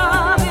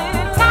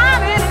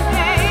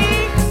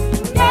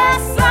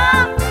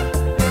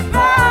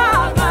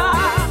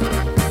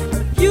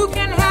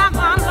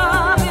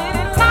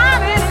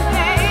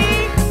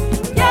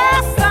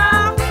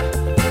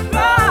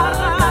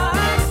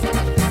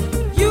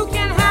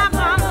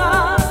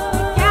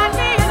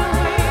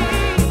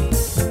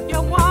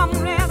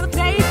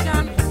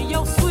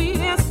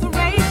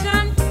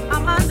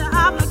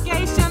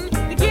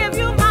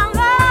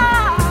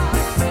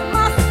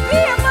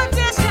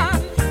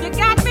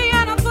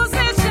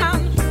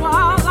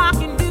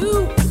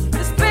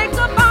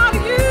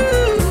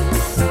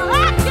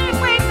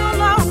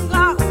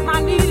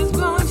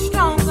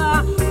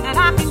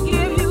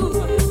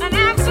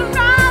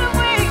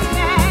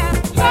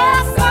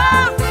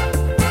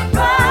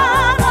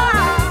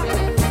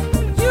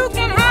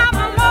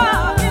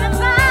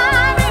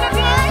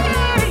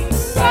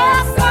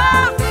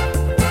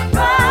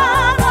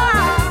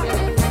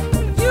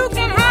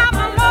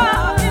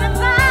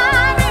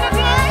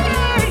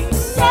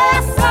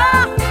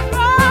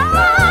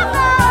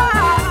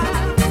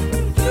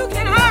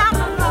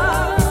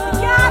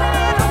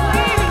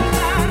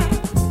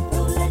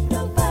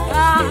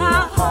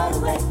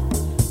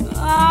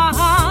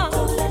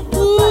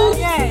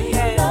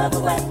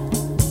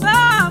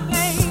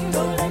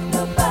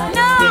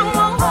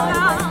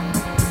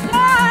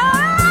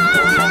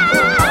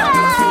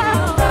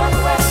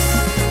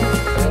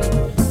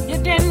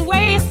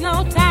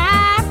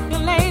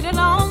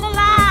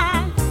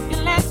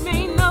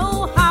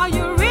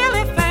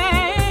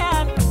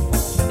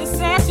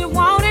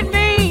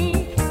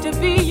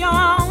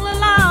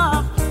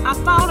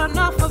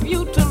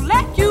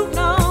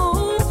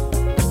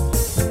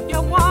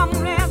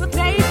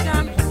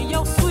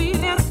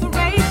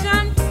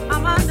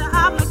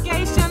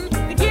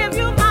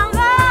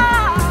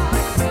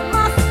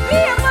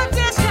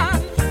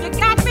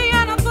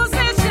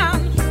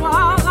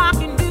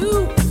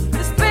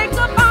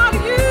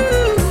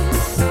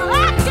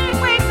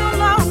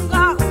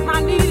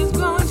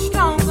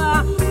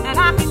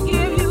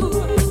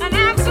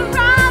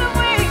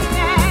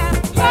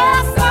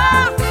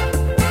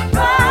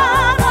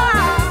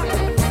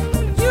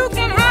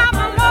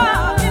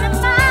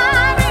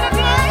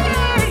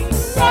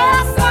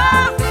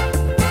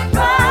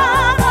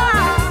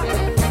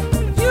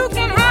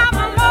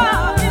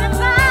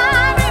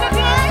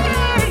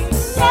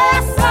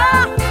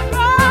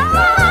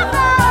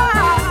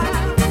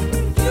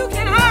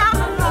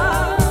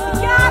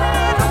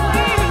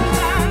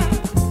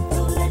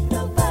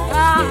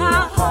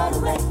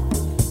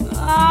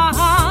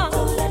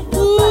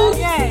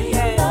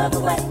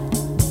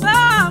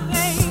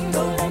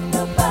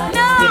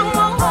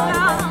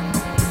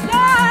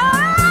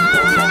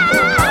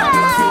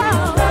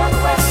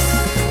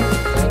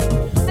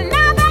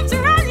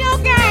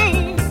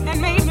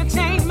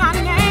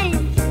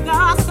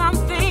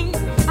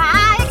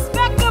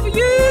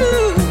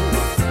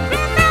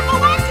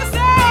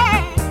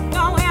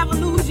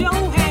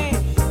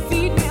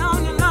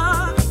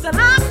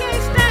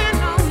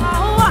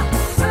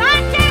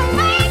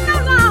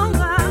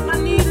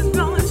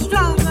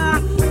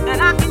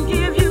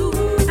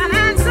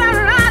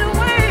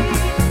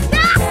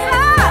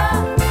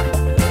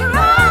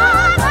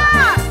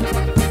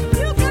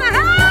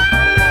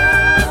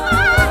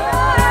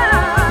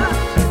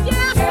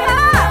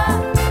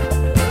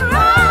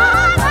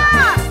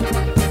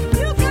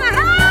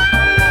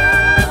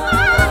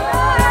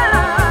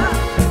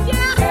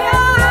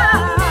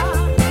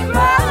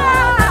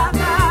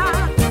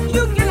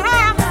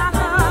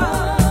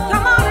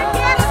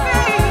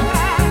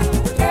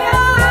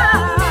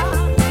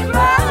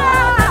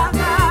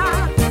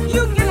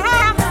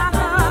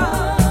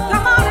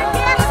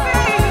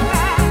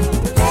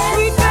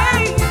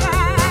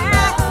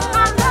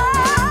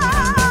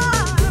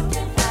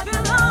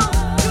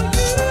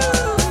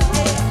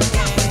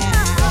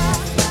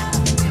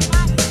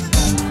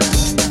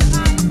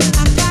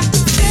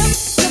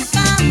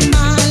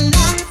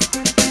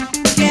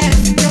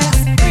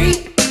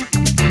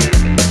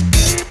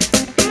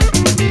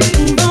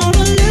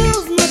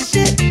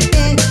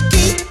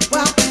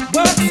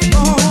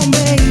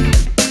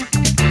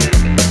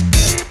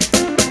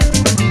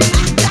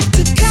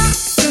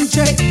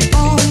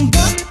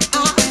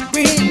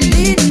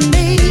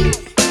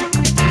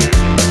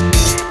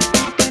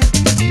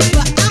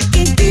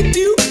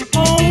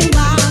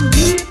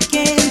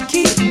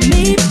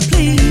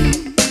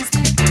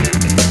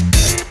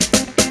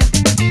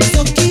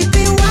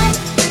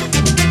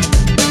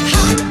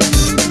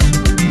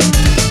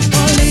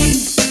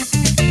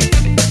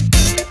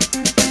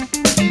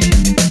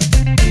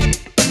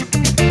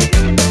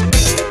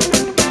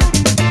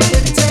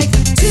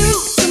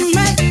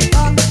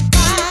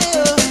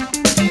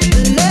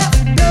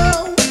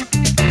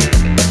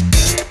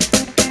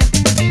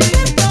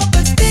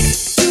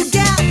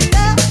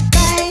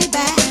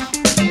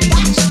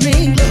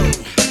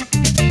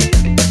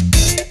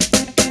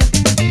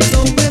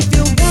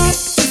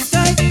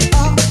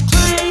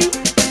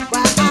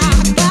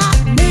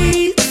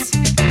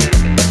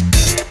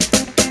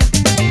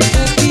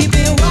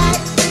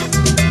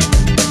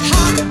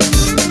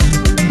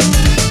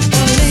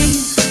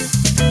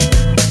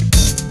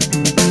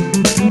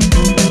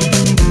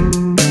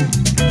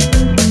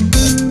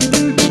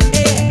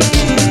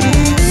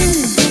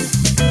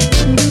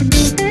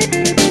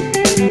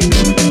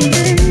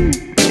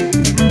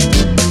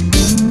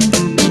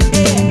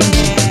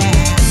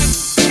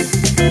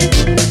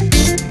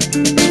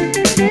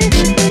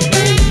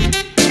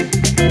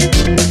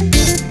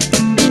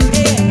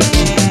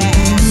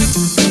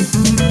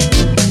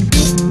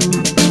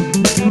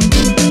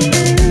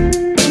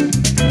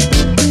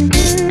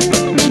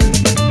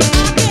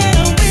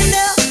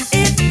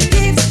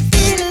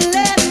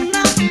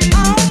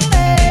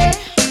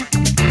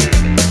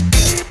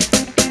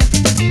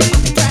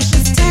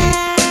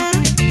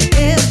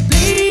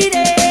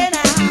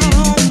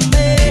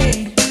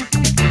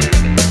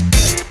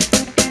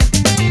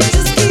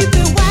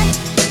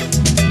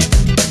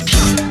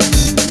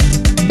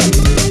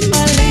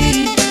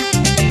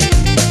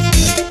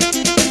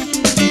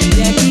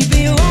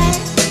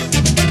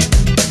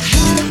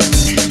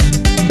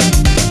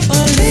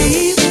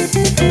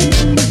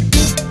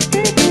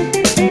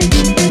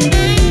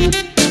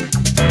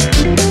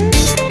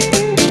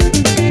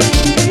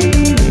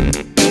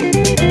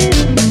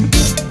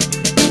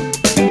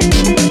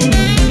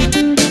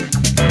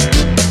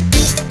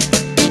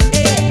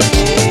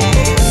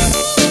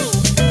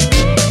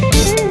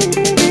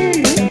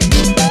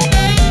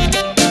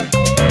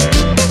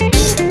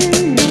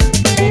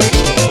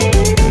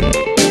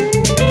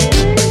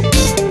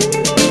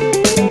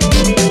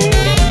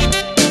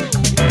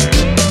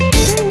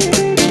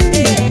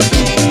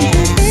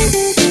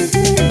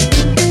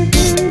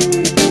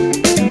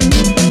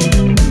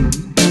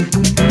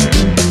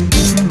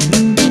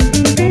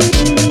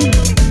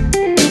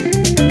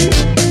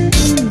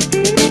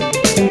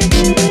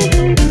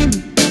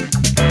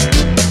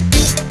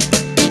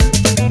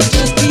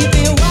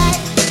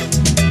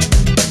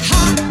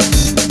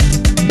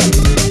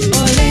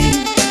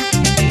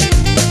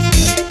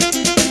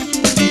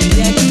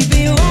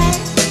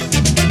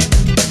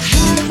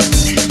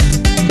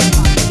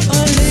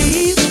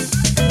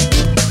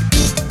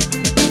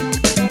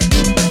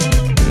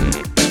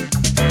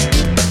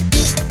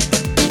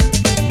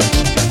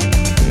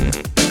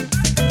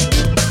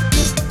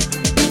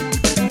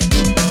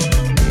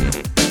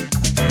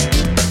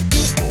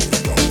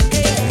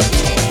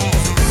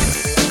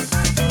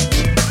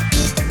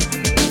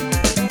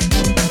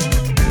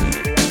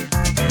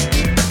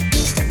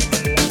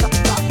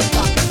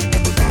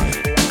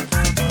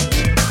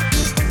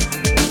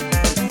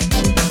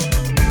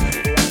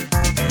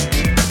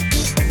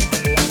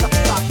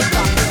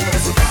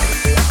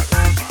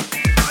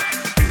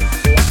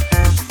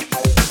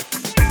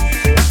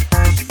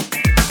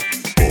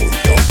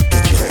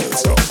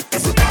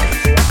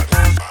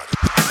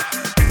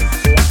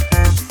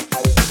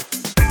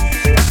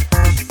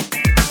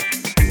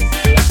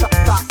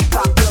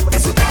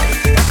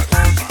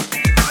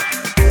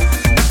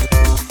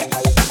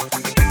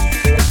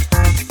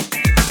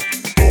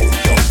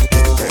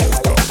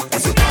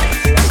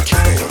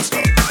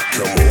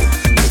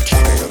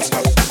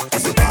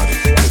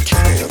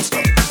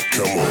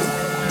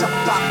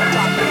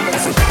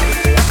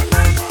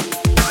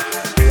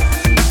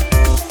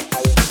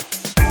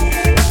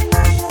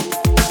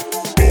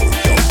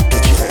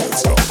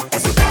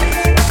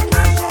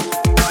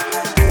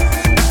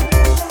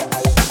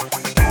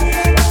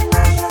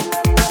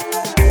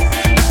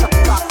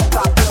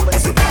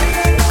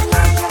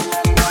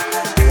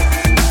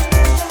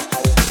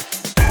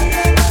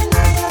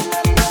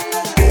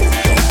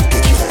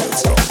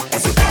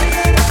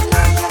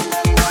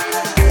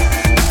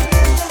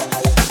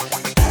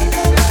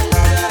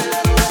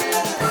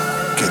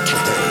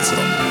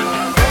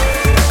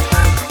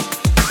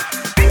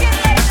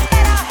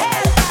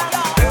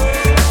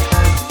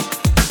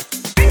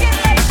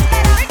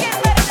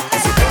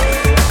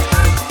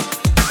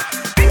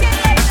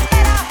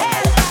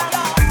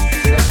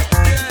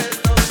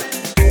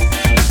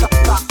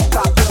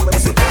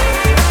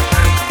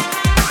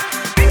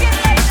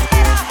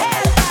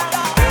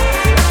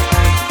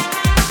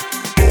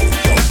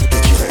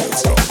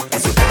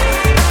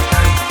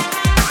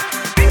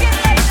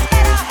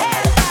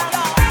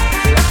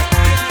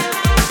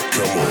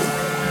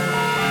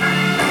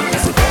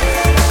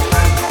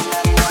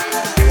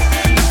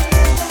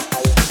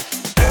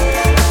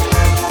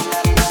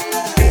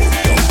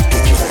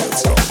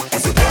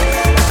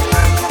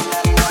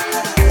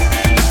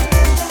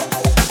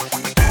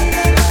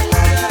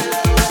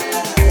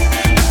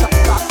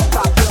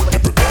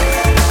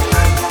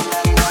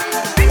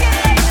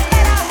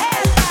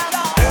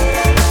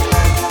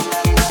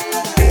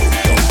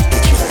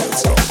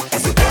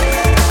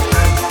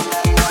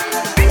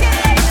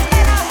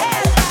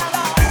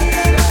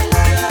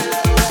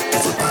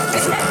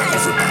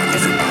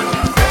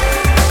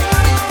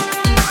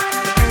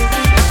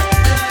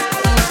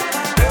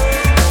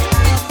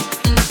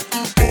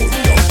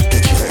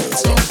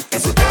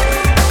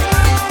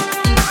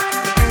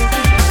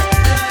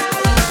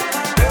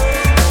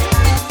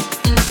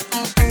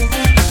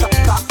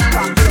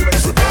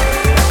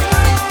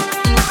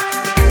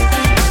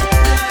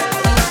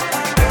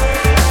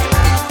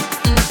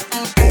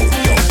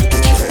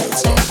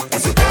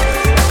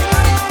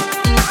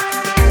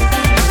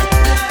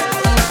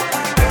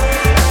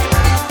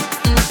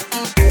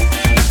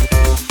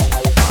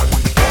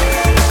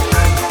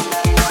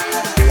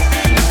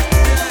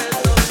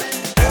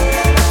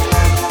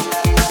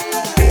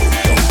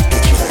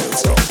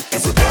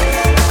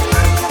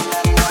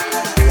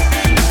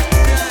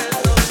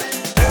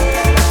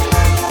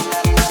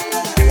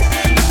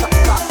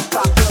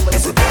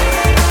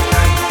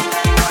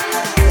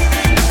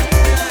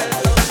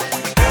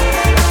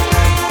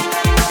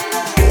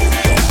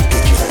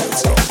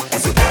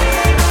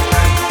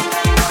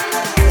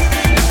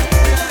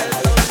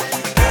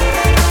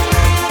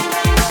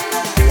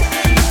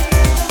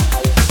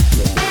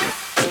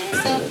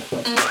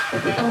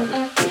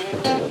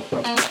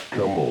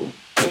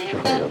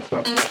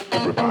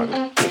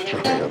Everybody, get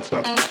your hands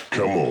up.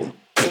 Come on,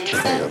 get your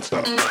hands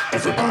up.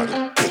 Everybody,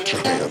 get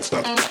your hands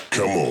up.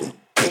 Come on,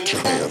 get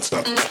your hands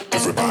up.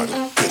 Everybody,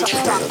 get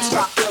your hands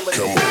up.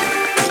 Come on,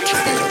 get your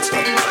hands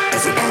up.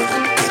 Everybody,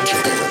 get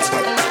your hands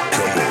up.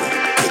 Come on,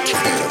 get your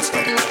hands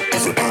up.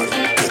 Everybody,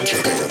 get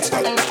your hands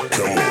up.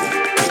 Come on,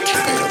 get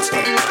your hands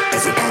up.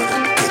 Everybody,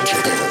 get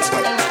your hands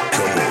up.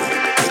 Come on,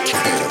 get your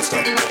hands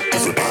up.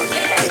 Everybody,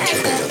 get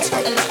your hands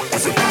up.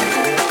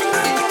 Everybody.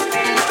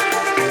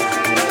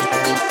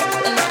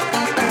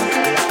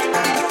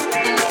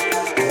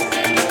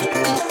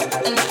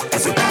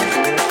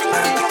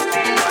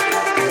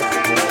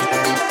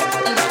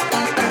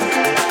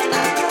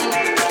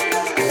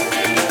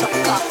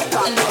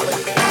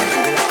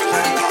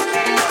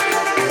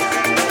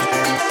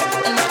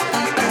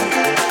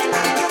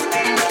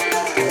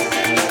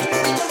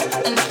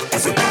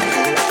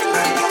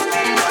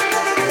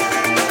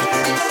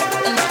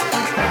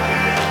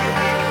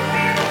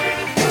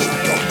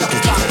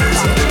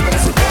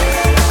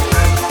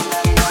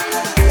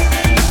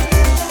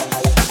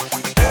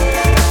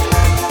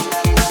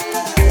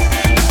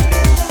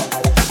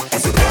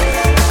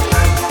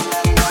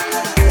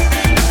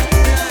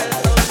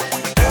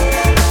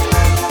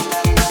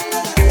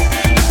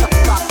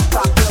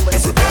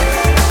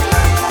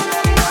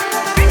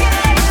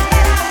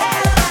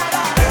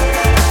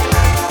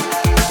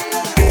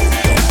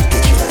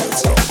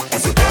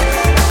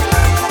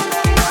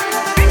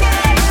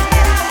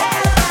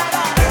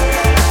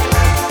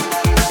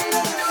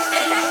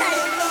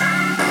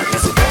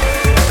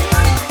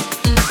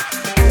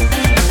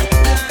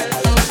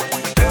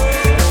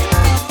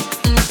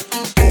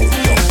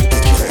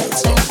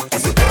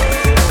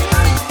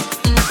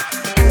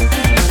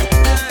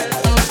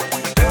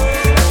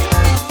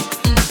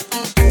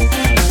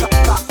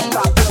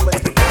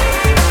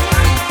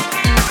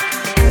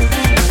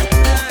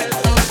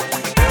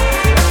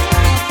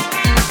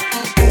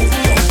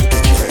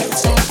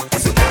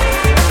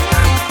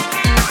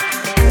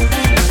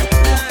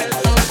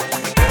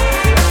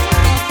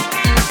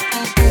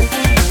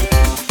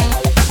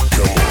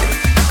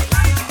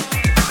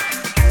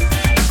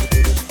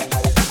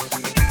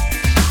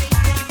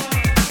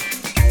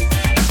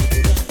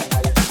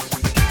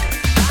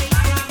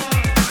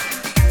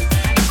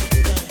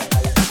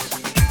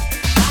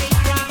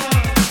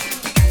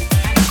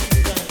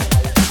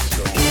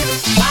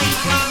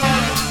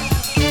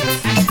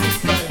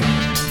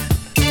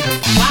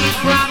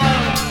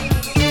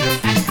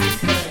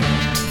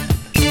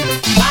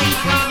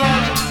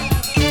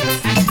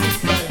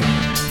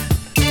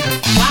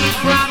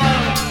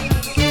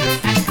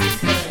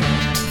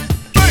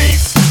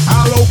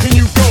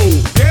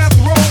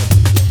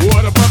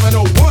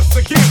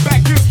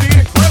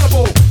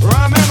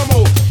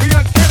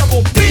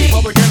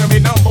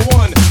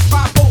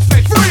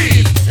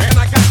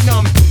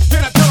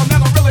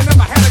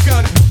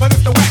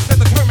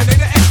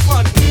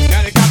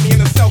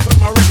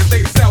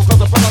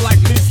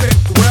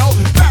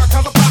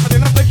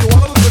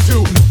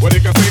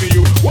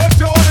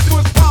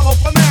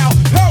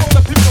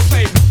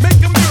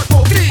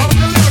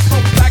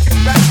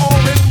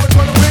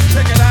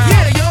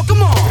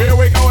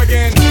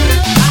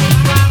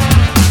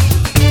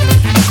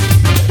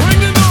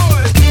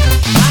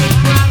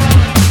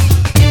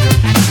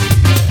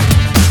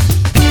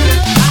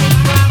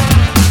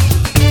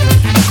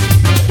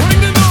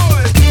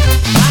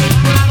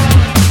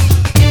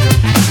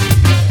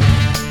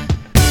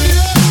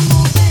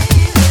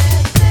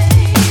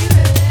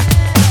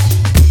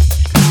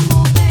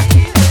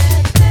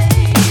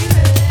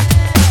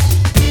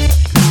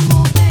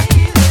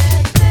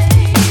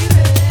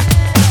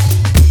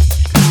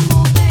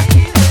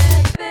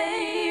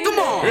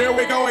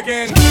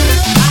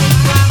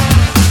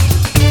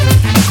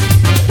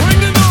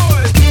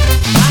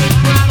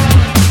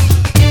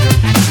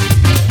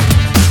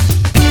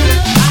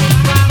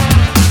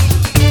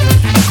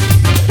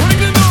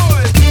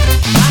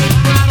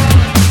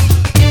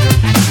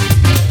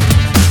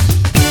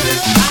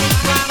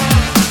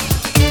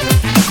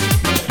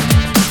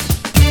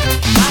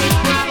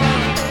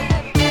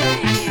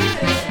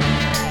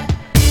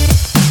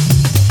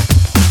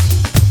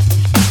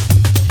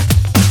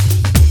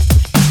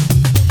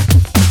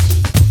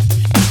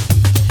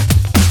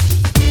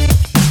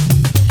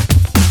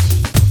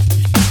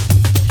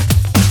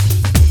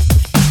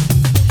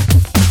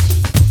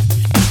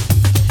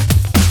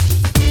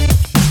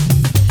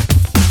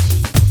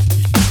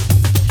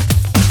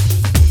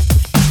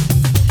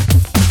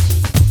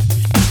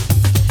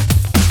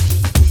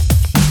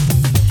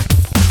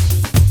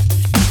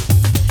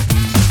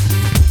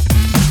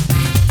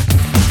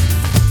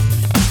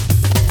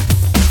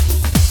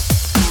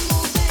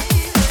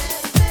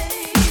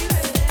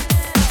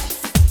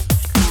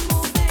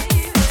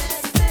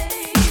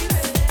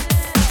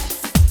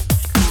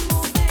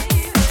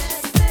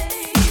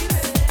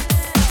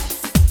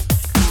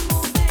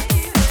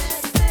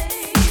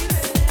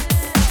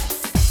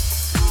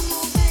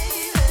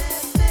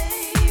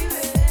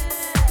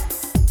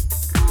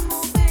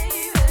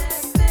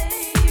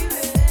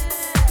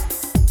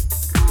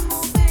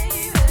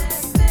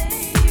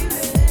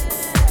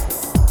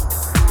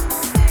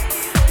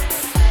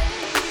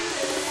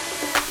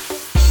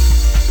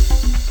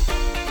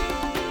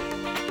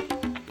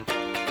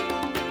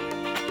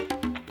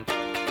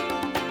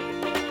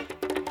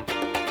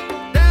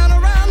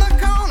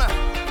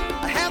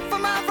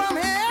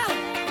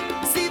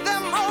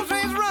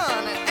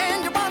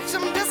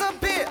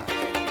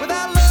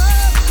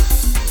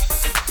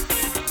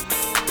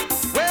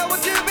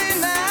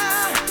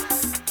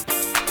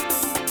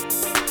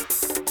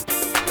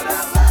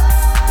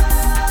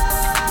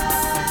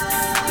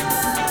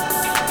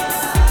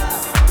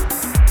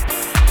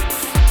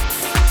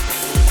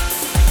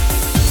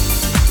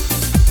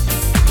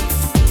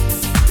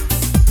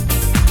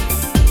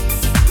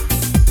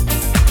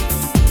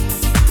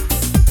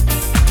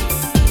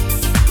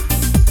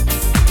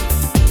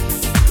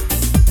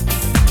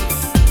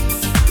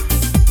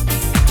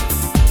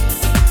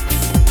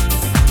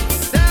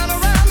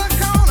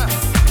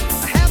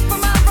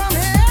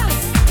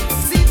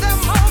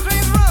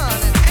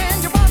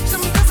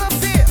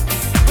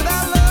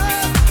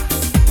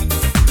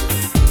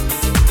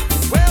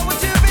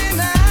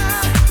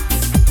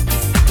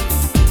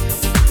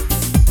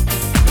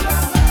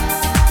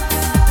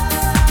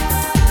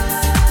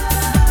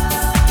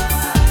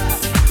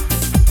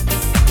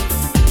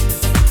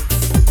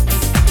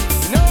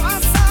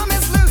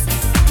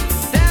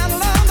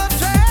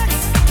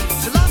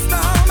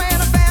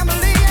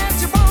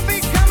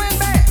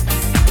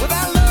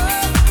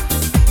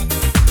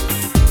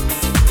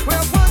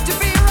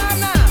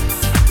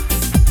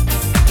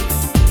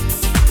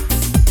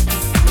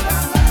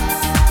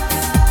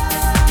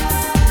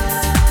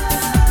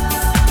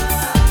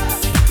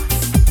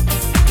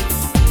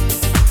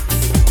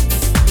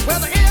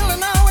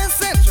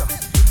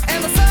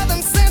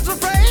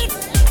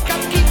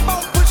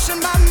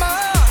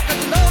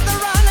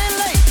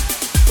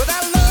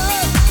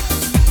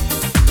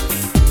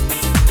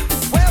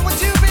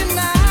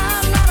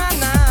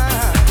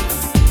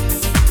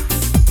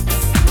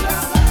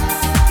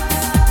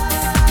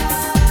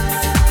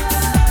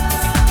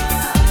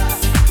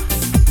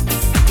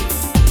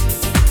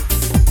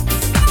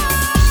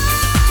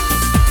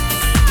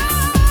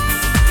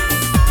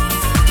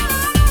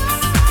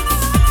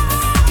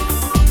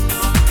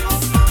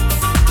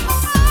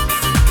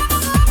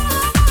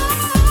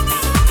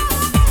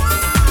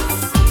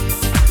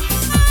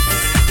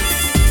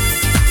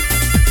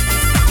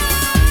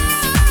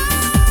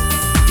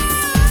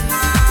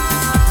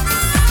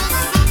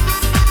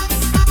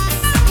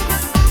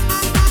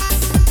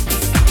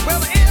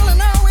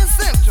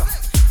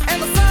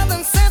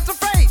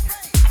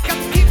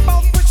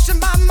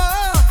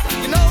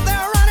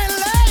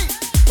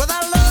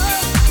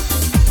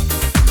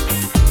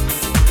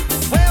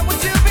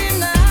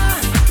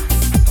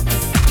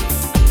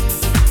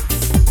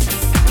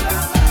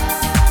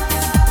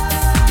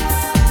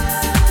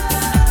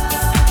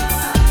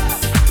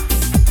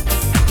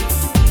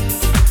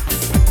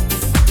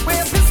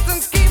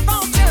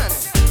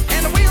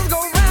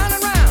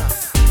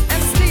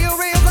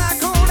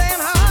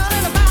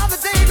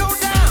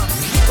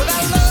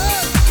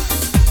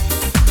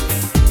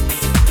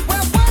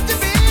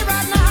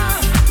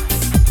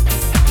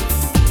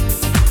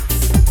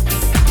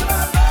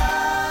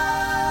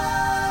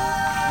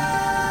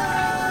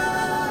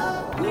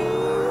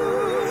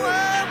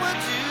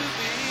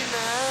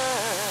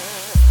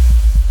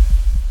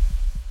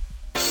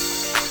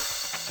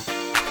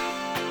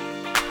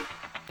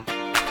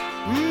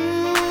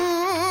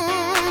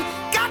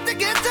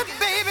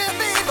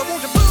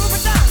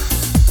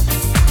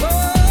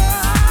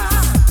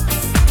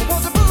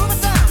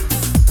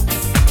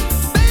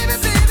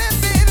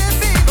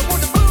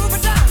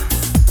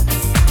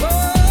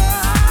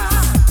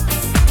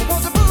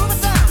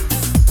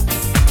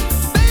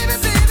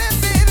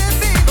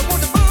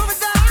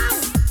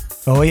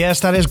 Oh yes,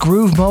 that is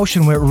Groove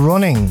Motion with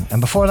Running. And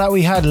before that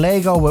we had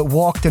Lego with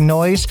Walk the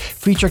Noise,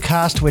 Feature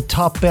Cast with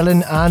Top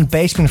Billin' and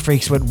Basement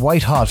Freaks with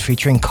White Hot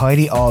featuring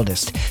Kylie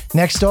Aldist.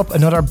 Next up,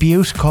 another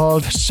beaut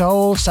called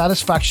Soul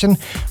Satisfaction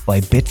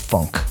by Bit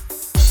Funk.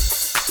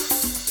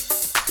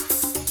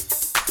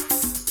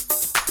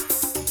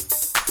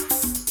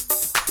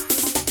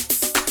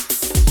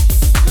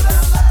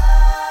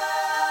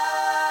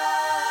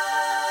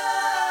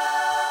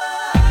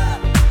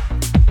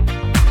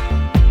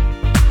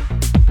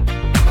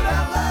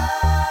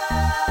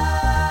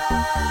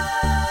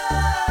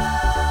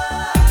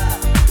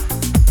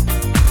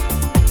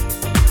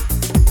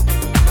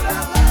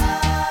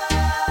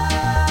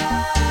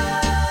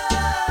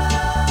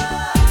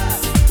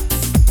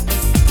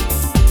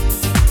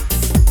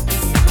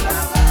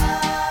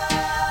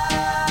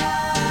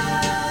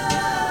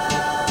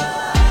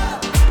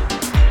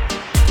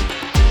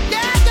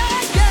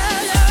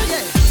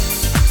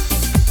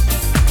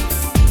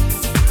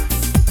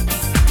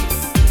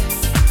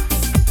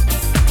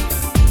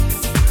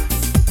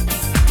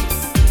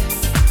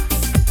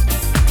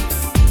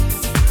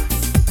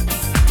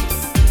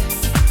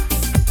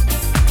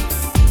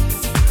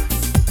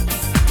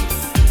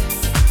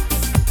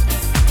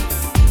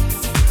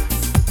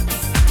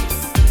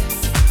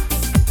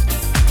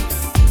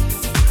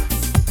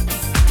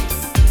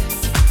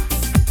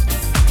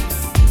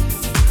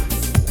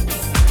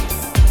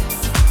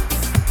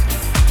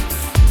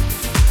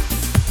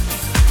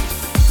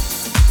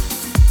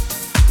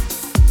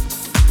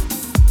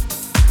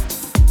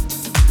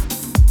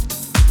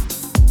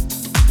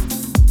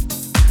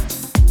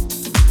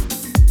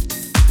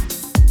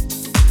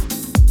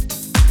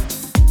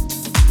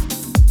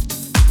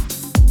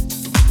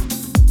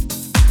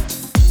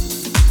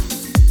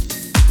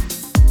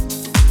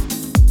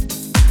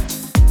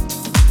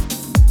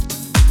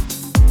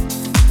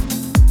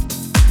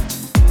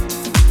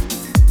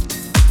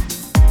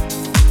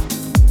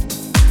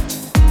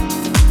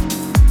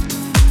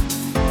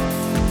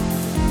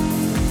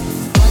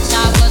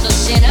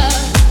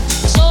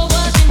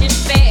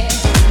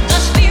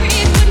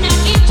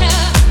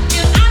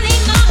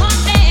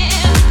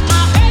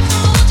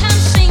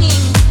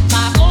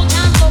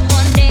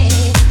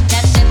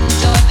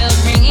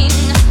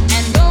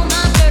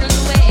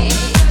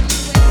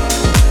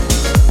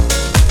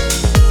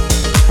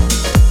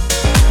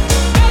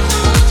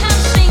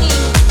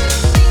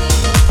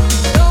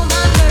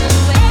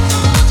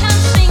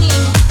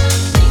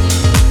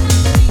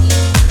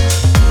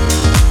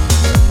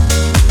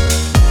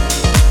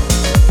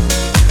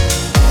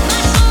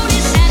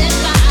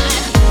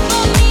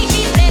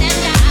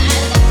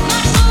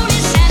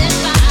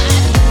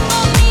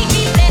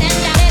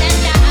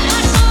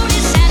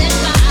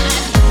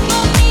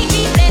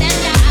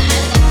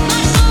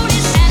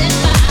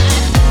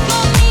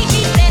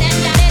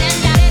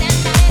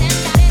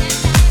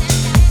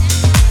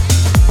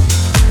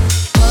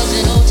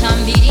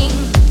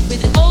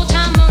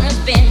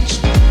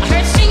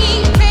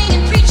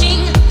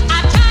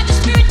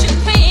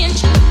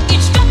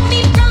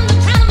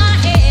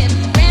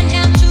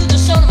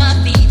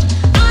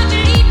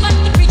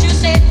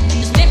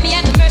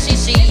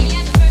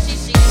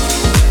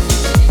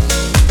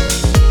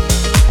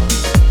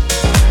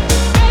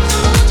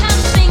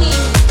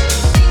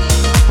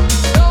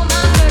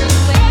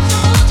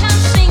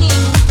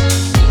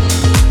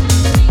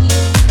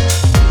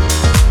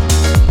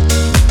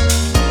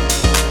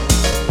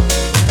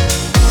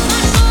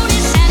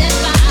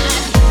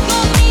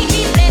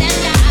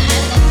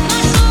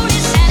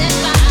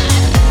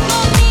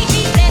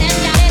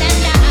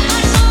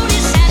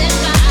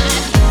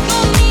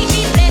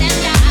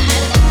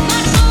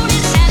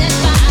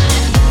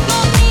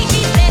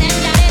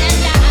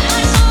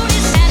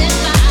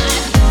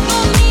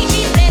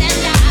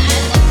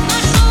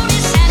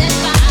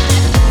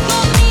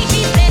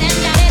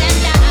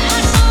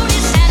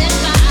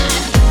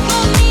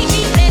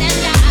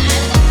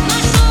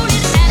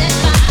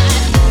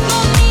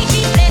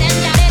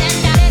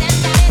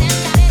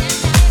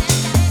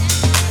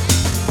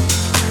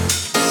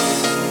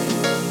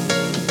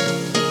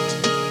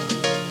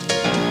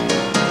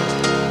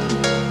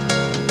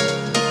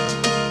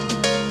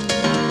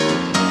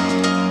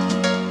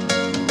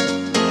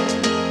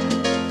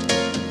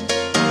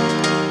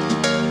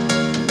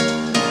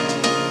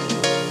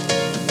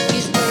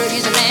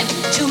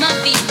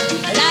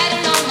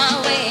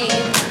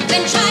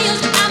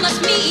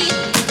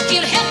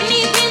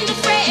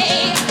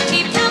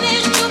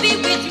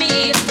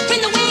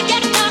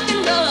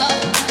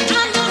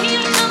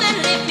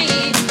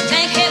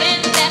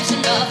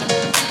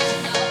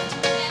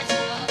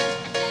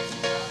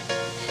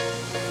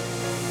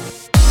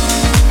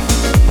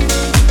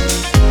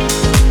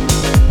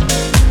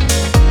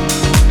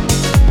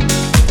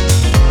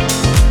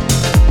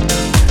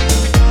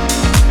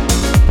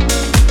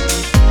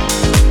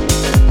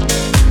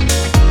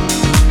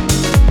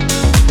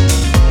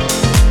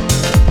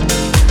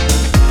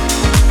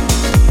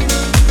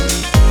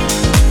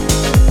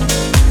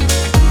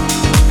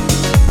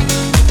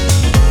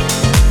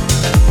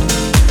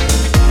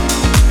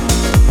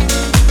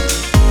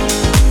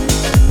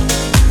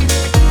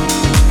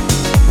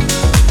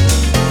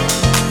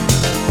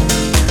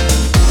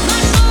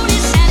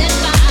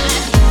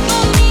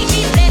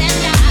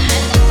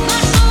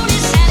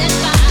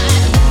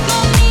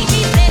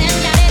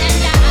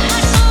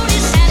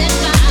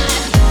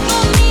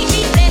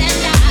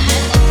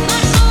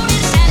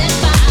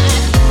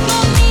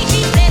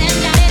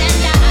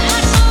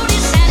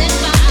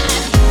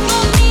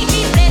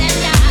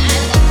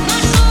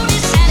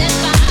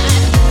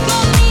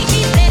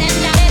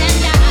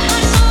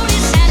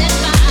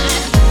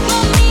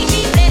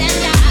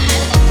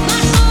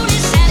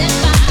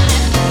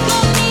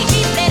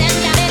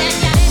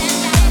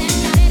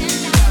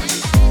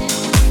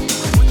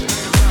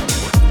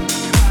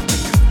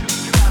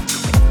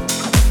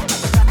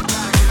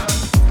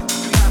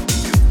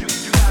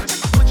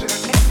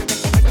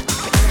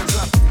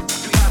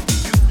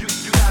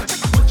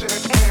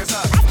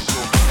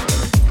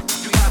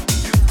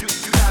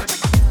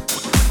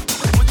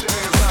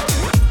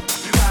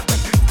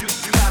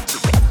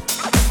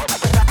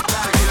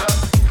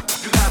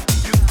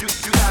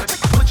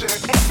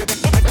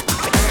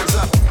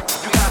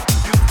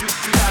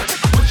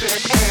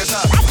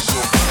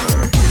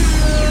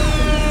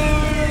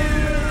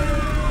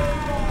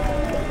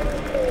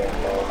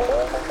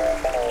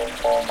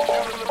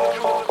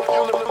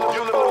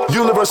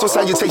 Universal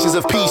salutations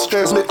of peace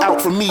transmit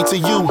out from me to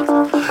you.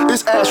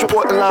 It's Ash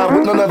reporting live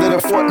with none other than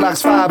Fort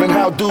Knox 5, and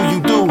how do you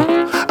do?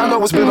 I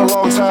know it's been a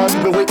long time,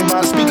 you've been waiting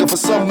by the speaker for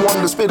someone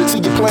to spit it to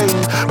your plane.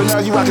 But now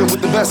you rockin'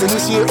 with the best, and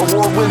this year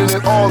award winning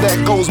and all that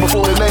goes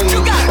before the name.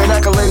 And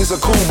accolades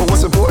are cool, but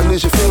what's important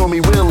is you feel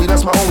me, really,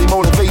 that's my only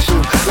motivation.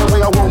 That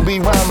way I won't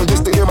be rhyming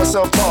just to hear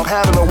myself talk,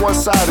 having a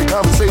one-sided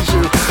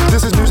conversation.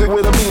 This is music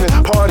with a meaning,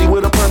 party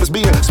with a purpose,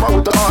 being smart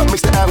with the art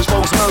makes the average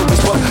folks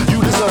nervous. But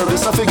you deserve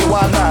this, I figure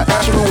why not?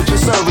 Actually with your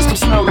service, come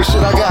smell the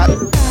shit I got.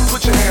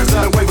 Put your hands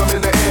out and wave them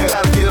in the air.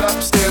 Gotta get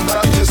up, stand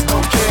up, you just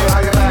don't care.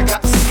 I and I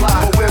got to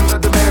supply, but when the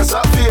demand's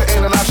up, fear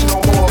ain't an option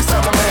no more. It's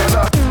time to man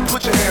up.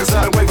 Put your hands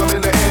out and wave them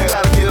in the air.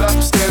 Gotta get up,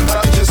 stand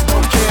up, you just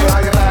don't care.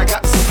 I and I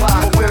got to supply,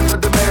 but when the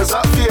demand's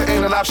up, fear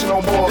ain't an option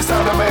no more. It's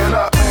time to man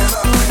up.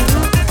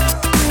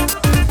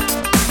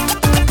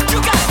 You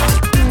got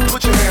it.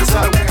 Put your hands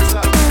out.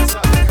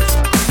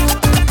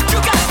 You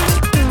got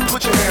it.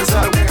 Put your hands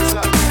out.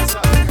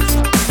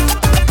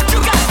 You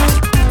got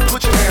it.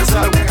 Put your hands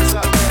out.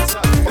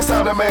 It's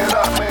time to man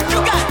up.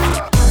 You got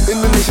it. In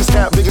the nation's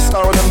cap, biggest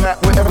star on the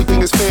map, where everything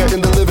is fair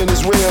and the living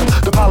is real.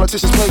 The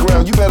politician's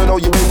playground, you better know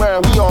your way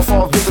round. We all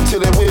fall victim to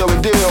their will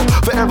and deal.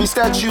 For every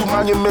statue,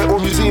 monument, or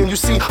museum you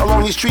see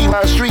along these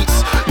tree-lined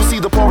streets, you see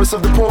the poorest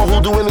of the poor who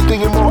do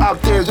anything and more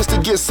out there just to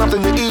get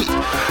something to eat.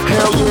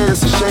 Hell yeah,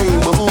 it's a shame,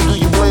 but who do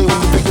you blame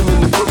when the victim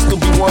and the crook still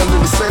be one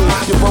and the same?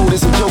 Your vote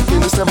isn't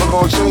joking, it's never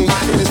gonna change.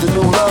 It is the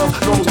new love,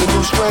 knows the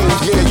new strange.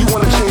 Yeah, you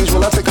wanna change,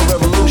 well I take a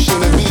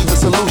revolution and be the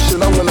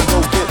solution. I wanna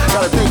go get,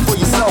 gotta think for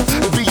yourself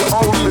and be your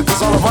own leader,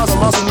 cause all of us are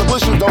lost in the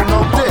bush and don't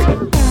know dick.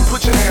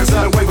 Put your hands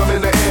out and wave them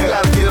in the air.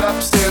 Gotta get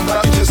up, stand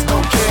up, you just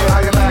don't care.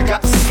 I and I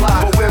got to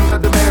supply, but when the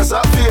demand's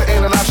up, fear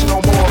ain't an option no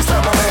more. It's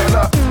time to man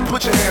up.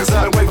 Put your hands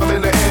out and wave them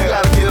in the air.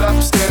 Gotta get up,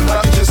 stand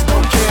up, you just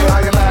don't care.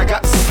 I and I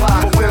got to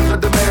supply, but when the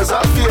demand's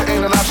up, fear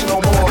ain't an option no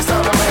more. It's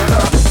time to man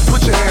up.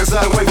 Put your hands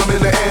out and wave them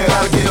in the air.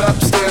 Gotta get up,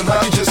 stand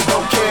up, you just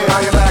don't care.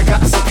 I and I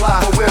got to supply,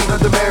 but when the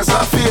demand's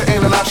up, fear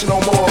ain't an option no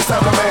more. It's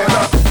time to man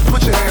up.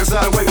 Put your hands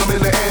out and wave them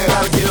in the air.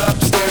 Gotta get up,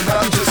 stand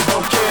up, you just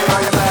don't care.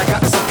 I and I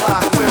got to supply,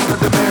 but when the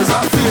demand's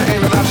up, fear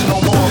ain't an option no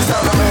more. It's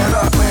time to man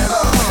up, man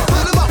up.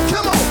 Put 'em up,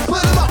 come on,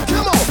 put 'em up,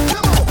 come on,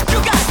 come on. You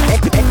got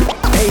it.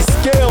 Hey,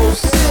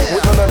 skills.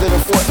 With none other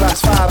than Fort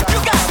Knox 5. You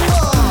got it.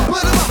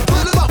 Put 'em up,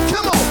 come on,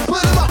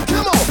 put 'em up,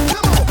 come on,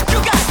 come on. You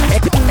got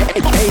it.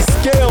 Hey,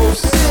 skills.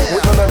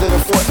 With none other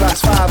than Fort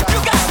Knox 5. You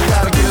got it.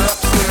 Gotta get up,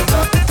 stand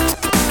up.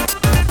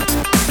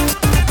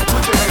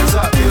 Put your hands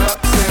up, get up,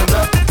 stand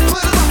up.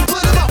 Put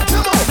 'em up,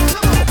 come on, come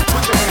on.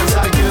 Put your hands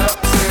up, get up,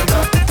 stand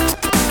up.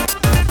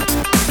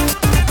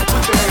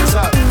 Put your hands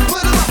up.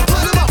 Put 'em up,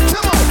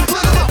 come on,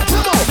 put 'em up,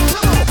 come on,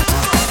 come on.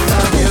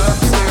 Gotta get up,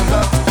 stand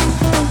up.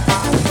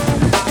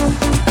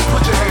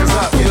 Put your hands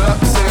up, get up,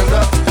 stand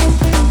up.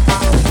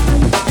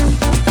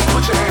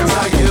 Put your hands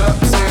up, get up,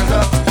 stand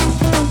up.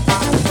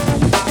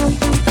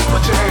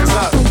 Put your hands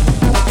up.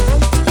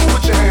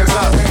 Put your hands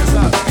up, hands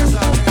up, hands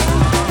up.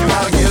 You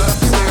gotta get up,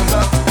 stand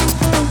up.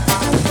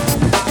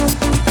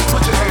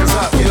 Put your hands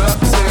up, get up,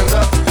 stand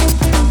up.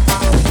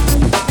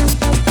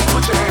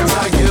 Put your hands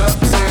up, get up,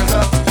 stand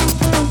up.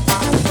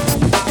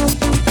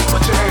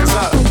 Put your hands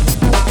up.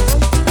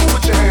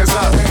 Put your hands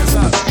up, hands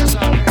up, hands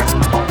up.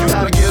 You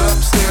gotta get up,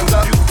 stand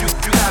up. You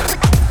gotta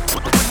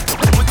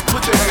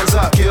put your hands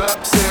up, get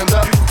up, stand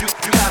up.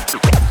 You gotta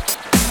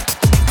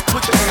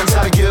put your hands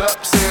up, get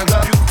up, stand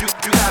up.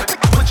 You gotta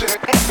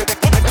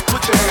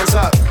put your hands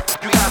up.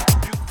 You gotta.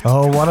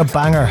 Oh, what a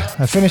banger.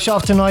 I finish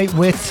off tonight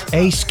with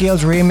A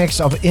Skills remix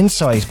of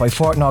Insight by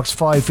Fort Knox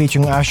 5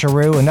 featuring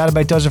Asheru, and that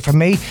about does it for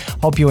me.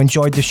 Hope you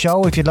enjoyed the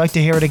show. If you'd like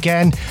to hear it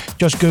again,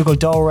 just Google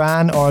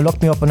Doran or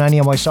look me up on any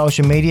of my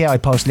social media. I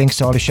post links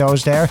to all the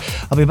shows there.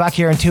 I'll be back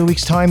here in 2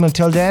 weeks' time.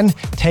 Until then,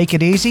 take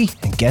it easy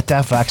and get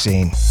that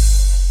vaccine.